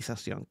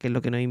realización, que es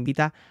lo que nos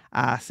invita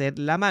a hacer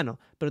la mano,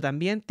 pero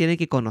también tiene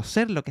que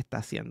conocer lo que está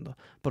haciendo,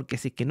 porque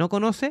si es que no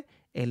conoce,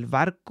 el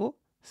barco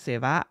se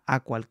va a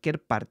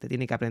cualquier parte.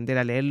 Tiene que aprender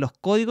a leer los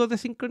códigos de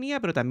sincronía,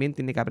 pero también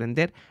tiene que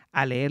aprender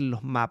a leer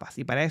los mapas.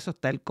 Y para eso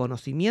está el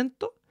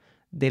conocimiento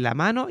de la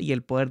mano y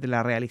el poder de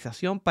la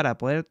realización para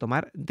poder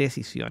tomar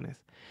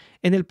decisiones.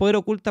 En el poder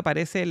oculto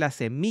aparece la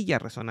semilla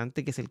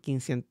resonante, que es el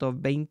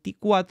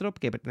 1524,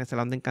 que pertenece a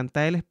la onda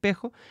encantada del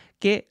espejo,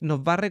 que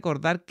nos va a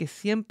recordar que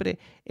siempre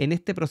en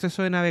este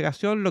proceso de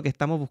navegación lo que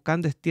estamos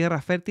buscando es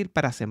tierra fértil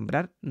para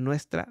sembrar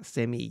nuestra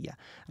semilla.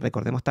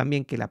 Recordemos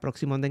también que la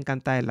próxima onda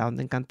encantada es la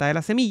onda encantada de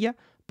la semilla,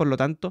 por lo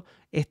tanto,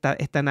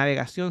 esta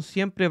navegación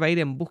siempre va a ir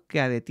en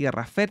búsqueda de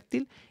tierra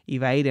fértil y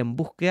va a ir en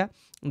búsqueda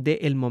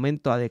del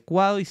momento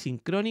adecuado y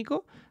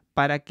sincrónico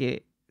para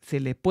que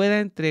se le pueda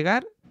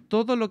entregar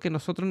todo lo que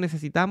nosotros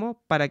necesitamos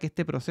para que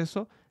este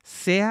proceso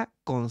sea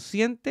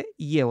consciente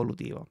y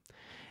evolutivo.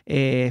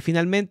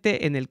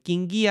 Finalmente, en el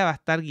Kin Guía va a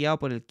estar guiado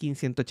por el Kin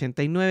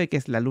 189, que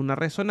es la luna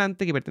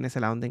resonante, que pertenece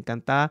a la onda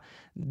encantada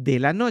de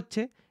la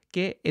noche,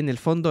 que en el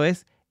fondo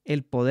es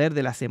el poder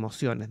de las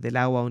emociones, del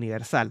agua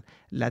universal.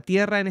 La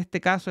Tierra, en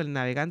este caso, el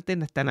navegante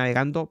está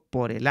navegando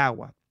por el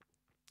agua.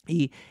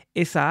 Y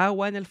esa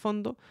agua, en el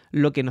fondo,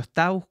 lo que nos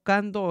está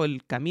buscando, o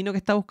el camino que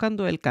está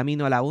buscando, es el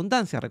camino a la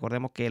abundancia.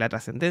 Recordemos que la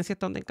trascendencia,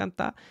 esta onda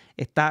encantada,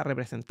 está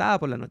representada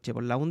por la noche,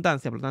 por la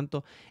abundancia. Por lo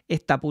tanto,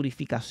 esta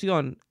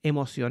purificación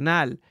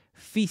emocional,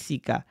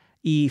 física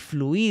y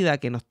fluida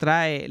que nos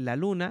trae la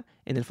luna,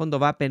 en el fondo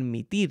va a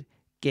permitir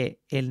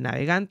que el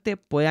navegante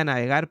pueda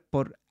navegar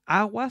por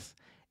aguas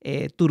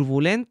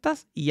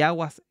turbulentas y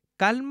aguas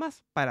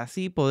calmas, para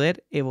así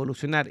poder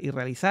evolucionar y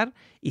realizar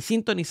y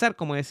sintonizar,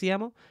 como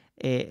decíamos,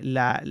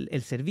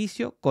 el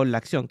servicio con la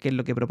acción, que es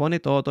lo que propone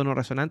todo tono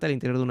resonante al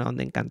interior de una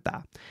onda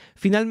encantada.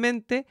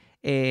 Finalmente,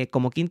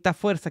 como quinta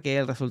fuerza, que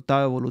es el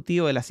resultado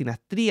evolutivo de la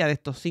sinastría de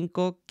estos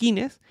 5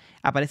 kines,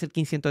 aparece el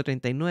Kin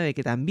 139,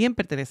 que también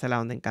pertenece a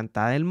la onda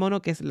encantada del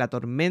mono, que es la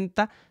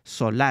tormenta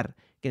solar,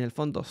 que en el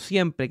fondo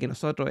siempre que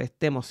nosotros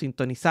estemos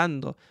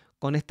sintonizando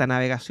con esta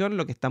navegación,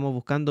 lo que estamos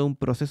buscando es un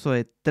proceso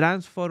de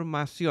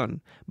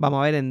transformación. Vamos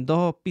a ver en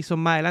 2 pisos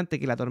más adelante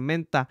que la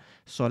tormenta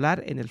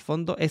solar en el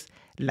fondo es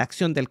la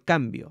acción del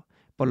cambio.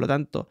 Por lo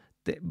tanto,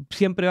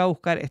 siempre va a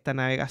buscar esta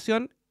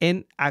navegación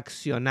en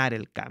accionar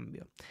el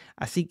cambio.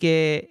 Así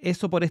que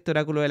eso por este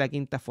oráculo de la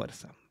quinta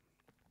fuerza.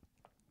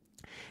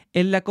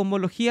 En la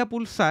cosmología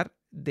pulsar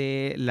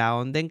de la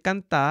onda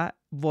encantada,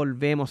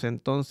 volvemos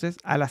entonces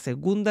a la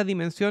segunda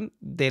dimensión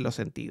de los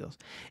sentidos,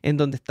 en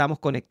donde estamos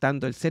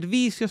conectando el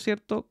servicio,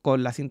 ¿cierto?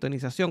 Con la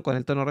sintonización, con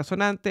el tono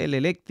resonante, el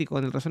eléctrico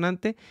con el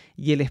resonante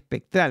y el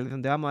espectral,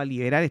 donde vamos a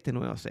liberar este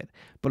nuevo ser.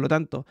 Por lo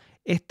tanto,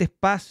 este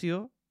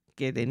espacio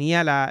que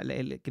tenía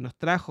que nos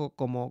trajo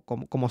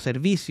como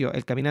servicio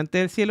el caminante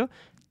del cielo,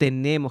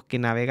 tenemos que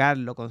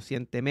navegarlo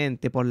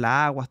conscientemente por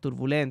las aguas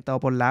turbulentas o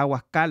por las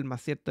aguas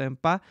calmas, ¿cierto? En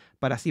paz,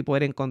 para así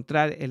poder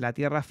encontrar en la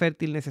tierra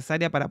fértil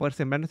necesaria para poder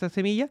sembrar nuestra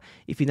semilla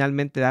y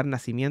finalmente dar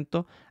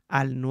nacimiento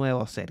al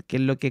nuevo ser, que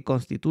es lo que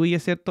constituye,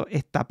 ¿cierto?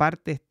 Esta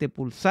parte, este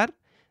pulsar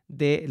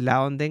de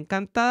la onda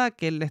encantada,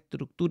 que es la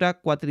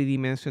estructura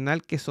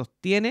cuatridimensional que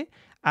sostiene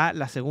a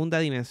la segunda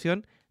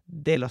dimensión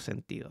de los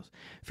sentidos.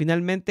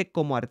 Finalmente,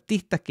 como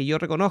artistas que yo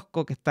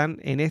reconozco que están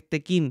en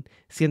este KIN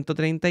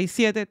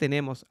 137,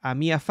 tenemos a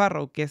Mia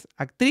Farrow, que es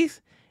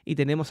actriz, y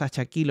tenemos a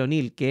Shaquille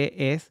O'Neal, que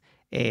es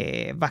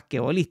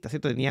basquetbolista,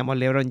 ¿cierto? Teníamos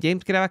LeBron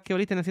James, que era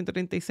basquetbolista en el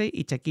 136,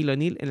 y Shaquille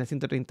O'Neal en el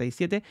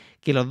 137,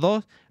 que los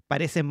dos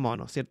parecen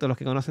monos, ¿cierto? Los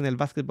que conocen el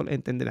básquetbol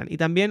entenderán. Y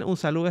también un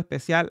saludo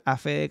especial a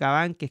Fede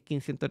Cabán, que es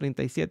KIN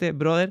 137.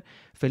 Brother,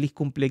 feliz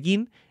cumple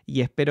KIN, y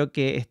espero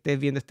que estés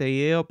viendo este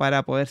video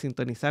para poder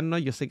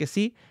sintonizarnos. Yo sé que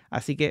sí,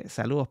 así que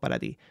saludos para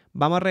ti.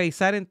 Vamos a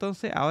revisar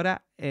entonces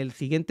ahora el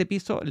siguiente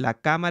piso, la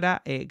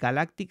cámara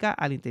galáctica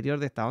al interior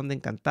de esta onda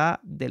encantada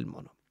del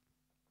mono.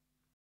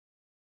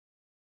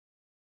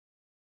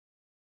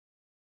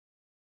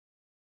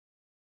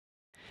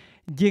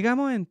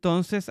 Llegamos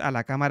entonces a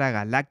la cámara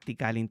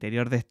galáctica al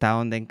interior de esta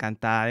onda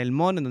encantada del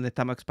mono, en donde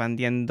estamos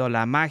expandiendo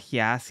la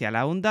magia hacia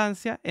la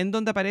abundancia, en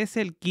donde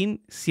aparece el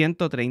KIN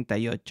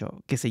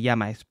 138, que se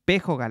llama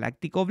Espejo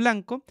Galáctico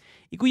Blanco,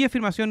 y cuya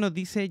afirmación nos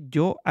dice: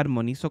 yo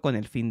armonizo con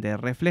el fin de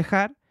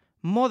reflejar,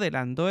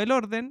 modelando el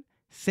orden,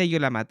 sello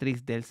la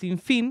matriz del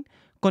sinfín,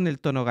 con el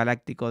tono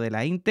galáctico de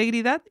la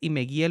integridad y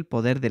me guía el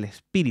poder del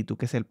espíritu,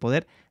 que es el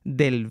poder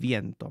del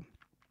viento.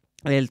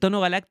 El tono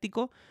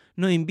galáctico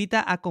nos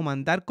invita a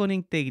comandar con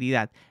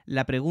integridad.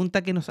 La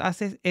pregunta que nos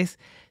hace es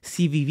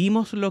si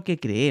vivimos lo que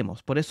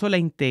creemos, por eso la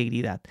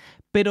integridad.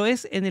 Pero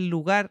es en el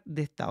lugar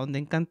de esta onda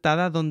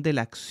encantada donde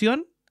la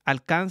acción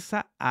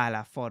alcanza a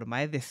la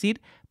forma, es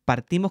decir,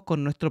 partimos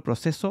con nuestro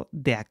proceso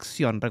de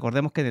acción.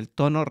 Recordemos que en el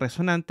tono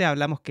resonante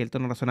hablamos que el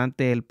tono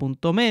resonante es el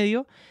punto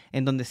medio,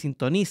 en donde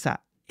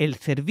sintoniza el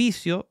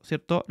servicio,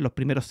 ¿cierto? Los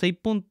primeros 6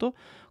 puntos,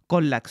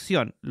 con la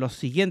acción, los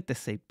siguientes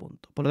 6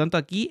 puntos. Por lo tanto,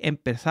 aquí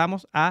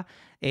empezamos a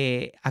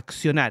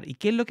accionar. ¿Y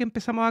qué es lo que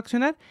empezamos a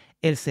accionar?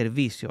 El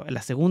servicio,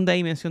 la segunda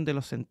dimensión de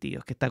los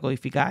sentidos, que está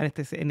codificada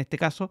en este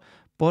caso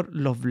por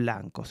los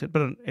blancos.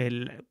 Perdón,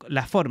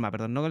 la forma,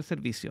 perdón, no el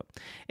servicio.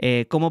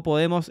 ¿Cómo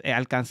podemos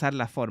alcanzar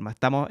la forma?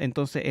 Estamos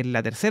entonces en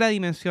la tercera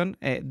dimensión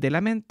de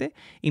la mente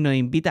y nos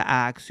invita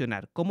a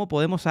accionar. ¿Cómo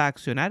podemos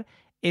accionar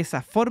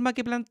esa forma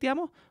que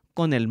planteamos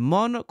con el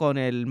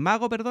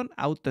mago, perdón,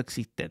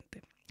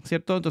 autoexistente?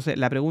 ¿Cierto? Entonces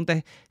la pregunta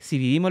es, si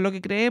vivimos lo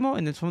que creemos,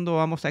 en el fondo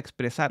vamos a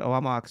expresar o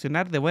vamos a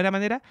accionar de buena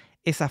manera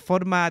esa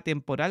forma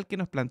temporal que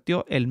nos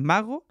planteó el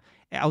mago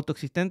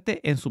autoexistente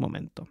en su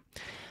momento.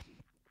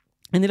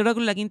 En el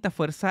oráculo de la quinta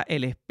fuerza,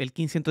 el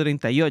KIN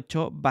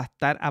 138 va a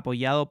estar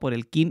apoyado por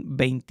el KIN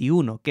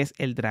 21, que es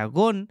el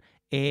dragón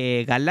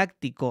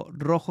galáctico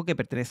rojo que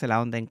pertenece a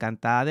la onda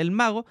encantada del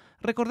mago,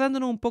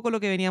 recordándonos un poco lo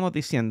que veníamos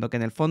diciendo, que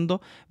en el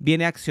fondo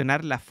viene a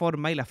accionar la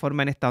forma, y la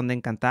forma en esta onda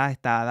encantada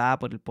está dada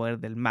por el poder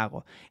del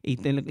mago. Y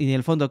en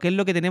el fondo, ¿qué es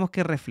lo que tenemos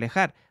que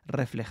reflejar?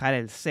 Reflejar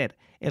el ser,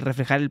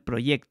 reflejar el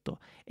proyecto.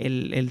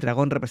 El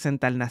dragón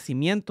representa el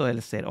nacimiento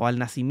del ser o al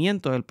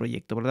nacimiento del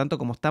proyecto. Por lo tanto,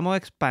 como estamos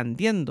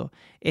expandiendo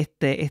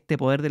este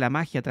poder de la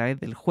magia a través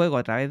del juego,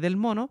 a través del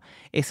mono,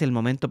 es el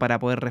momento para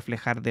poder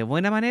reflejar de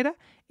buena manera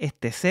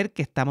este ser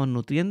que estamos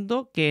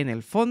nutriendo, que en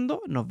el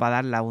fondo nos va a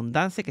dar la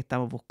abundancia que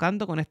estamos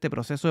buscando con este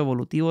proceso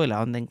evolutivo de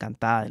la onda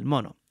encantada del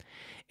mono.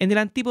 En el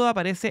antípodo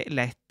aparece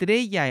la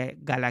estrella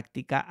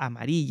galáctica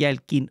amarilla,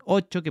 el KIN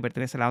 8, que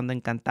pertenece a la onda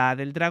encantada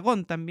del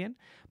dragón también.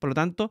 Por lo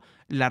tanto,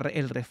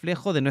 el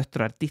reflejo de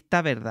nuestro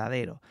artista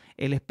verdadero.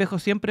 El espejo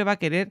siempre va a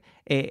querer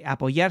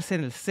apoyarse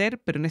en el ser,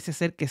 pero en ese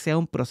ser que sea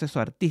un proceso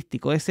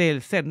artístico. Ese es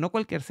el ser, no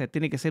cualquier ser,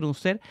 tiene que ser un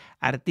ser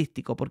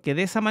artístico, porque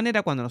de esa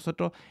manera cuando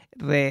nosotros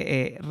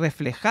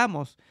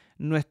reflejamos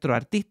nuestro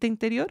artista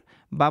interior,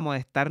 vamos a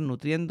estar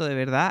nutriendo de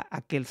verdad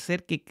aquel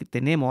ser que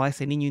tenemos, a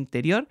ese niño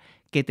interior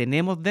que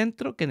tenemos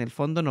dentro, que en el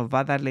fondo nos va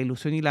a dar la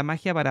ilusión y la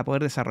magia para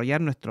poder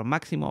desarrollar nuestro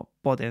máximo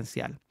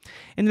potencial.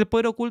 En el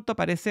poder oculto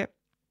aparece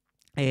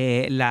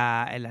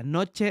la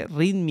noche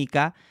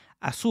rítmica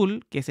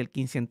azul, que es el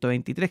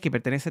 1523, que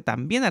pertenece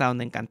también a la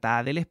onda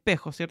encantada del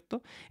espejo,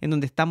 ¿cierto? En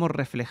donde estamos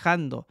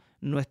reflejando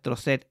nuestro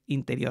ser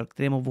interior.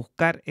 Queremos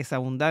buscar esa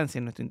abundancia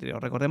en nuestro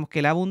interior. Recordemos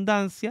que la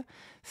abundancia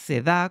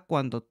se da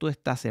cuando tú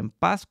estás en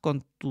paz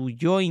con tu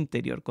yo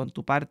interior, con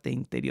tu parte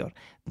interior.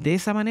 De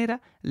esa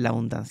manera, la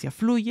abundancia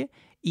fluye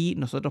y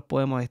nosotros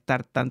podemos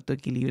estar tanto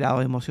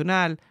equilibrados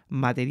emocional,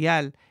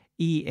 material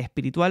y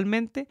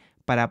espiritualmente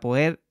para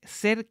poder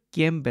ser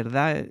quien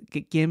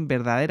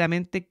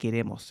verdaderamente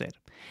queremos ser.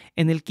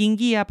 En el Kin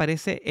Guía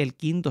aparece el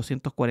Kin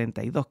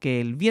 242, que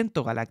es el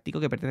viento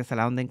galáctico que pertenece a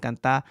la onda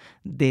encantada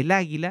del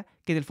águila,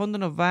 que en el fondo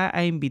nos va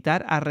a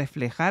invitar a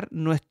reflejar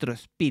nuestro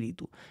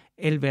espíritu,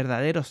 el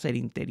verdadero ser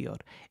interior,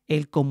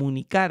 el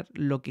comunicar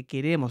lo que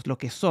queremos, lo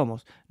que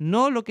somos,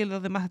 no lo que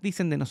los demás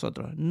dicen de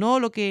nosotros, no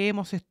lo que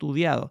hemos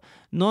estudiado,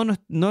 no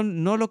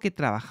lo que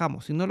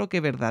trabajamos, sino lo que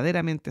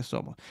verdaderamente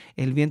somos.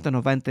 El viento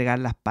nos va a entregar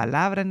las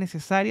palabras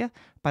necesarias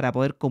para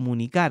poder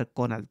comunicar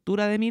con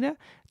altura de mira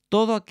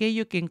todo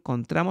aquello que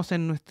encontramos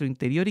en nuestro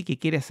interior y que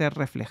quiere ser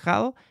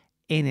reflejado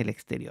en el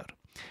exterior.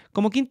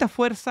 Como quinta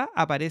fuerza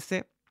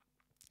aparece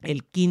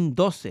el Kin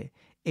 12,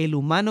 el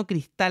humano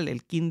cristal,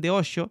 el Kin de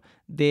 8,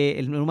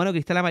 el humano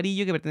cristal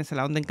amarillo que pertenece a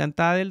la onda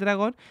encantada del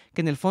dragón,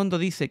 que en el fondo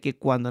dice que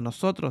cuando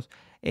nosotros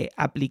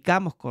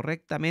aplicamos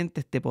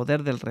correctamente este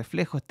poder del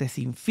reflejo, este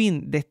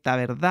sinfín de esta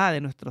verdad de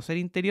nuestro ser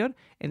interior,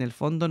 en el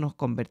fondo nos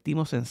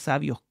convertimos en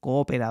sabios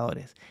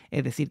cooperadores.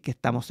 Es decir, que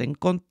estamos en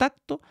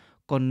contacto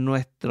con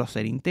nuestro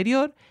ser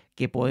interior,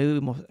 que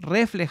podemos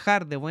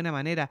reflejar de buena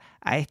manera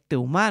a este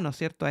humano,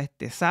 ¿cierto? A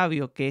este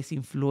sabio que es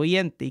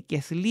influyente y que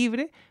es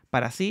libre,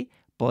 para así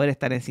poder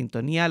estar en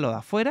sintonía lo de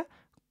afuera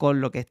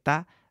con lo que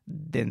está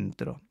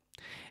dentro.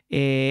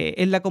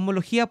 En la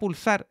cosmología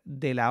pulsar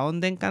de la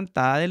onda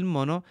encantada del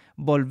mono,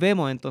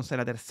 volvemos entonces a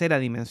la tercera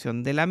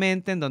dimensión de la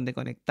mente, en donde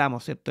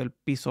conectamos, ¿cierto?,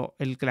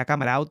 la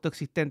cámara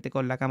autoexistente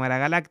con la cámara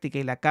galáctica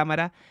y la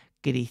cámara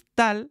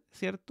cristal,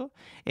 ¿cierto?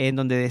 En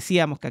donde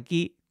decíamos que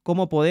aquí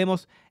cómo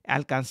podemos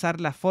alcanzar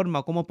la forma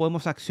o cómo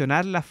podemos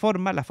accionar la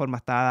forma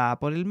está dada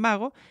por el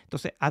mago,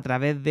 entonces a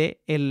través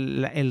de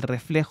el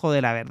reflejo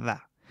de la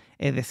verdad.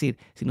 Es decir,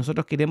 si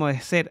nosotros queremos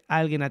ser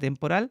alguien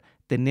atemporal,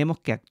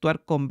 tenemos que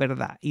actuar con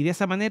verdad. Y de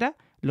esa manera,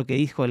 lo que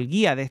dijo el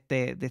guía de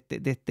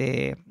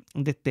este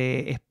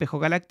espejo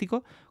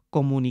galáctico,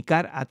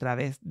 comunicar a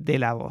través de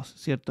la voz,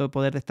 ¿cierto?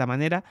 Poder de esta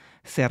manera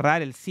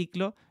cerrar el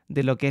ciclo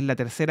de lo que es la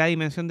tercera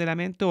dimensión de la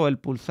mente o el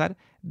pulsar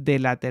de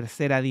la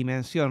tercera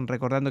dimensión.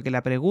 Recordando que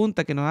la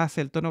pregunta que nos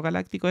hace el tono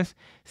galáctico es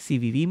si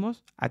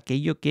vivimos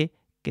aquello que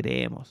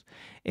creemos.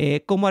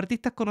 Como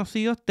artistas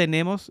conocidos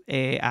tenemos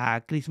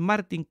a Chris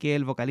Martin, que es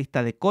el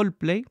vocalista de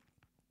Coldplay.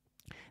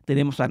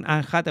 Tenemos a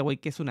Anne Hathaway,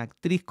 que es una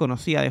actriz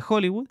conocida de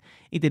Hollywood.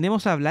 Y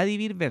tenemos a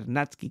Vladimir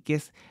Vernadsky, que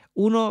es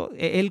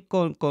él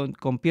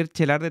con Pierre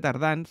Chelar de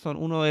Tardán, son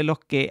uno de los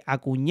que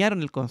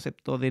acuñaron el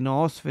concepto de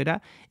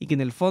noósfera y que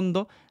en el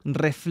fondo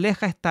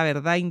refleja esta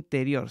verdad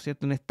interior,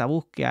 ¿cierto? En esta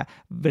búsqueda,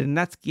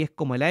 Vernadsky es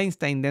como el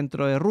Einstein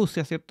dentro de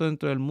Rusia, ¿cierto?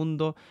 Dentro del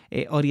mundo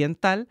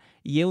oriental,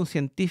 y es un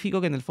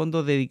científico que en el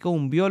fondo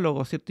un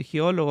biólogo, ¿cierto? Y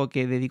geólogo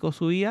que dedicó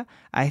su vida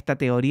a esta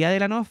teoría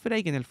de la noósfera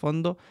y que en el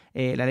fondo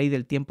la ley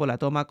del tiempo la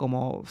toma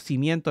como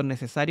cimientos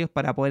necesarios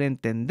para poder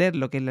entender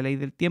lo que es la ley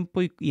del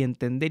tiempo y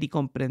entender y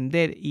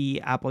comprender y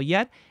apoyar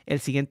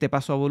el siguiente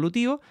paso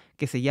evolutivo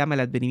que se llama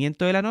el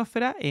advenimiento de la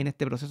noósfera en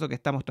este proceso que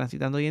estamos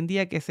transitando hoy en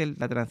día, que es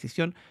la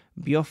transición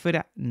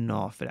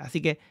biosfera-noósfera.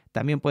 Así que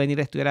también pueden ir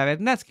a estudiar a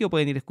Vernadsky o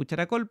pueden ir a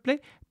escuchar a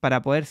Coldplay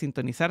para poder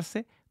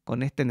sintonizarse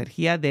con esta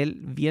energía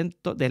del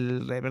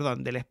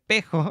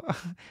espejo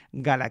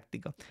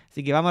galáctico.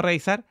 Así que vamos a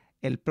revisar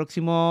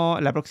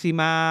la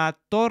próxima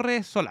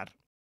torre solar.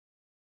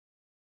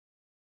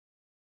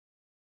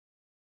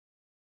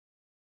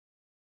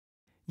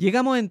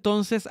 Llegamos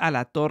entonces a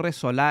la torre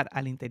solar,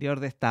 al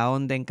interior de esta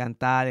onda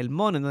encantada del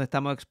mono, en donde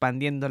estamos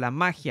expandiendo la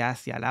magia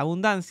hacia la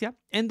abundancia,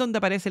 en donde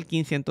aparece el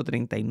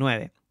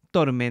 1539,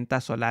 tormenta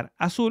solar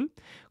azul,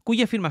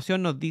 cuya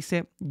afirmación nos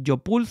dice: yo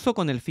pulso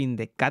con el fin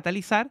de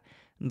catalizar,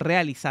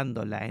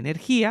 realizando la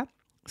energía,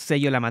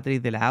 sello la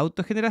matriz de la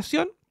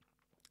autogeneración,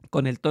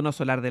 con el tono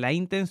solar de la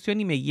intención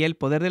y me guía el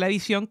poder de la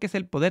visión, que es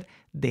el poder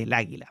del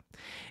águila.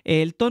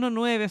 El tono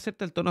 9,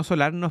 ¿cierto? El tono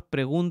solar nos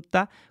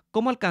pregunta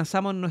cómo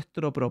alcanzamos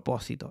nuestro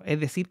propósito. Es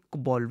decir,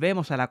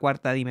 volvemos a la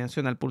cuarta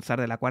dimensión, al pulsar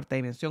de la cuarta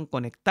dimensión,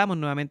 conectamos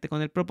nuevamente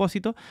con el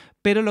propósito,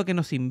 pero lo que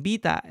nos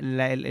invita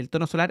el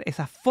tono solar es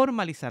a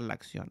formalizar la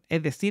acción,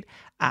 es decir,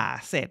 a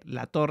hacer.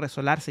 La torre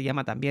solar se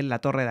llama también la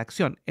torre de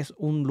acción. Es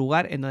un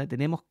lugar en donde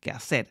tenemos que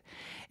hacer.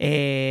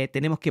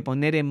 Tenemos que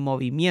poner en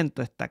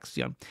movimiento esta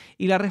acción.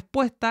 Y la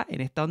respuesta en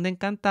esta onda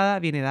encantada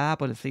viene dada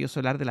por el sello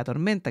solar de la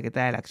tormenta, que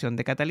trae la acción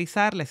de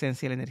catalizar, la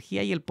esencia de la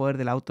energía y el poder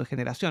de la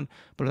autogeneración.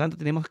 Por lo tanto,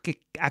 tenemos que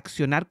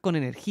accionar con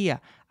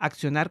energía,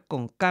 accionar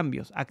con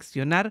cambios,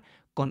 accionar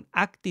con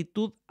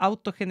actitud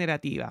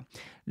autogenerativa.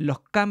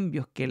 Los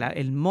cambios que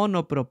el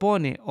mono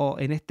propone o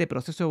en este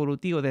proceso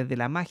evolutivo desde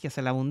la magia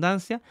hacia la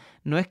abundancia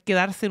no es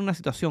quedarse en una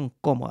situación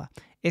cómoda,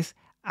 es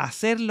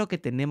hacer lo que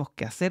tenemos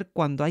que hacer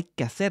cuando hay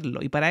que hacerlo,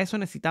 y para eso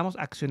necesitamos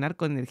accionar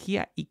con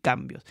energía y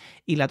cambios.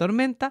 Y la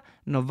tormenta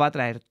nos va a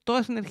traer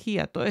toda esa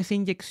energía, toda esa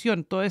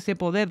inyección, todo ese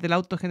poder de la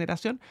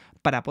autogeneración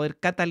para poder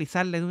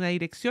catalizarla en una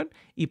dirección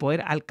y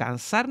poder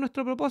alcanzar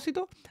nuestro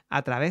propósito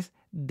a través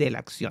de la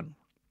acción.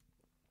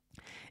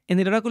 En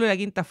el oráculo de la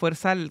quinta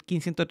fuerza, el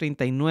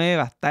 1539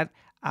 va a estar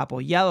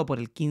apoyado por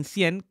el Kin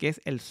 100, que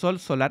es el sol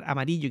solar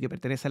amarillo que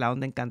pertenece a la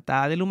onda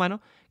encantada del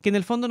humano, que en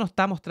el fondo nos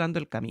está mostrando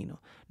el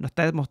camino, nos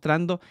está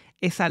mostrando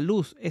esa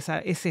luz,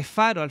 ese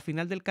faro al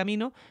final del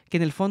camino, que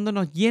en el fondo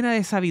nos llena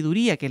de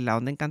sabiduría, que es la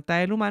onda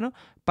encantada del humano,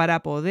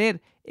 para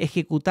poder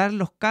ejecutar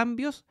los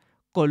cambios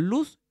con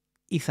luz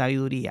y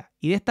sabiduría,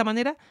 y de esta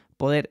manera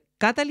poder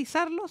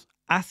catalizarlos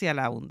hacia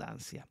la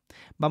abundancia.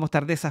 Vamos a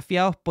estar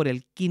desafiados por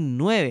el Kin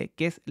 9,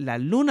 que es la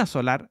luna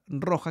solar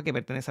roja que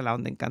pertenece a la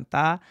onda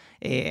encantada,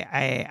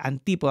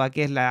 antípoda,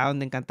 que es la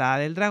onda encantada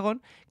del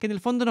dragón, que en el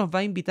fondo nos va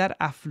a invitar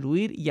a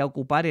fluir y a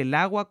ocupar el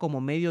agua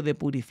como medio de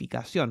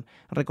purificación,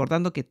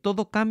 recordando que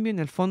todo cambio en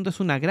el fondo es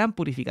una gran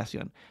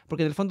purificación,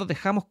 porque en el fondo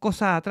dejamos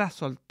cosas atrás,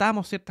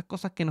 soltamos ciertas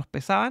cosas que nos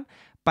pesaban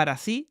para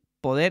así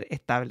poder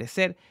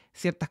establecer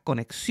ciertas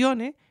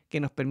conexiones que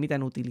nos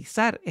permitan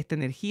utilizar esta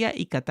energía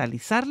y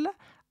catalizarla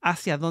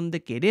hacia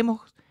donde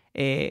queremos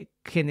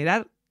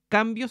generar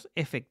cambios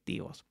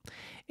efectivos.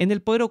 En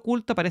el poder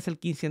oculto aparece el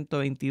Kin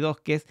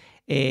 122, que es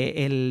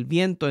el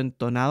viento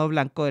entonado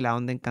blanco de la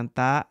onda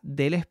encantada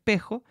del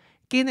espejo,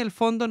 que en el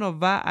fondo nos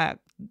va a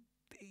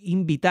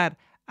invitar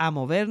a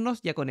movernos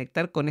y a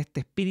conectar con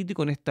este espíritu y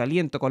con este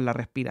aliento, con la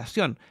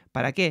respiración.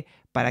 ¿Para qué?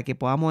 Para que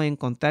podamos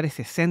encontrar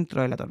ese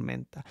centro de la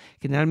tormenta.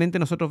 Generalmente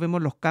nosotros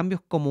vemos los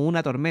cambios como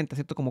una tormenta,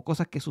 ¿cierto? Como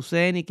cosas que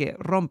suceden y que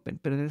rompen,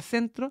 pero en el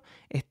centro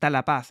está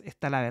la paz,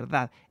 está la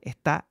verdad,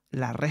 está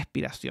la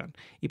respiración.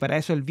 Y para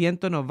eso el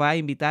viento nos va a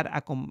invitar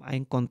a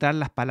encontrar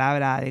las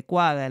palabras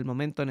adecuadas, el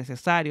momento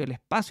necesario, el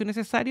espacio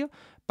necesario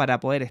para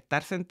poder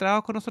estar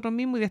centrados con nosotros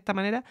mismos y de esta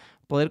manera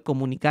poder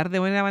comunicar de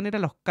buena manera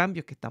los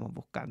cambios que estamos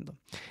buscando.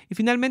 Y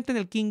finalmente en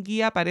el Kin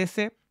Guía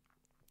aparece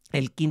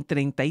el Kin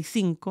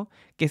 35,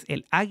 que es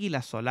el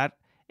águila solar,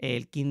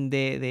 el Kin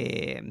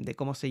de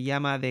 ¿cómo se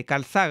llama?, de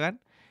Carl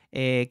Sagan,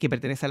 que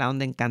pertenece a la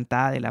onda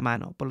encantada de la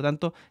mano. Por lo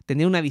tanto,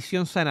 tener una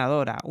visión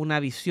sanadora, una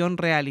visión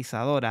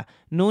realizadora,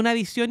 no una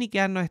visión y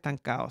quedarnos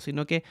estancados,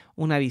 sino que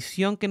una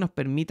visión que nos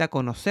permita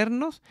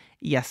conocernos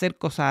y hacer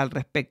cosas al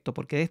respecto,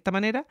 porque de esta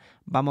manera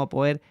vamos a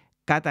poder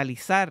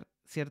catalizar,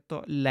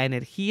 ¿cierto?, la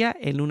energía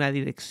en una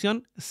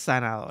dirección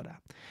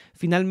sanadora.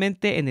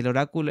 Finalmente, en el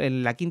oráculo,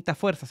 en la quinta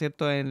fuerza,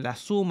 ¿cierto?, en la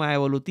suma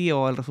evolutiva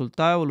o el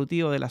resultado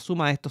evolutivo de la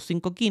suma de estos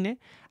 5 kines,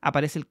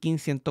 aparece el Kin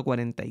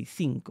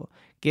 145,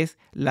 que es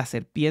la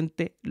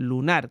serpiente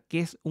lunar,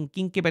 que es un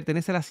kin que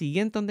pertenece a la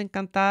siguiente onda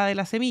encantada de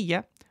la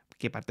semilla,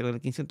 que parte con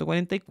el Kin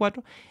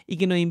 144, y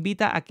que nos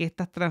invita a que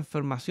estas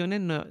transformaciones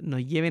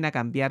nos lleven a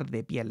cambiar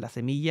de piel. La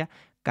semilla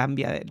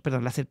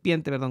la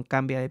serpiente,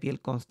 cambia de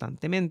piel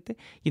constantemente,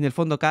 y en el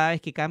fondo cada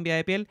vez que cambia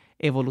de piel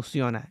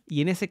evoluciona.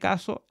 Y en ese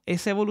caso,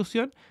 esa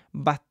evolución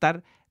va a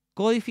estar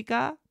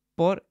codificada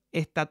por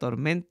esta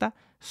tormenta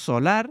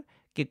solar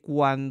que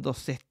cuando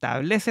se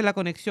establece la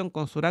conexión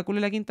con su oráculo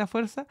y la quinta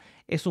fuerza,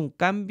 es un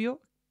cambio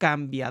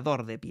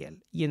cambiador de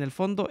piel. Y en el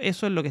fondo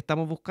eso es lo que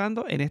estamos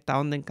buscando en esta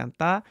onda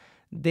encantada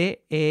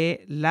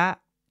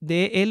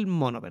el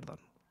mono, perdón.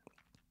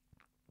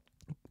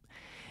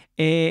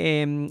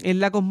 En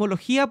la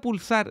cosmología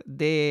pulsar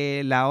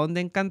de la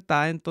onda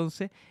encantada,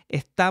 entonces,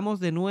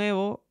 estamos de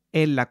nuevo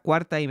en la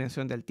cuarta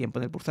dimensión del tiempo.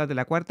 En el pulsar de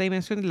la cuarta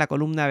dimensión, en la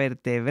columna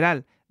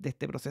vertebral de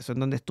este proceso, en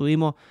donde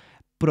estuvimos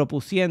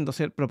proponiendo,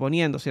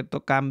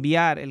 ¿cierto?,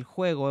 cambiar el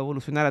juego,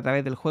 evolucionar a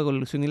través del juego, la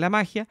ilusión y la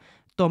magia.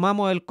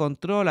 Tomamos el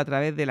control a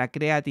través de la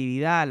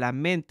creatividad, la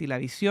mente y la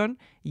visión,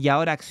 y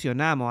ahora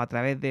accionamos a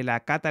través de la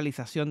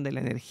catalización de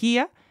la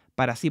energía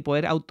para así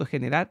poder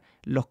autogenerar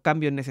los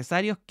cambios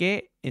necesarios,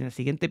 que en el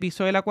siguiente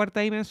piso de la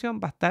cuarta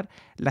dimensión va a estar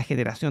la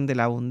generación de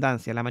la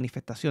abundancia, la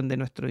manifestación de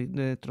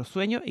nuestro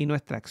sueño y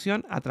nuestra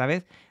acción a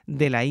través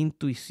de la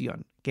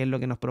intuición, que es lo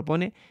que nos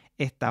propone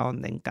esta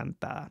onda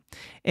encantada.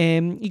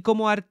 Y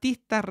como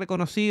artistas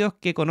reconocidos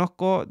que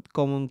conozco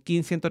como un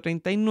Kin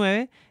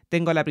 139,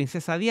 tengo a la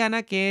princesa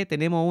Diana, que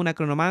tenemos una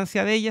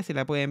cronomancia de ella, se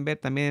la pueden ver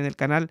también en el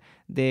canal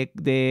de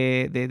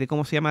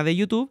 ¿cómo se llama?, de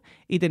YouTube.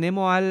 Y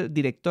tenemos al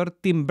director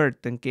Tim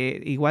Burton,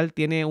 que igual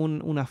tiene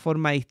una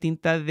forma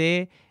distinta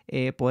de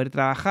poder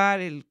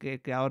trabajar, el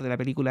creador de la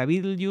película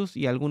Beetlejuice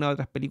y algunas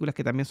otras películas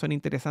que también son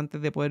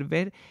interesantes de poder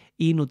ver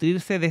y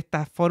nutrirse de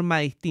esta forma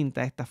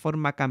distinta, de esta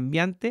forma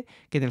cambiante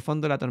que en el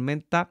fondo la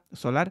tormenta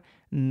solar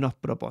nos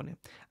propone.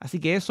 Así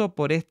que eso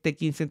por este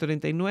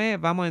 1539.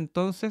 Vamos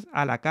entonces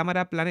a la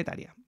cámara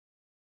planetaria.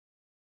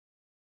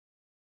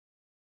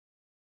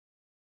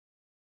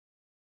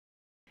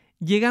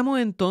 Llegamos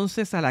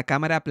entonces a la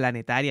cámara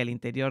planetaria al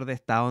interior de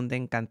esta onda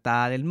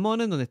encantada del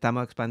mono, en donde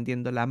estamos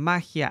expandiendo la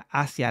magia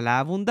hacia la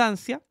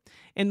abundancia,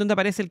 en donde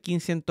aparece el Kin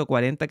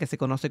 140, que se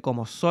conoce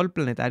como Sol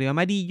Planetario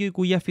Amarillo y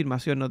cuya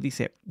afirmación nos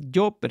dice: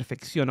 yo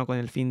perfecciono con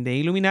el fin de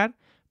iluminar,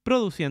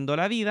 produciendo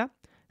la vida,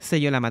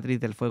 sello la matriz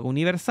del fuego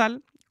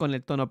universal con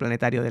el tono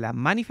planetario de la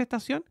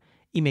manifestación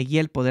y me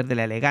guía el poder de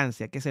la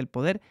elegancia, que es el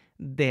poder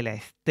de la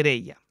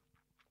estrella.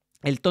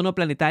 El tono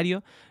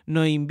planetario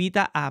nos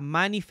invita a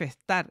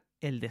manifestar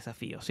el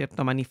desafío,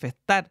 ¿cierto? A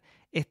manifestar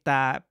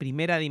esta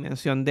primera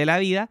dimensión de la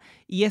vida,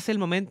 y es el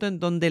momento en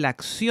donde la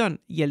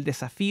acción y el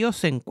desafío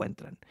se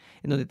encuentran,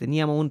 en donde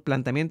teníamos un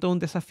planteamiento de un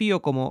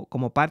desafío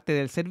como parte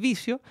del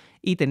servicio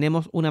y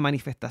tenemos una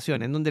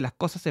manifestación, en donde las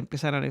cosas se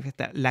empiezan a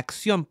manifestar. La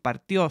acción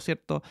partió,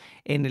 ¿cierto?,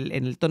 en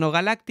el tono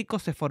galáctico,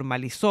 se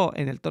formalizó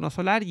en el tono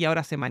solar y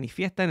ahora se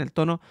manifiesta en el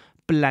tono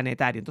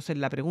planetario. Entonces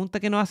la pregunta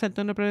que nos hace el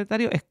tono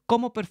planetario es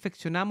cómo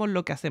perfeccionamos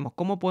lo que hacemos,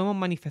 cómo podemos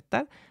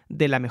manifestar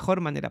de la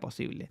mejor manera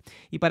posible.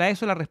 Y para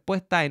eso la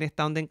respuesta en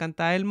esta onda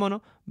encantada del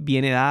mono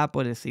viene dada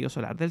por el sello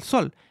solar del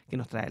Sol, que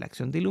nos trae la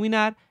acción de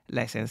iluminar,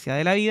 la esencia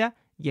de la vida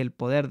y el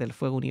poder del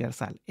fuego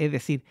universal. Es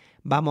decir,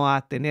 vamos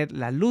a tener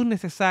la luz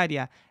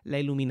necesaria, la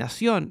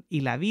iluminación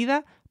y la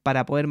vida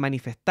para poder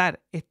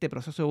manifestar este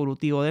proceso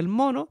evolutivo del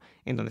mono,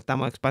 en donde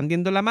estamos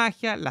expandiendo la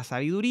magia, la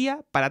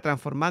sabiduría, para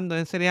transformando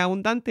en seres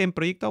abundantes, en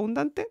proyectos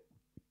abundantes,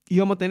 y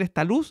vamos a tener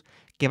esta luz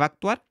que va a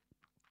actuar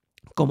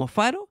como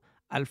faro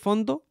al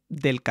fondo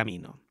del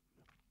camino.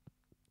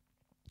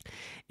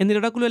 En el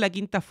oráculo de la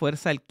quinta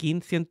fuerza, el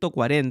Kin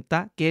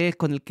 140, que es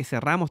con el que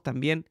cerramos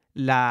también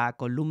la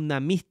columna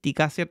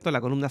mística, ¿cierto?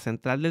 La columna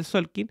central del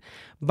Tzolkin,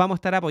 vamos a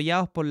estar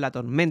apoyados por la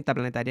tormenta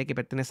planetaria que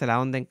pertenece a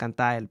la onda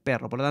encantada del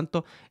perro. Por lo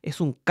tanto,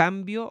 es un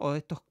cambio, o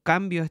estos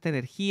cambios, esta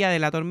energía de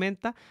la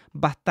tormenta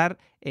va a estar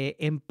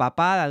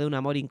empapada de un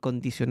amor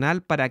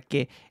incondicional para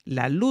que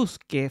la luz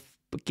que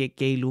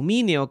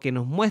ilumine o que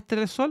nos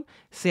muestre el sol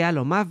sea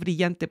lo más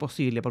brillante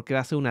posible, porque va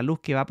a ser una luz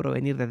que va a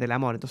provenir desde el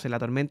amor. Entonces la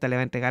tormenta le va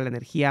a entregar la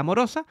energía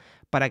amorosa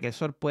para que el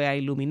sol pueda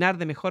iluminar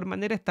de mejor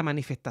manera esta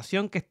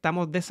manifestación que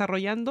estamos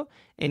desarrollando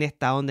en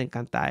esta onda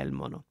encantada del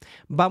mono.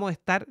 Vamos a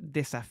estar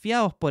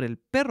desafiados por el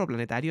perro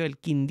planetario, el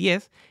Kin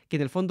 10, que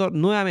en el fondo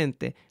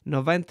nuevamente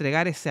nos va a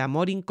entregar ese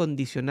amor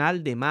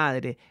incondicional de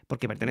madre,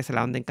 porque pertenece a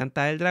la onda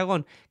encantada del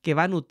dragón, que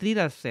va a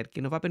nutrir al ser,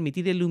 que nos va a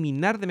permitir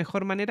iluminar de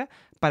mejor manera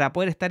para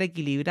poder estar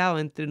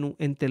equilibrado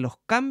entre los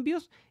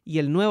cambios y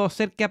el nuevo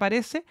ser que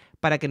aparece,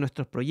 para que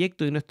nuestros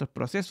proyectos y nuestros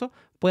procesos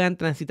puedan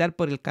transitar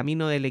por el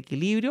camino del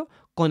equilibrio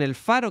con el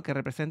faro que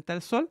representa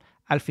el sol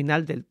al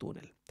final del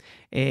túnel.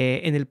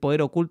 En el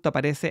poder oculto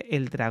aparece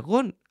el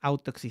dragón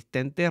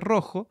autoexistente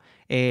rojo,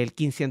 el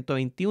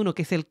 1521,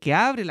 que es el que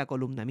abre la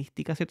columna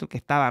mística, ¿cierto? El que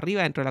estaba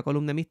arriba dentro de la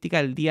columna mística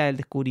el día del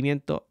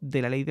descubrimiento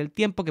de la ley del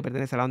tiempo, que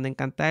pertenece a la onda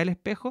encantada del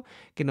espejo,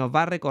 que nos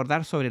va a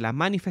recordar sobre la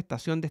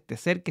manifestación de este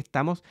ser que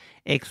estamos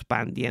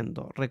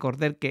expandiendo.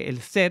 Recordar que el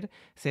ser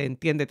se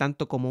entiende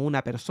tanto como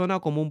una persona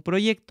o como un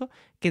proyecto,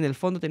 que en el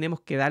fondo tenemos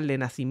que darle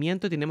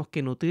nacimiento y tenemos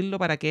que nutrirlo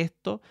para que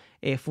esto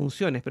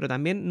funcione, pero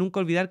también nunca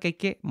olvidar que hay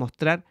que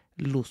mostrar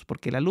luz,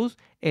 porque la luz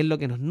es lo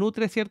que nos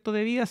nutre, ¿cierto?,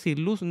 de vida.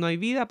 Sin luz no hay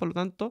vida, por lo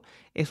tanto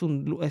es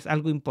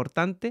algo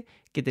importante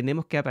que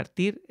tenemos que a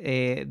partir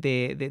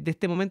de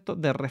este momento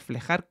de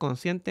reflejar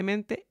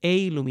conscientemente e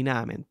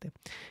iluminadamente.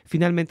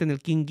 Finalmente en el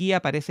Kin Guía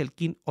aparece el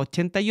Kin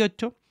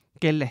 88,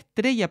 que es la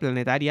estrella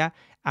planetaria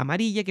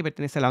amarilla que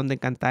pertenece a la onda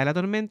encantada de la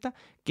tormenta,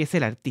 que es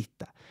el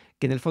artista,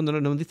 que en el fondo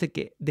nos dice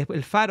que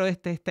el faro,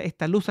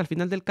 esta luz al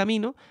final del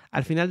camino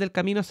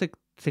se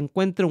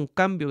encuentra un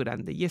cambio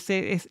grande, y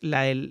ese es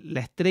la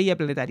estrella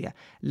planetaria,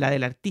 la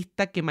del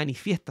artista que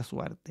manifiesta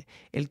su arte,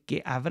 el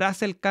que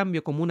abraza el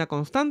cambio como una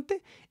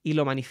constante y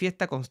lo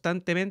manifiesta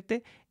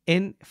constantemente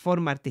en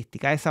forma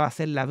artística. Esa va a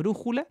ser la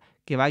brújula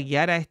que va a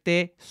guiar a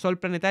este sol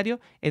planetario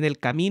en el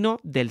camino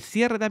del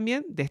cierre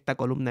también de esta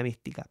columna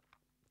mística.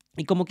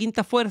 Y como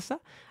quinta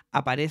fuerza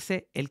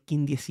aparece el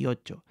Kin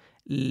 18,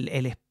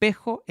 el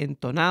espejo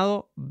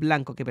entonado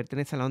blanco que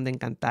pertenece a la onda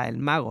encantada del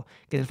mago,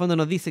 que en el fondo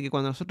nos dice que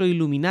cuando nosotros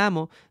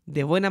iluminamos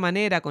de buena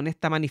manera con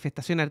esta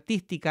manifestación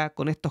artística,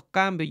 con estos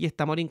cambios y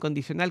este amor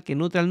incondicional que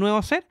nutre al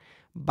nuevo ser,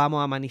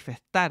 vamos a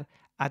manifestar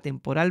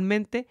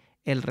atemporalmente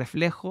el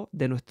reflejo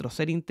de nuestro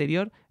ser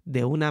interior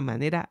de una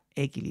manera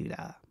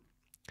equilibrada.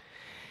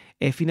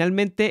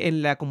 Finalmente,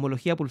 en la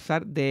cosmología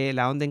pulsar de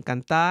la onda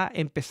encantada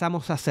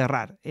empezamos a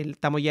cerrar.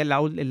 Estamos ya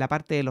en la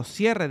parte de los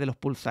cierres de los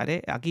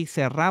pulsares. Aquí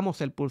cerramos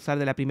el pulsar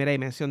de la primera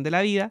dimensión de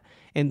la vida,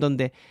 en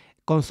donde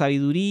con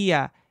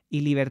sabiduría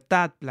y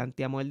libertad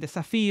planteamos el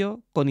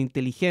desafío, con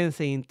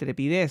inteligencia e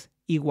intrepidez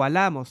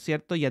igualamos,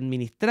 ¿cierto?, y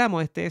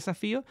administramos este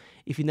desafío,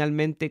 y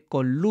finalmente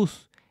con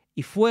luz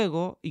y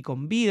fuego y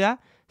con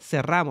vida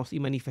cerramos y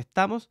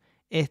manifestamos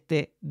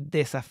este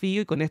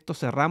desafío, y con esto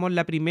cerramos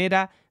la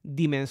primera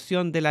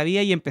dimensión de la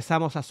vida y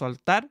empezamos a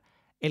soltar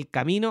el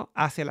camino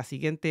hacia la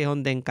siguiente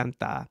onda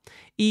encantada.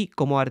 Y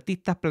como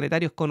artistas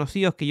planetarios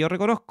conocidos que yo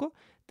reconozco,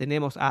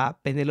 tenemos a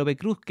Penélope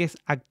Cruz, que es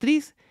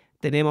actriz,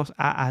 tenemos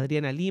a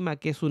Adriana Lima,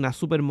 que es una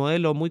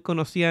supermodelo muy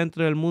conocida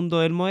dentro del mundo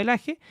del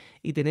modelaje,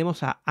 y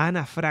tenemos a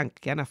Ana Frank,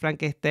 que Ana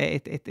Frank es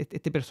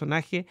este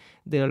personaje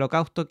del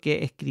Holocausto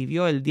que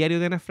escribió el diario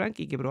de Ana Frank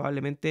y que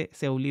probablemente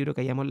sea un libro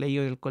que hayamos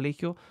leído en el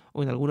colegio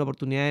o en alguna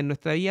oportunidad en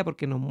nuestra vida,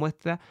 porque nos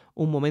muestra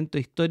un momento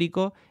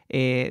histórico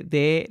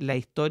de la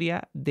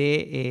historia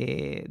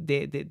de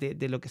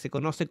lo que se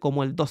conoce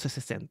como el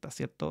 1260,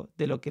 ¿cierto?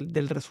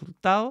 Del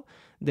resultado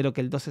de lo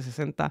que el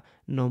 1260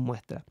 nos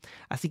muestra.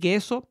 Así que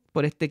eso,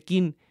 por este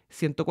Kin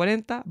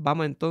 140,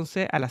 vamos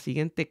entonces a la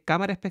siguiente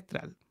cámara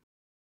espectral.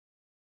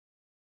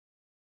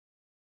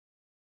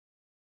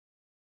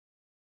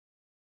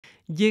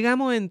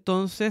 Llegamos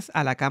entonces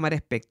a la cámara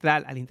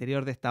espectral, al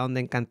interior de esta onda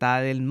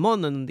encantada del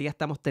mono, en donde ya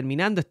estamos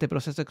terminando este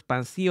proceso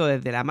expansivo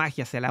desde la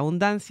magia hacia la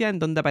abundancia, en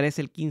donde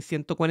aparece el Kin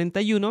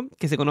 141,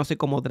 que se conoce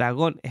como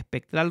dragón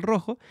espectral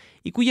rojo,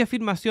 y cuya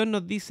afirmación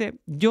nos dice: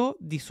 yo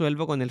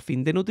disuelvo con el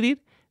fin de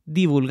nutrir,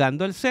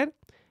 divulgando el ser,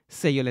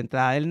 sello la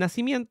entrada del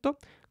nacimiento,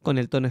 con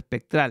el tono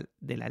espectral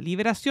de la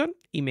liberación,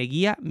 y me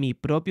guía mi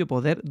propio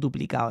poder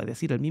duplicado, es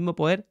decir, el mismo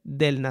poder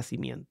del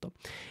nacimiento.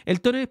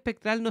 El tono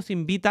espectral nos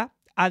invita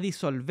a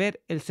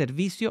disolver el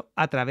servicio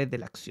a través de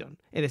la acción.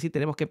 Es decir,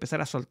 tenemos que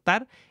empezar a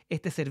soltar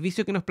este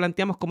servicio que nos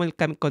planteamos como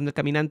con el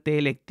caminante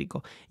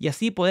eléctrico y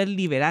así poder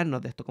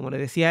liberarnos de esto. Como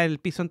les decía en el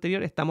piso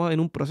anterior, estamos en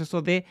un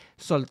proceso de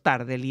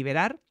soltar, de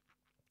liberar,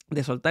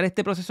 de soltar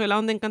este proceso de la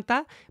onda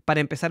encantada para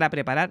empezar a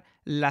preparar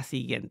la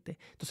siguiente.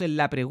 Entonces,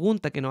 la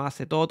pregunta que nos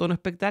hace todo tono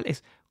espectral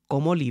es: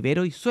 ¿cómo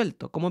libero y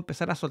suelto? ¿Cómo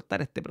empezar a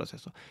soltar este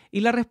proceso? Y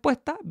la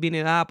respuesta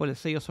viene dada por el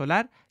sello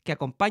solar que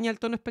acompaña al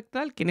tono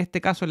espectral, que en este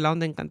caso en la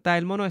onda encantada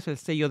del mono es el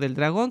sello del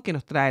dragón, que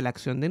nos trae la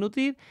acción de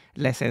nutrir,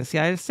 la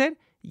esencia del ser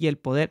y el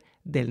poder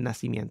del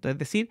nacimiento. Es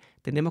decir,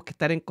 tenemos que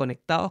estar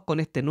conectados con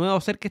este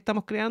nuevo ser que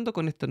estamos creando,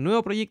 con este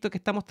nuevo proyecto que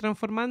estamos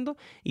transformando,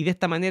 y de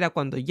esta manera,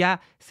 cuando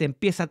ya se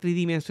empieza a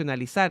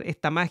tridimensionalizar,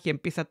 esta magia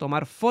empieza a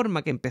tomar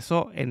forma, que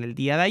empezó en el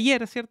día de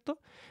ayer,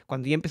 ¿cierto?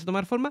 Cuando ya empieza a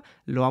tomar forma,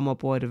 lo vamos a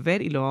poder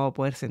ver y lo vamos a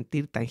poder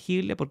sentir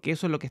tangible, porque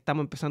eso es lo que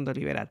estamos empezando a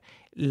liberar.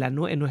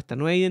 Nuestra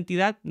nueva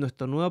identidad,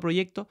 nuestro nuevo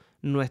proyecto,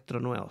 nuestro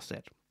nuevo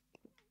ser.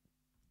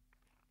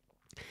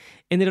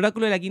 En el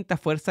oráculo de la quinta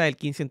fuerza del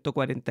Kin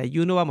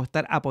 141 vamos a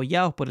estar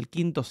apoyados por el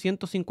Kin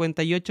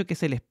 258, que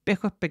es el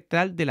espejo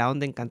espectral de la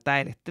onda encantada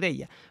de la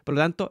estrella. Por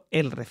lo tanto,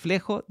 el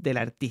reflejo del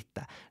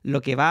artista. Lo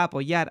que va a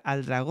apoyar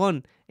al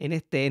dragón en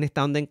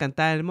esta onda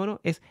encantada del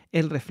mono es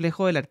el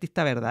reflejo del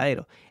artista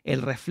verdadero,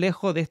 el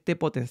reflejo de este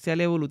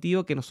potencial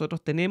evolutivo que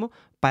nosotros tenemos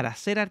para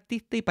ser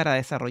artistas y para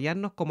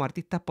desarrollarnos como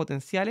artistas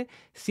potenciales,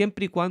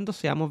 siempre y cuando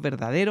seamos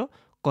verdaderos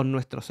con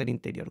nuestro ser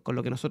interior, con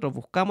lo que nosotros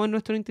buscamos en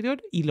nuestro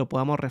interior, y lo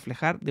podamos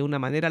reflejar de una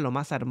manera lo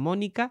más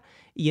armónica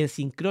y en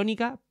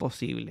sincrónica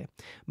posible.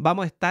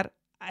 Vamos a estar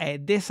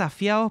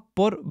desafiados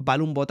por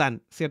Balún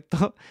Botán,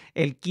 ¿cierto?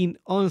 El Kin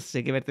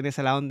 11, que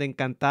pertenece a la onda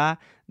encantada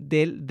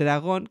del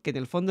dragón, que en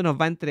el fondo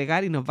nos va a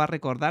entregar y nos va a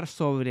recordar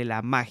sobre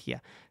la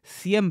magia.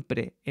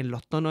 Siempre en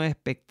los tonos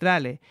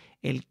espectrales,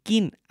 el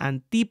Kin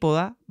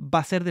antípoda va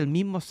a ser del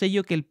mismo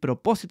sello que el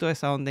propósito de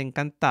esa onda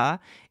encantada,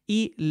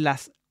 y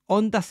las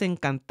ondas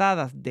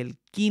encantadas del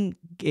Kin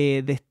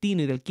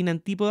destino y del Kin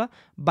antípoda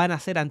van a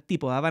ser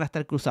antípodas, van a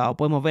estar cruzados.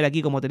 Podemos ver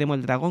aquí como tenemos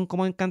el dragón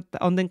como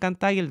onda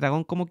encantada y el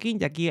dragón como Kin,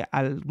 y aquí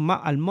al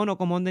mono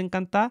como onda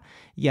encantada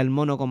y al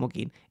mono como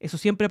Kin. Eso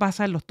siempre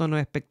pasa en los tonos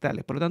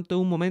espectrales. Por lo tanto,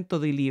 es un momento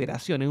de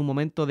liberación, es un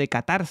momento de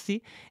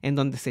catarsis en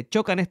donde se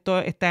chocan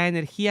estas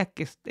energías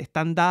que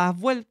están dadas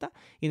vueltas,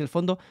 y en el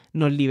fondo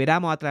nos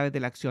liberamos a través de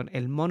la acción.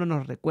 El mono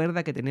nos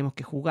recuerda que tenemos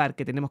que jugar,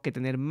 que tenemos que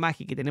tener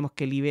magia, que tenemos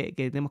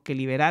que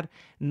liberar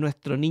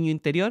nuestro niño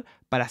interior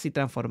para así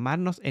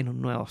transformarnos en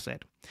un nuevo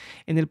ser.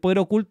 En el poder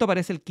oculto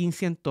aparece el Kin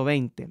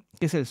 120,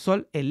 que es el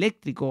sol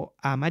eléctrico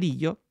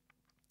amarillo,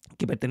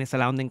 que pertenece a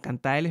la onda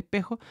encantada del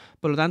espejo.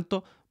 Por lo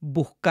tanto,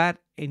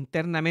 buscar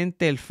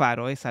internamente el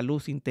faro, esa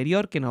luz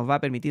interior que nos va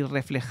a permitir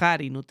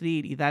reflejar y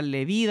nutrir y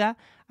darle vida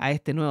a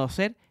este nuevo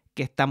ser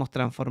que estamos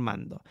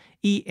transformando.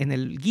 Y en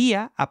el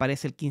guía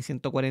aparece el Kin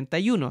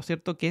 141,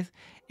 ¿cierto? Que es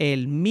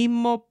el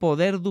mismo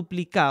poder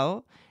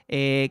duplicado,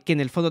 que en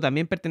el fondo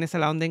también pertenece a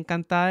la onda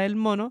encantada del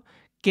mono,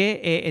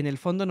 que en el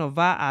fondo nos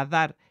va a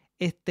dar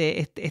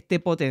este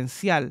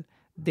potencial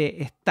de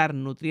estar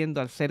nutriendo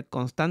al ser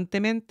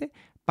constantemente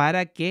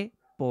para que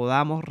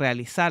podamos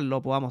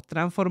realizarlo, podamos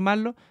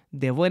transformarlo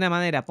de buena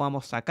manera,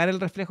 podamos sacar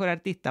el reflejo del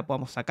artista,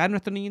 podamos sacar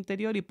nuestro niño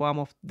interior y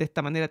podamos de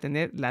esta manera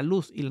tener la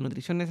luz y la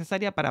nutrición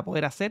necesaria para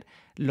poder hacer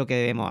lo que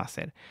debemos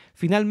hacer.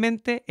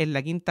 Finalmente, en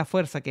la quinta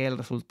fuerza, que es el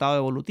resultado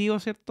evolutivo,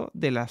 ¿cierto?,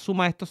 de la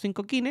suma de estos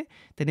 5 kines,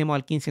 tenemos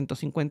al Kin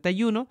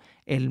 151,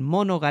 el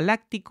mono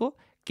galáctico,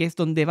 que es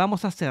donde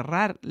vamos a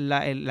cerrar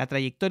la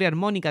trayectoria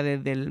armónica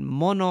desde el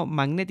mono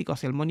magnético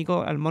hacia al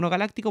mono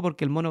galáctico,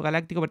 porque el mono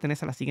galáctico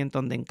pertenece a la siguiente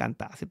onda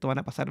encantada, ¿cierto? Van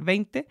a pasar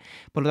 20,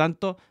 por lo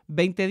tanto,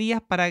 20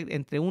 días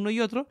entre uno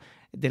y otro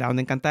de la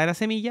onda encantada de la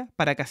semilla,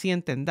 para que así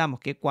entendamos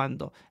que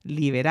cuando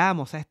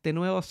liberamos a este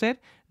nuevo ser,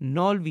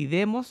 no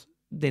olvidemos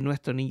de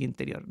nuestro niño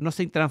interior.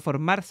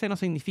 Transformarse no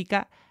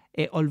significa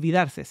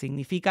olvidarse,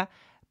 significa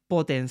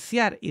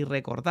potenciar y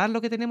recordar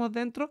lo que tenemos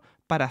dentro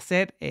para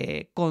ser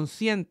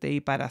conscientes y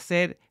para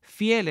ser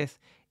fieles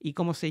y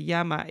cómo se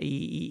llama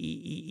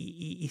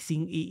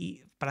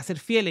para ser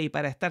fieles y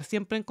para estar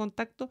siempre en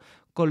contacto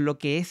con lo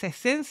que esa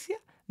esencia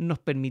nos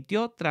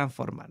permitió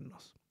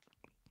transformarnos.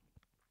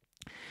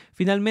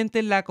 Finalmente,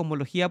 en la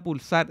cosmología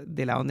pulsar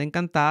de la onda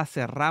encantada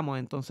cerramos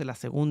entonces la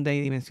segunda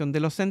dimensión de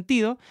los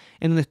sentidos,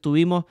 en donde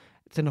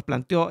se nos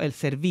planteó el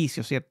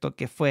servicio, ¿cierto?,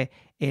 que fue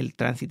el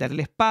transitar el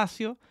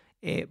espacio,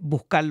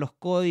 buscar los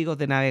códigos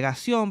de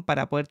navegación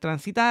para poder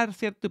transitar,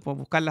 ¿cierto? Y pues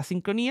buscar la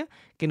sincronía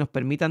que nos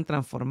permitan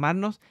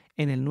transformarnos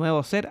en el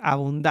nuevo ser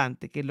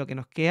abundante, que es lo que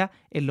nos queda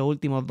en los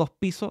últimos 2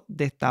 pisos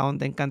de esta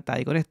onda encantada.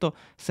 Y con esto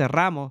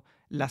cerramos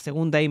la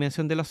segunda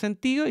dimensión de los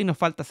sentidos y nos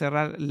falta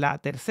cerrar la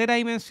tercera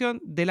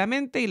dimensión de la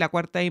mente y la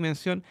cuarta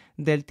dimensión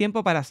del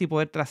tiempo para así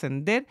poder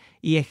trascender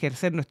y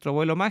ejercer nuestro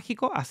vuelo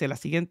mágico hacia la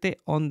siguiente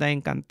onda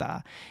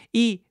encantada.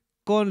 Y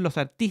con los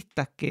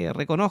artistas que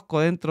reconozco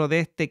dentro de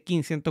este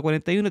Kines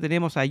 141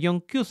 tenemos a John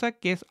Cusack,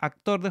 que es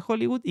actor de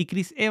Hollywood, y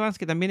Chris Evans,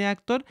 que también es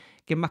actor,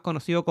 que es más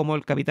conocido como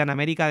el Capitán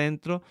América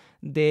dentro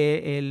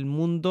del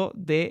mundo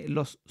de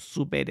los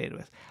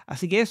superhéroes.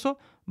 Así que eso,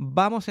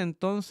 vamos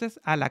entonces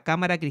a la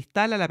cámara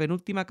cristal, a la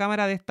penúltima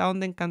cámara de esta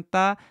onda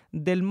encantada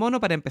del mono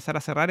para empezar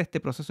a cerrar este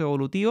proceso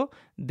evolutivo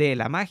de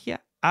la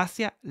magia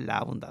hacia la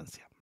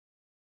abundancia.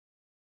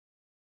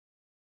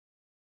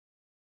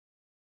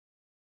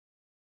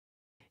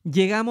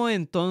 Llegamos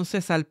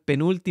entonces al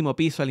penúltimo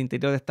piso al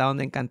interior de esta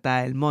onda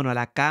encantada del mono, a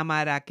la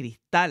cámara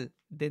cristal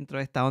dentro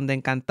de esta onda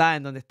encantada,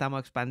 en donde estamos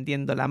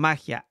expandiendo la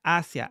magia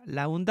hacia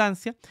la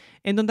abundancia,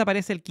 en donde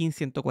aparece el Kines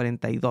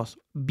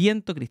 142,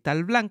 viento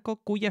cristal blanco,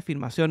 cuya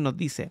afirmación nos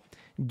dice: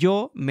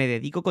 yo me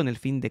dedico con el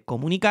fin de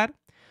comunicar,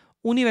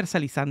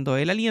 universalizando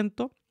el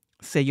aliento,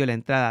 sello la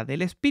entrada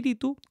del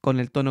espíritu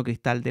con el tono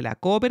cristal de la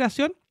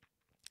cooperación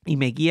y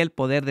me guía el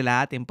poder de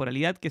la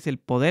atemporalidad, que es el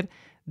poder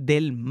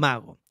del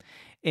mago.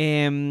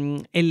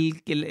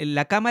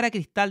 La cámara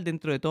cristal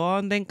dentro de toda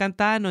onda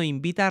encantada nos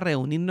invita a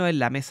reunirnos en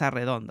la mesa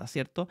redonda,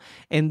 ¿cierto?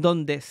 En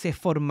donde se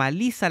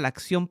formaliza la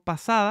acción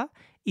pasada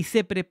y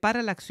se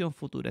prepara la acción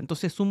futura.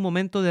 Entonces es un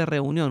momento de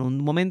reunión, un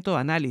momento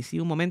de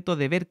análisis, un momento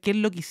de ver qué es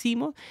lo que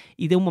hicimos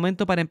y de un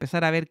momento para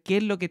empezar a ver qué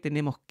es lo que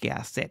tenemos que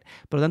hacer.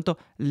 Por lo tanto,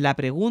 la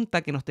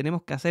pregunta que nos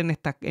tenemos que hacer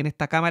en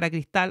esta cámara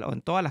cristal o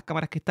en todas las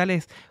cámaras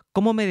cristales es: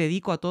 ¿cómo me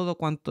dedico a todo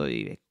cuanto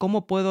vive?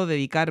 ¿Cómo puedo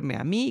dedicarme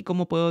a mí y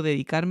cómo puedo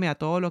dedicarme a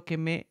todo lo que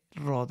me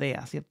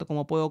rodea, ¿cierto?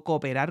 ¿Cómo puedo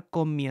cooperar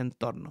con mi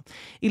entorno?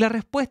 Y la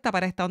respuesta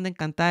para esta onda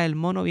encantada del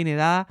mono viene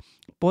dada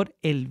por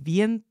el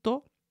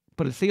viento,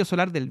 por el sello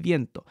solar del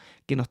viento,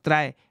 que nos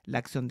trae la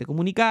acción de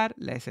comunicar,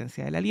 la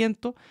esencia del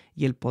aliento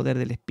y el poder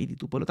del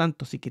espíritu. Por lo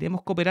tanto, si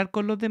queremos cooperar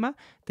con los demás,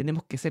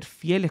 tenemos que ser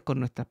fieles con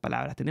nuestras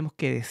palabras, tenemos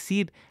que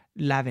decir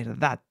la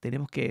verdad,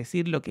 tenemos que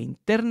decir lo que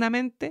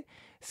internamente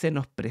se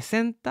nos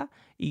presenta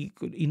y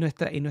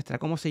nuestra,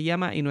 ¿cómo se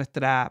llama? Y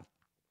nuestra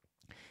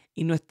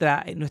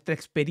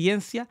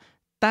experiencia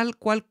tal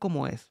cual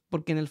como es.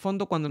 Porque en el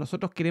fondo, cuando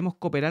nosotros queremos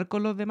cooperar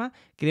con los demás,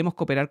 queremos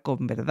cooperar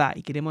con verdad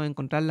y queremos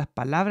encontrar las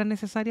palabras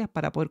necesarias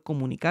para poder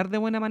comunicar de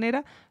buena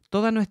manera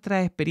todas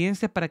nuestras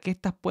experiencias para que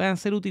éstas puedan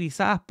ser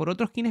utilizadas por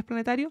otros Kines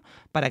planetarios,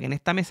 para que en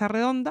esta mesa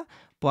redonda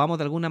podamos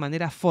de alguna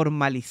manera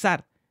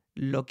formalizar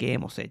lo que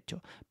hemos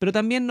hecho. Pero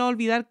también no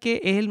olvidar que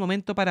es el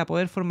momento para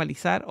poder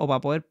formalizar o para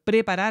poder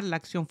preparar la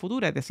acción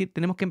futura. Es decir,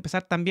 tenemos que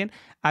empezar también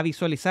a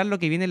visualizar lo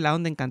que viene en la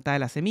onda encantada de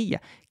la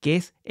semilla, que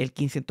es el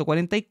Kines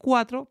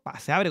 144,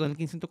 se abre con el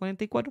Kines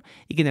 144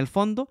 y que en el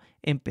fondo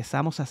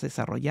empezamos a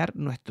desarrollar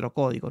nuestro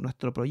código,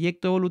 nuestro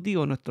proyecto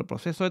evolutivo, nuestro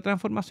proceso de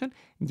transformación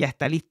ya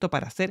está listo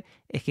para ser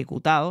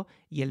ejecutado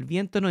y el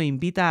viento nos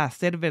invita a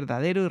ser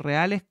verdaderos y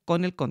reales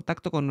con el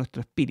contacto con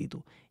nuestro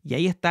espíritu. Y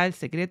ahí está el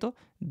secreto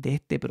de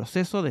este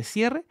proceso de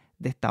cierre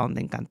de esta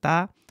onda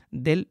encantada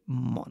del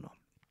mono.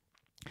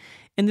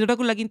 En el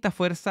oráculo de la quinta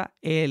fuerza,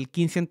 el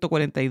Kines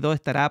 142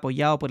 estará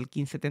apoyado por el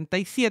Kines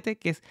 77,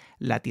 que es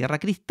la tierra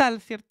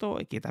cristal, ¿cierto?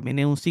 Que también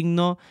es un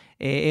signo,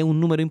 es un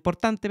número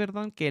importante,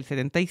 perdón, que es el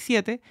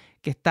 77,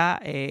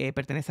 que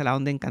pertenece a la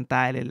onda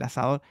encantada del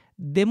enlazador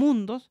de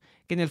mundos,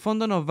 que en el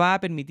fondo nos va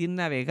a permitir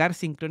navegar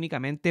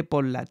sincrónicamente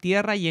por la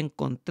tierra y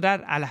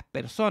encontrar a las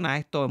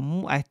personas,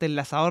 a este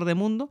enlazador de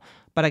mundos,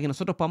 para que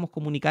nosotros podamos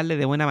comunicarles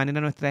de buena manera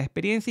nuestra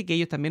experiencia y que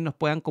ellos también nos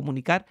puedan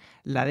comunicar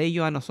la de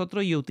ellos a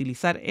nosotros y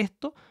utilizar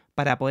esto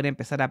para poder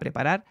empezar a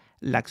preparar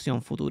la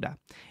acción futura.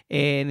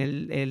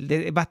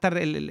 Va a estar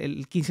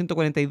el Kines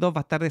 142 va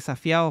a estar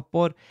desafiado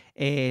por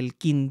el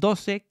Kines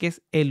 12, que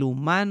es el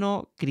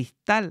humano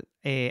cristal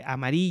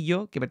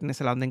amarillo, que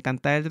pertenece a la onda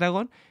encantada del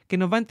dragón, que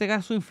nos va a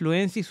entregar su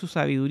influencia y su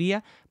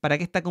sabiduría para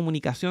que esta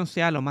comunicación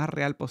sea lo más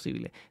real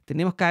posible.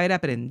 Tenemos que haber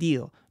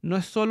aprendido. No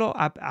es solo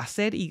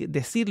hacer y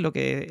decir lo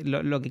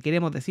que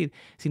queremos decir,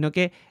 sino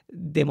que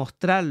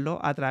demostrarlo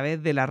a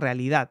través de la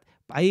realidad.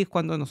 Ahí es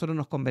cuando nosotros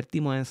nos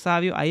convertimos en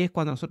sabios, ahí es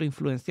cuando nosotros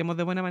influenciamos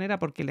de buena manera,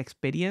 porque la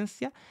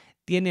experiencia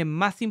tiene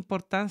más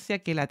importancia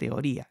que la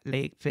teoría. La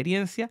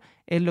experiencia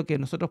es lo que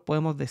nosotros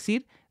podemos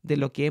decir de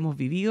lo que hemos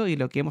vivido y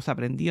lo que hemos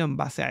aprendido en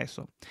base a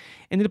eso.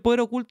 En el poder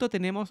oculto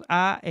tenemos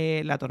a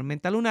la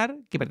tormenta lunar,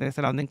 que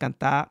pertenece a la onda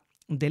encantada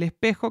del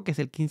espejo, que es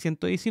el Kines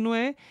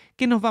 119,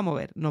 que nos va a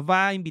mover, nos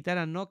va a invitar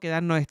a no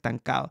quedarnos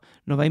estancados,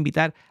 nos va a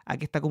invitar a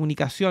que esta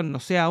comunicación no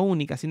sea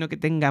única, sino que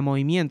tenga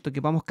movimiento,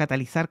 que podamos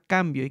catalizar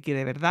cambio y que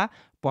de verdad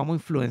podamos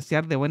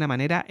influenciar de buena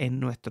manera en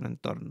nuestro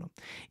entorno.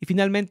 Y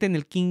finalmente en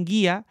el Kines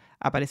guía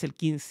aparece el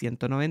Kines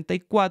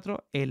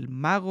 194, el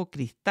mago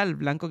cristal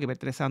blanco, que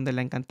pertenece a Onda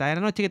Encantada de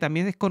la Noche, que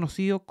también es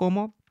conocido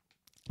como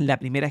la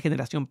primera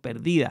generación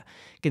perdida,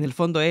 que en el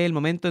fondo es el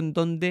momento en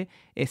donde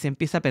se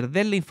empieza a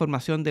perder la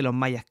información de los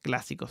mayas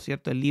clásicos,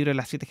 ¿cierto? El libro de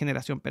la 7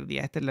 generación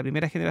perdida. Esta es la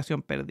primera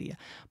generación perdida.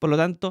 Por lo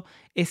tanto,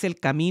 es el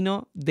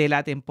camino de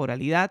la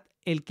temporalidad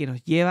el que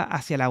nos lleva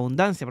hacia la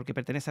abundancia, porque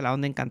pertenece a la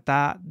onda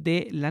encantada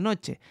de la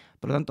noche.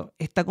 Por lo tanto,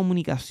 esta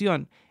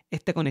comunicación,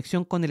 esta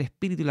conexión con el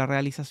espíritu y la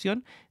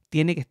realización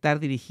tiene que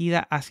estar dirigida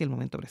hacia el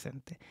momento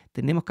presente.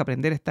 Tenemos que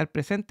aprender a estar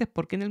presentes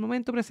porque en el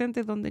momento presente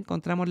es donde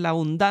encontramos la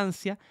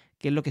abundancia,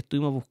 que es lo que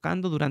estuvimos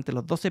buscando durante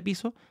los 12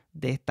 pisos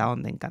de esta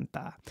onda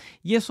encantada.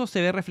 Y eso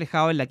se ve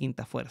reflejado en la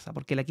quinta fuerza,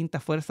 porque la quinta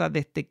fuerza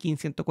de este Kin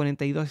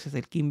 142 es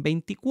el Kin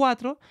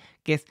 24,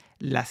 que es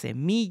la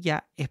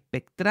semilla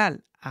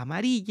espectral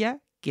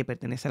amarilla que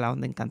pertenece a la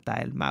onda encantada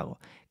del mago,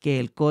 que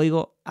es el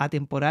código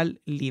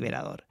atemporal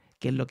liberador,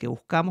 que es lo que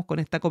buscamos con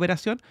esta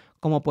cooperación,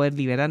 cómo poder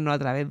liberarnos a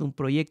través de un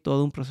proyecto o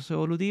de un proceso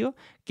evolutivo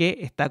que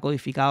está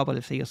codificado por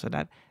el sello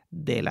solar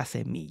de la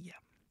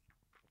semilla.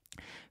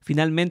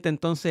 Finalmente,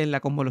 entonces, en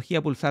la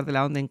cosmología pulsar de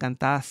la onda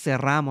encantada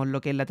cerramos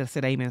lo que es la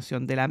tercera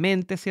dimensión de la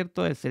mente,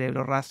 ¿cierto? Del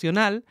cerebro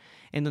racional,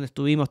 en donde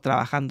estuvimos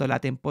trabajando la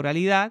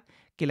temporalidad,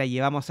 que la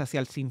llevamos hacia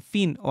el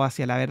sinfín o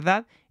hacia la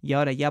verdad, y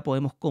ahora ya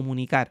podemos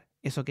comunicar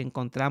eso que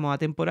encontramos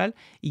atemporal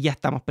y ya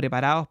estamos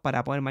preparados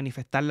para poder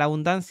manifestar la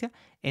abundancia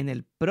en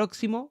el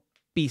próximo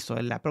piso,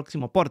 en el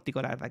próximo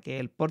pórtico, la verdad, que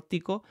es el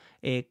pórtico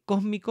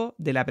cósmico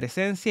de la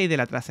presencia y de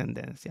la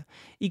trascendencia.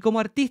 Y como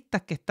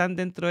artistas que están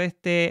dentro de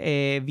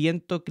este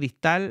viento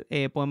cristal,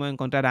 podemos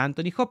encontrar a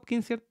Anthony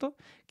Hopkins, ¿cierto?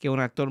 Que es un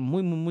actor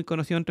muy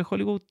conocido entre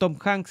Hollywood. Tom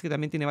Hanks, que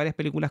también tiene varias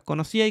películas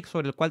conocidas y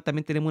sobre el cual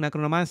también tenemos una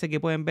cronomancia que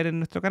pueden ver en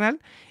nuestro canal.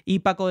 Y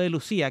Paco de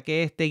Lucía,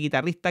 que es este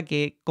guitarrista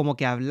que como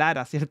que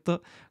hablara,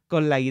 ¿cierto?,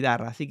 con la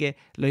guitarra. Así que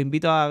los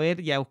invito a ver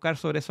y a buscar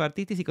sobre esos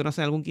artistas y si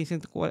conocen algún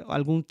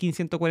Kin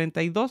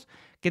 142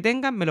 que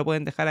tengan, me lo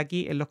pueden dejar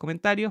aquí en los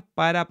comentarios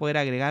para poder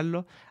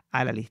agregarlo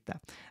a la lista.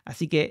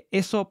 Así que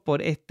eso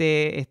por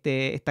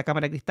esta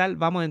cámara cristal.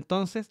 Vamos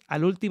entonces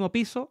al último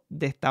piso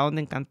de esta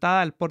onda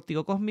encantada, el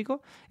pórtico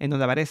cósmico, en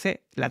donde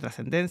aparece la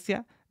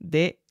trascendencia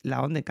de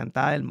la onda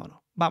encantada del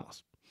mono.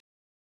 Vamos.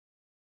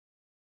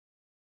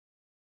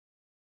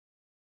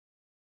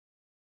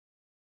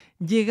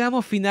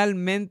 Llegamos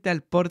finalmente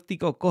al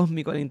pórtico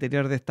cósmico al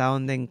interior de esta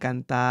onda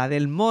encantada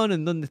del mono,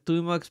 en donde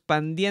estuvimos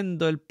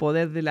expandiendo el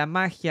poder de la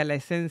magia, la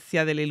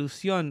esencia de la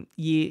ilusión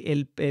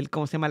y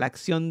 ¿cómo se llama?, la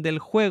acción del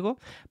juego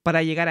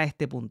para llegar a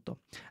este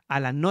punto, a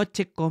la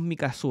noche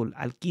cósmica azul,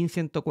 al Kin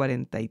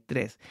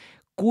 143,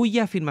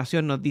 cuya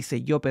afirmación nos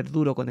dice: yo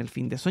perduro con el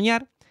fin de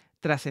soñar,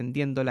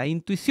 trascendiendo la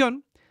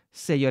intuición,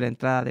 sello la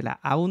entrada de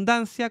la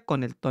abundancia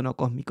con el tono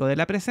cósmico de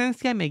la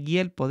presencia y me guía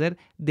el poder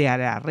de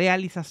la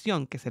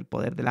realización, que es el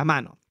poder de la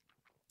mano.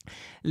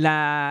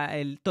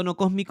 El tono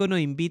cósmico nos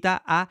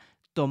invita a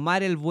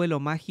tomar el vuelo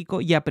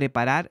mágico y a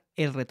preparar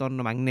el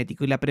retorno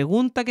magnético. Y la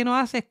pregunta que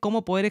nos hace es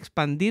cómo poder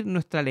expandir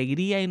nuestra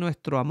alegría y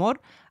nuestro amor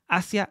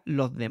hacia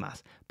los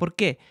demás. ¿Por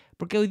qué?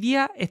 Porque hoy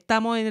día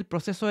estamos en el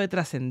proceso de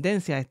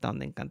trascendencia de esta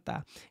onda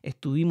encantada.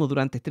 Estuvimos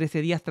durante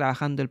 13 días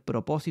trabajando el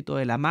propósito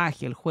de la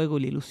magia, el juego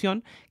y la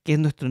ilusión, que es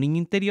nuestro niño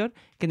interior,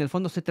 que en el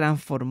fondo se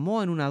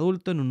transformó en un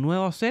adulto, en un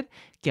nuevo ser,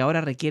 que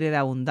ahora requiere de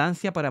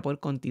abundancia para poder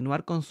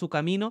continuar con su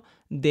camino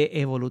de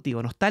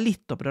evolutivo. No está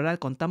listo, pero ahora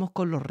contamos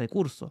con los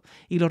recursos.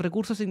 Y los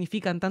recursos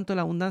significan tanto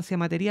la abundancia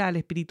material,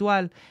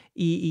 espiritual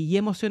y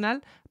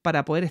emocional,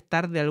 para poder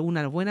estar de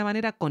alguna buena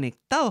manera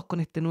conectados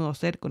con este nuevo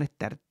ser, con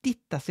este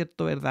artista,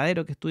 ¿cierto?,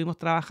 verdadero que estuvimos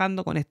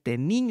trabajando, con este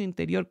niño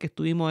interior que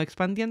estuvimos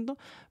expandiendo,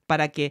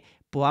 para que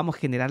podamos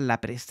generar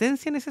la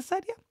presencia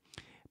necesaria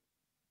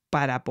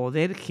para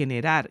poder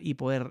generar y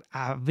poder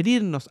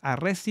abrirnos a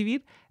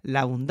recibir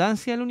la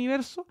abundancia del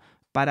universo,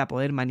 para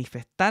poder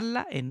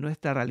manifestarla en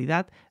nuestra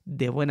realidad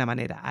de buena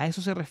manera. A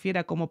eso se refiere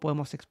a cómo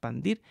podemos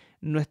expandir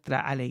nuestra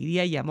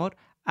alegría y amor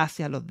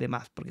hacia los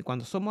demás, porque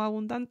cuando somos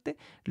abundantes,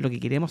 lo que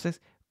queremos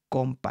es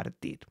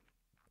compartir.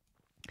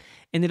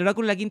 En el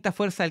oráculo de la quinta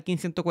fuerza del Kin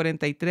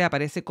 143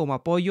 aparece como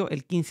apoyo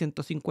el Kin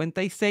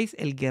 156,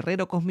 el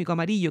guerrero cósmico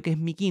amarillo, que es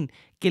mi Kin,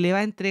 que le va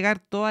a entregar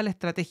toda la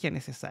estrategia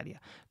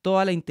necesaria,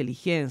 toda la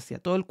inteligencia,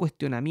 todo el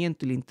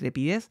cuestionamiento y la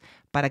intrepidez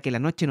para que la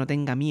noche no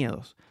tenga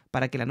miedos,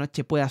 para que la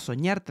noche pueda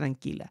soñar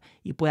tranquila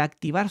y pueda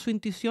activar su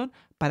intuición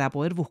para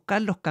poder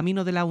buscar los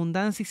caminos de la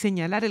abundancia y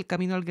señalar el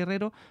camino al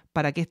guerrero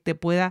para que éste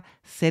pueda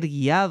ser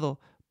guiado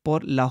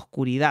por la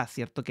oscuridad,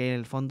 ¿cierto? Que en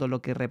el fondo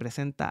lo que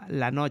representa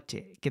la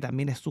noche, que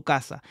también es su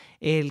casa,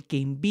 el que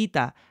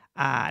invita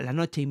a la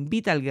noche,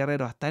 invita al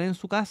guerrero a estar en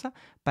su casa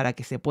para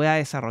que se pueda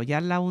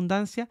desarrollar la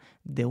abundancia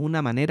de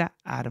una manera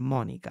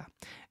armónica.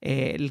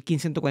 El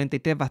Kin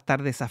 143 va a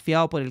estar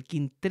desafiado por el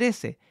Kin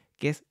 13,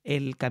 que es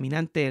el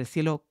caminante del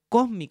cielo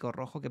cósmico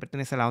rojo, que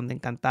pertenece a la onda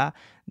encantada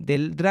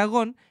del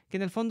dragón, que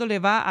en el fondo le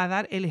va a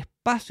dar el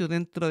espacio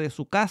dentro de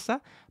su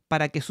casa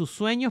para que sus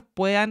sueños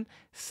puedan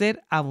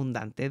ser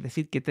abundantes, es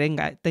decir, que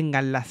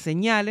tengan las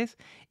señales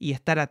y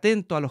estar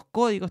atento a los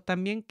códigos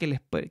también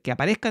que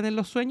aparezcan en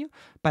los sueños,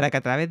 para que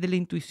a través de la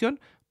intuición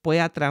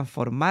pueda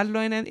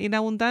transformarlo en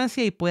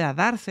abundancia y pueda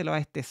dárselo a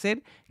este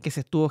ser que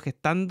se estuvo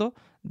gestando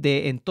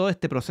en todo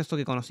este proceso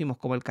que conocimos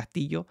como el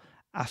Castillo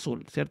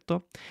Azul,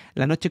 ¿cierto?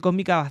 La noche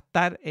cósmica va a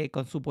estar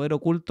con su poder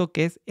oculto,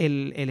 que es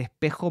el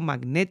espejo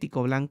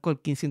magnético blanco, el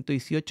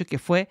 1518, que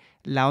fue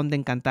la onda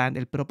encantada,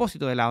 el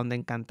propósito de la onda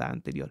encantada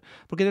anterior.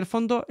 Porque en el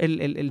fondo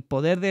el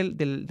poder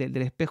del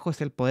espejo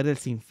es el poder del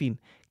sinfín,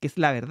 que es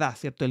la verdad,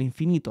 ¿cierto? El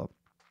infinito,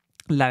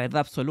 la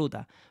verdad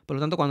absoluta. Por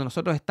lo tanto, cuando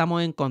nosotros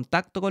estamos en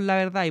contacto con la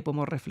verdad y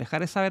podemos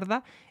reflejar esa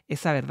verdad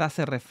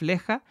se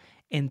refleja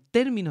en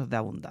términos de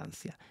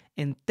abundancia,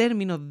 en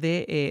términos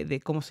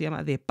 ¿cómo se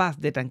llama?, de paz,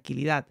 de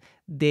tranquilidad,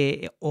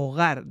 de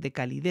hogar, de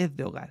calidez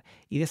de hogar.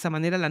 Y de esa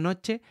manera la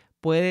noche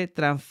puede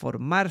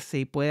transformarse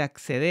y puede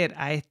acceder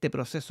a este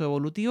proceso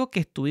evolutivo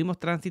que estuvimos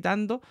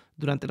transitando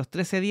durante los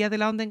 13 días de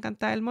la onda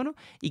encantada del mono,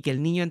 y que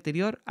el niño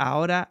anterior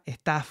ahora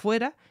está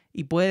afuera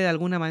y puede de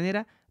alguna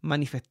manera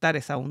manifestar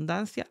esa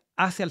abundancia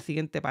hacia la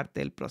siguiente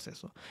parte del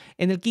proceso.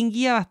 En el Kin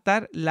Guía va a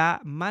estar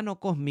la mano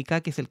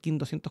cósmica, que es el Kin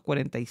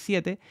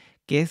 247,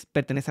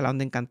 pertenece a la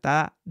onda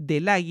encantada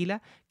del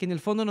águila, que en el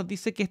fondo nos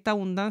dice que esta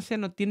abundancia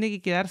no tiene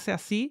que quedarse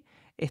así,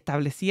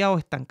 establecida o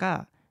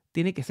estancada,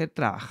 tiene que ser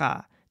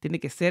trabajada, tiene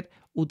que ser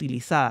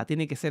utilizada,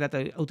 tiene que ser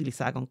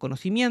utilizada con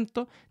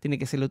conocimiento, tiene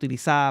que ser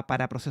utilizada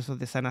para procesos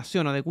de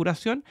sanación o de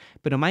curación,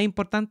 pero más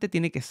importante,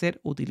 tiene que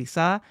ser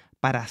utilizada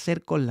para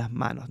hacer con las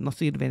manos. No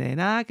sirve de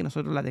nada que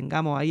nosotros la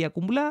tengamos ahí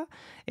acumulada,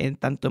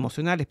 tanto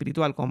emocional,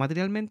 espiritual como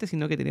materialmente,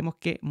 sino que tenemos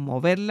que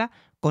moverla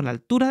con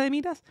altura de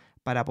miras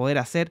para poder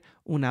hacer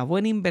una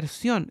buena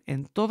inversión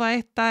en toda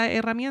esta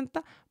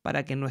herramienta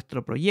para que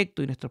nuestro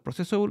proyecto y nuestro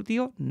proceso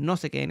evolutivo no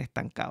se queden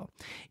estancados.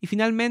 Y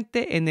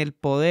finalmente, en el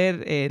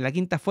poder, la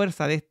quinta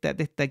fuerza de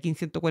esta Kin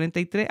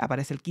 143,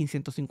 aparece el Kin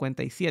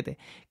 157,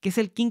 que es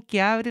el Kin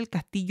que abre el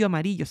castillo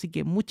amarillo. Así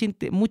que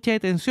mucha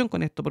atención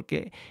con esto,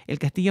 porque el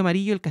castillo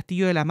amarillo es el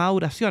castillo de la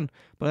maduración.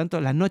 Por lo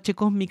tanto, la noche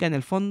cósmica, en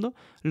el fondo,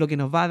 lo que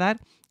nos va a dar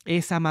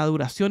esa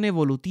maduración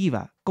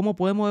evolutiva, cómo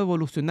podemos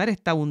evolucionar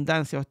esta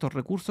abundancia o estos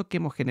recursos que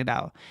hemos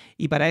generado.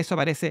 Y para eso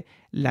aparece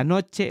la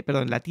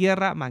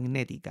Tierra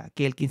magnética,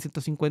 que es el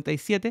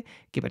 1557,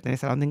 que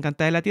pertenece a la onda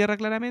encantada de la Tierra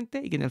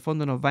claramente, y que en el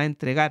fondo nos va a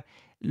entregar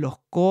los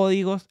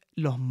códigos,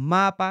 los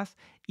mapas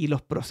y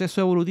los procesos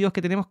evolutivos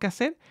que tenemos que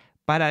hacer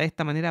para de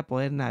esta manera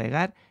poder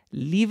navegar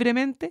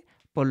libremente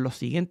por los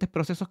siguientes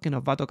procesos que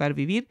nos va a tocar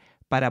vivir,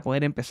 para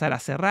poder empezar a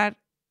cerrar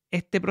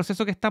este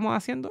proceso que estamos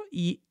haciendo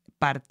y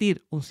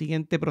partir un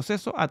siguiente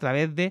proceso a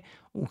través de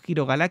un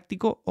giro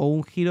galáctico o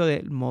un giro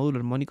del módulo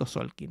armónico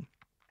Tzolkin.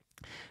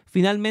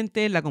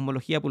 Finalmente, en la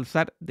cosmología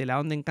pulsar de la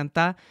onda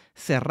encantada,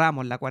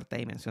 cerramos la cuarta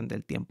dimensión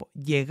del tiempo.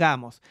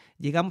 Llegamos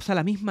a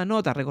la misma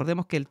nota.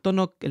 Recordemos que el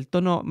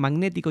tono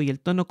magnético y el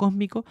tono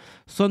cósmico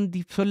son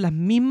las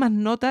mismas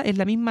notas, es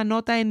la misma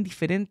nota en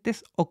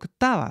diferentes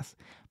octavas.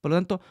 Por lo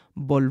tanto,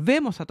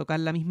 volvemos a tocar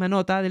la misma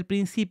nota del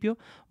principio,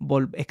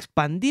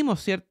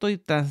 expandimos, ¿cierto? Y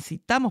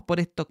transitamos por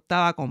esta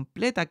octava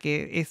completa,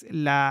 que es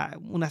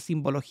una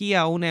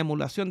simbología o una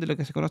emulación de lo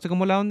que se conoce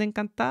como la onda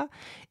encantada,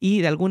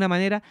 y de alguna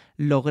manera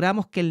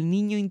logramos que el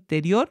niño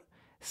interior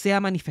sea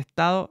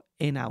manifestado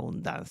en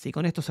abundancia. Y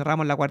con esto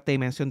cerramos la cuarta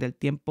dimensión del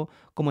tiempo.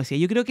 Como decía,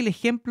 yo creo que el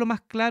ejemplo más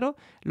claro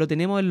lo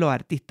tenemos en los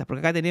artistas, porque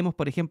acá tenemos,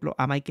 por ejemplo,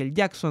 a Michael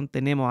Jackson,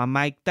 tenemos a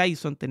Mike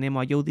Tyson,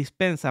 tenemos a Joe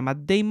Dispenza, a Matt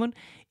Damon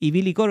y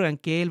Billy Corgan,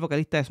 que es el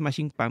vocalista de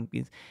Smashing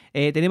Pumpkins.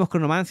 Tenemos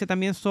cronomancia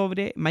también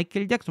sobre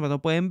Michael Jackson, no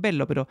pueden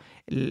verlo, pero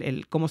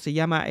 ¿cómo se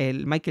llama?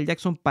 El Michael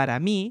Jackson, para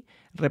mí,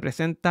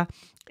 representa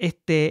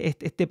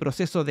este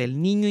proceso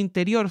del niño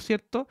interior,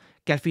 ¿cierto?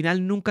 Que al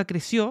final nunca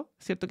creció,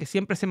 ¿cierto? Que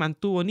siempre se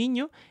mantuvo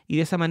niño, y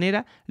de esa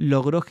manera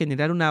logró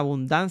generar una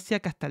abundancia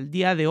que hasta el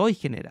día de hoy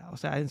genera. O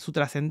sea, en su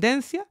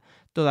trascendencia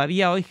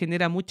todavía hoy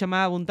genera mucha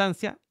más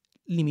abundancia,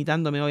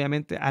 limitándome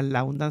obviamente a la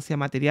abundancia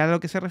material a lo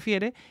que se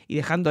refiere y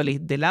dejando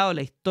de lado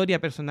la historia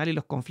personal y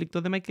los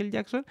conflictos de Michael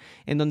Jackson,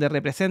 en donde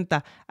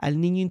representa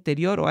al niño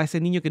interior o a ese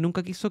niño que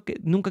nunca quiso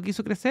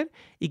crecer,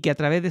 y que a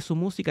través de su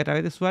música, a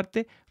través de su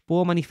arte,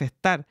 pudo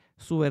manifestar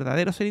su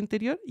verdadero ser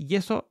interior, y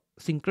eso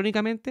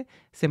sincrónicamente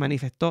se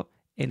manifestó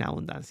en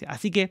abundancia.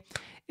 Así que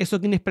esos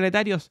Kines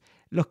Planetarios,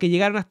 los que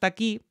llegaron hasta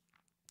aquí,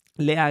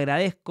 les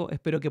agradezco,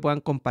 espero que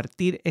puedan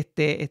compartir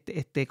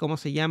 ¿cómo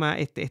se llama?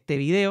 Este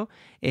video.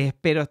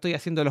 Estoy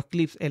haciendo los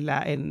clips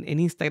en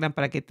Instagram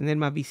para que tener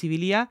más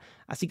visibilidad,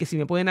 así que si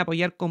me pueden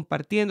apoyar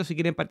compartiendo, si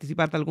quieren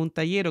participar de algún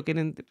taller o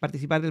quieren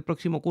participar del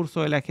próximo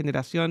curso de la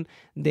generación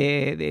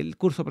del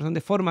curso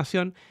de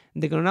formación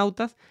de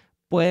cronautas,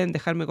 pueden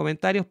dejarme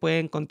comentarios,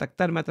 pueden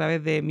contactarme a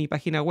través de mi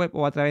página web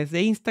o a través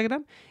de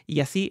Instagram, y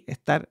así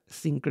estar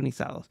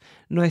sincronizados.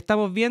 Nos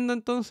estamos viendo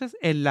entonces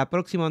en la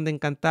próxima onda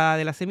encantada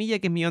de la semilla,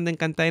 que es mi onda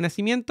encantada de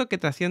nacimiento, que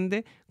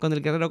trasciende con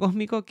el guerrero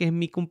cósmico, que es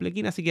mi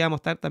cumpleaños, así que vamos a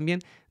estar también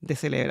de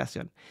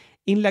celebración.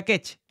 In la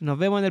Quech, nos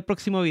vemos en el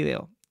próximo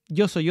video.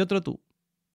 Yo soy otro tú.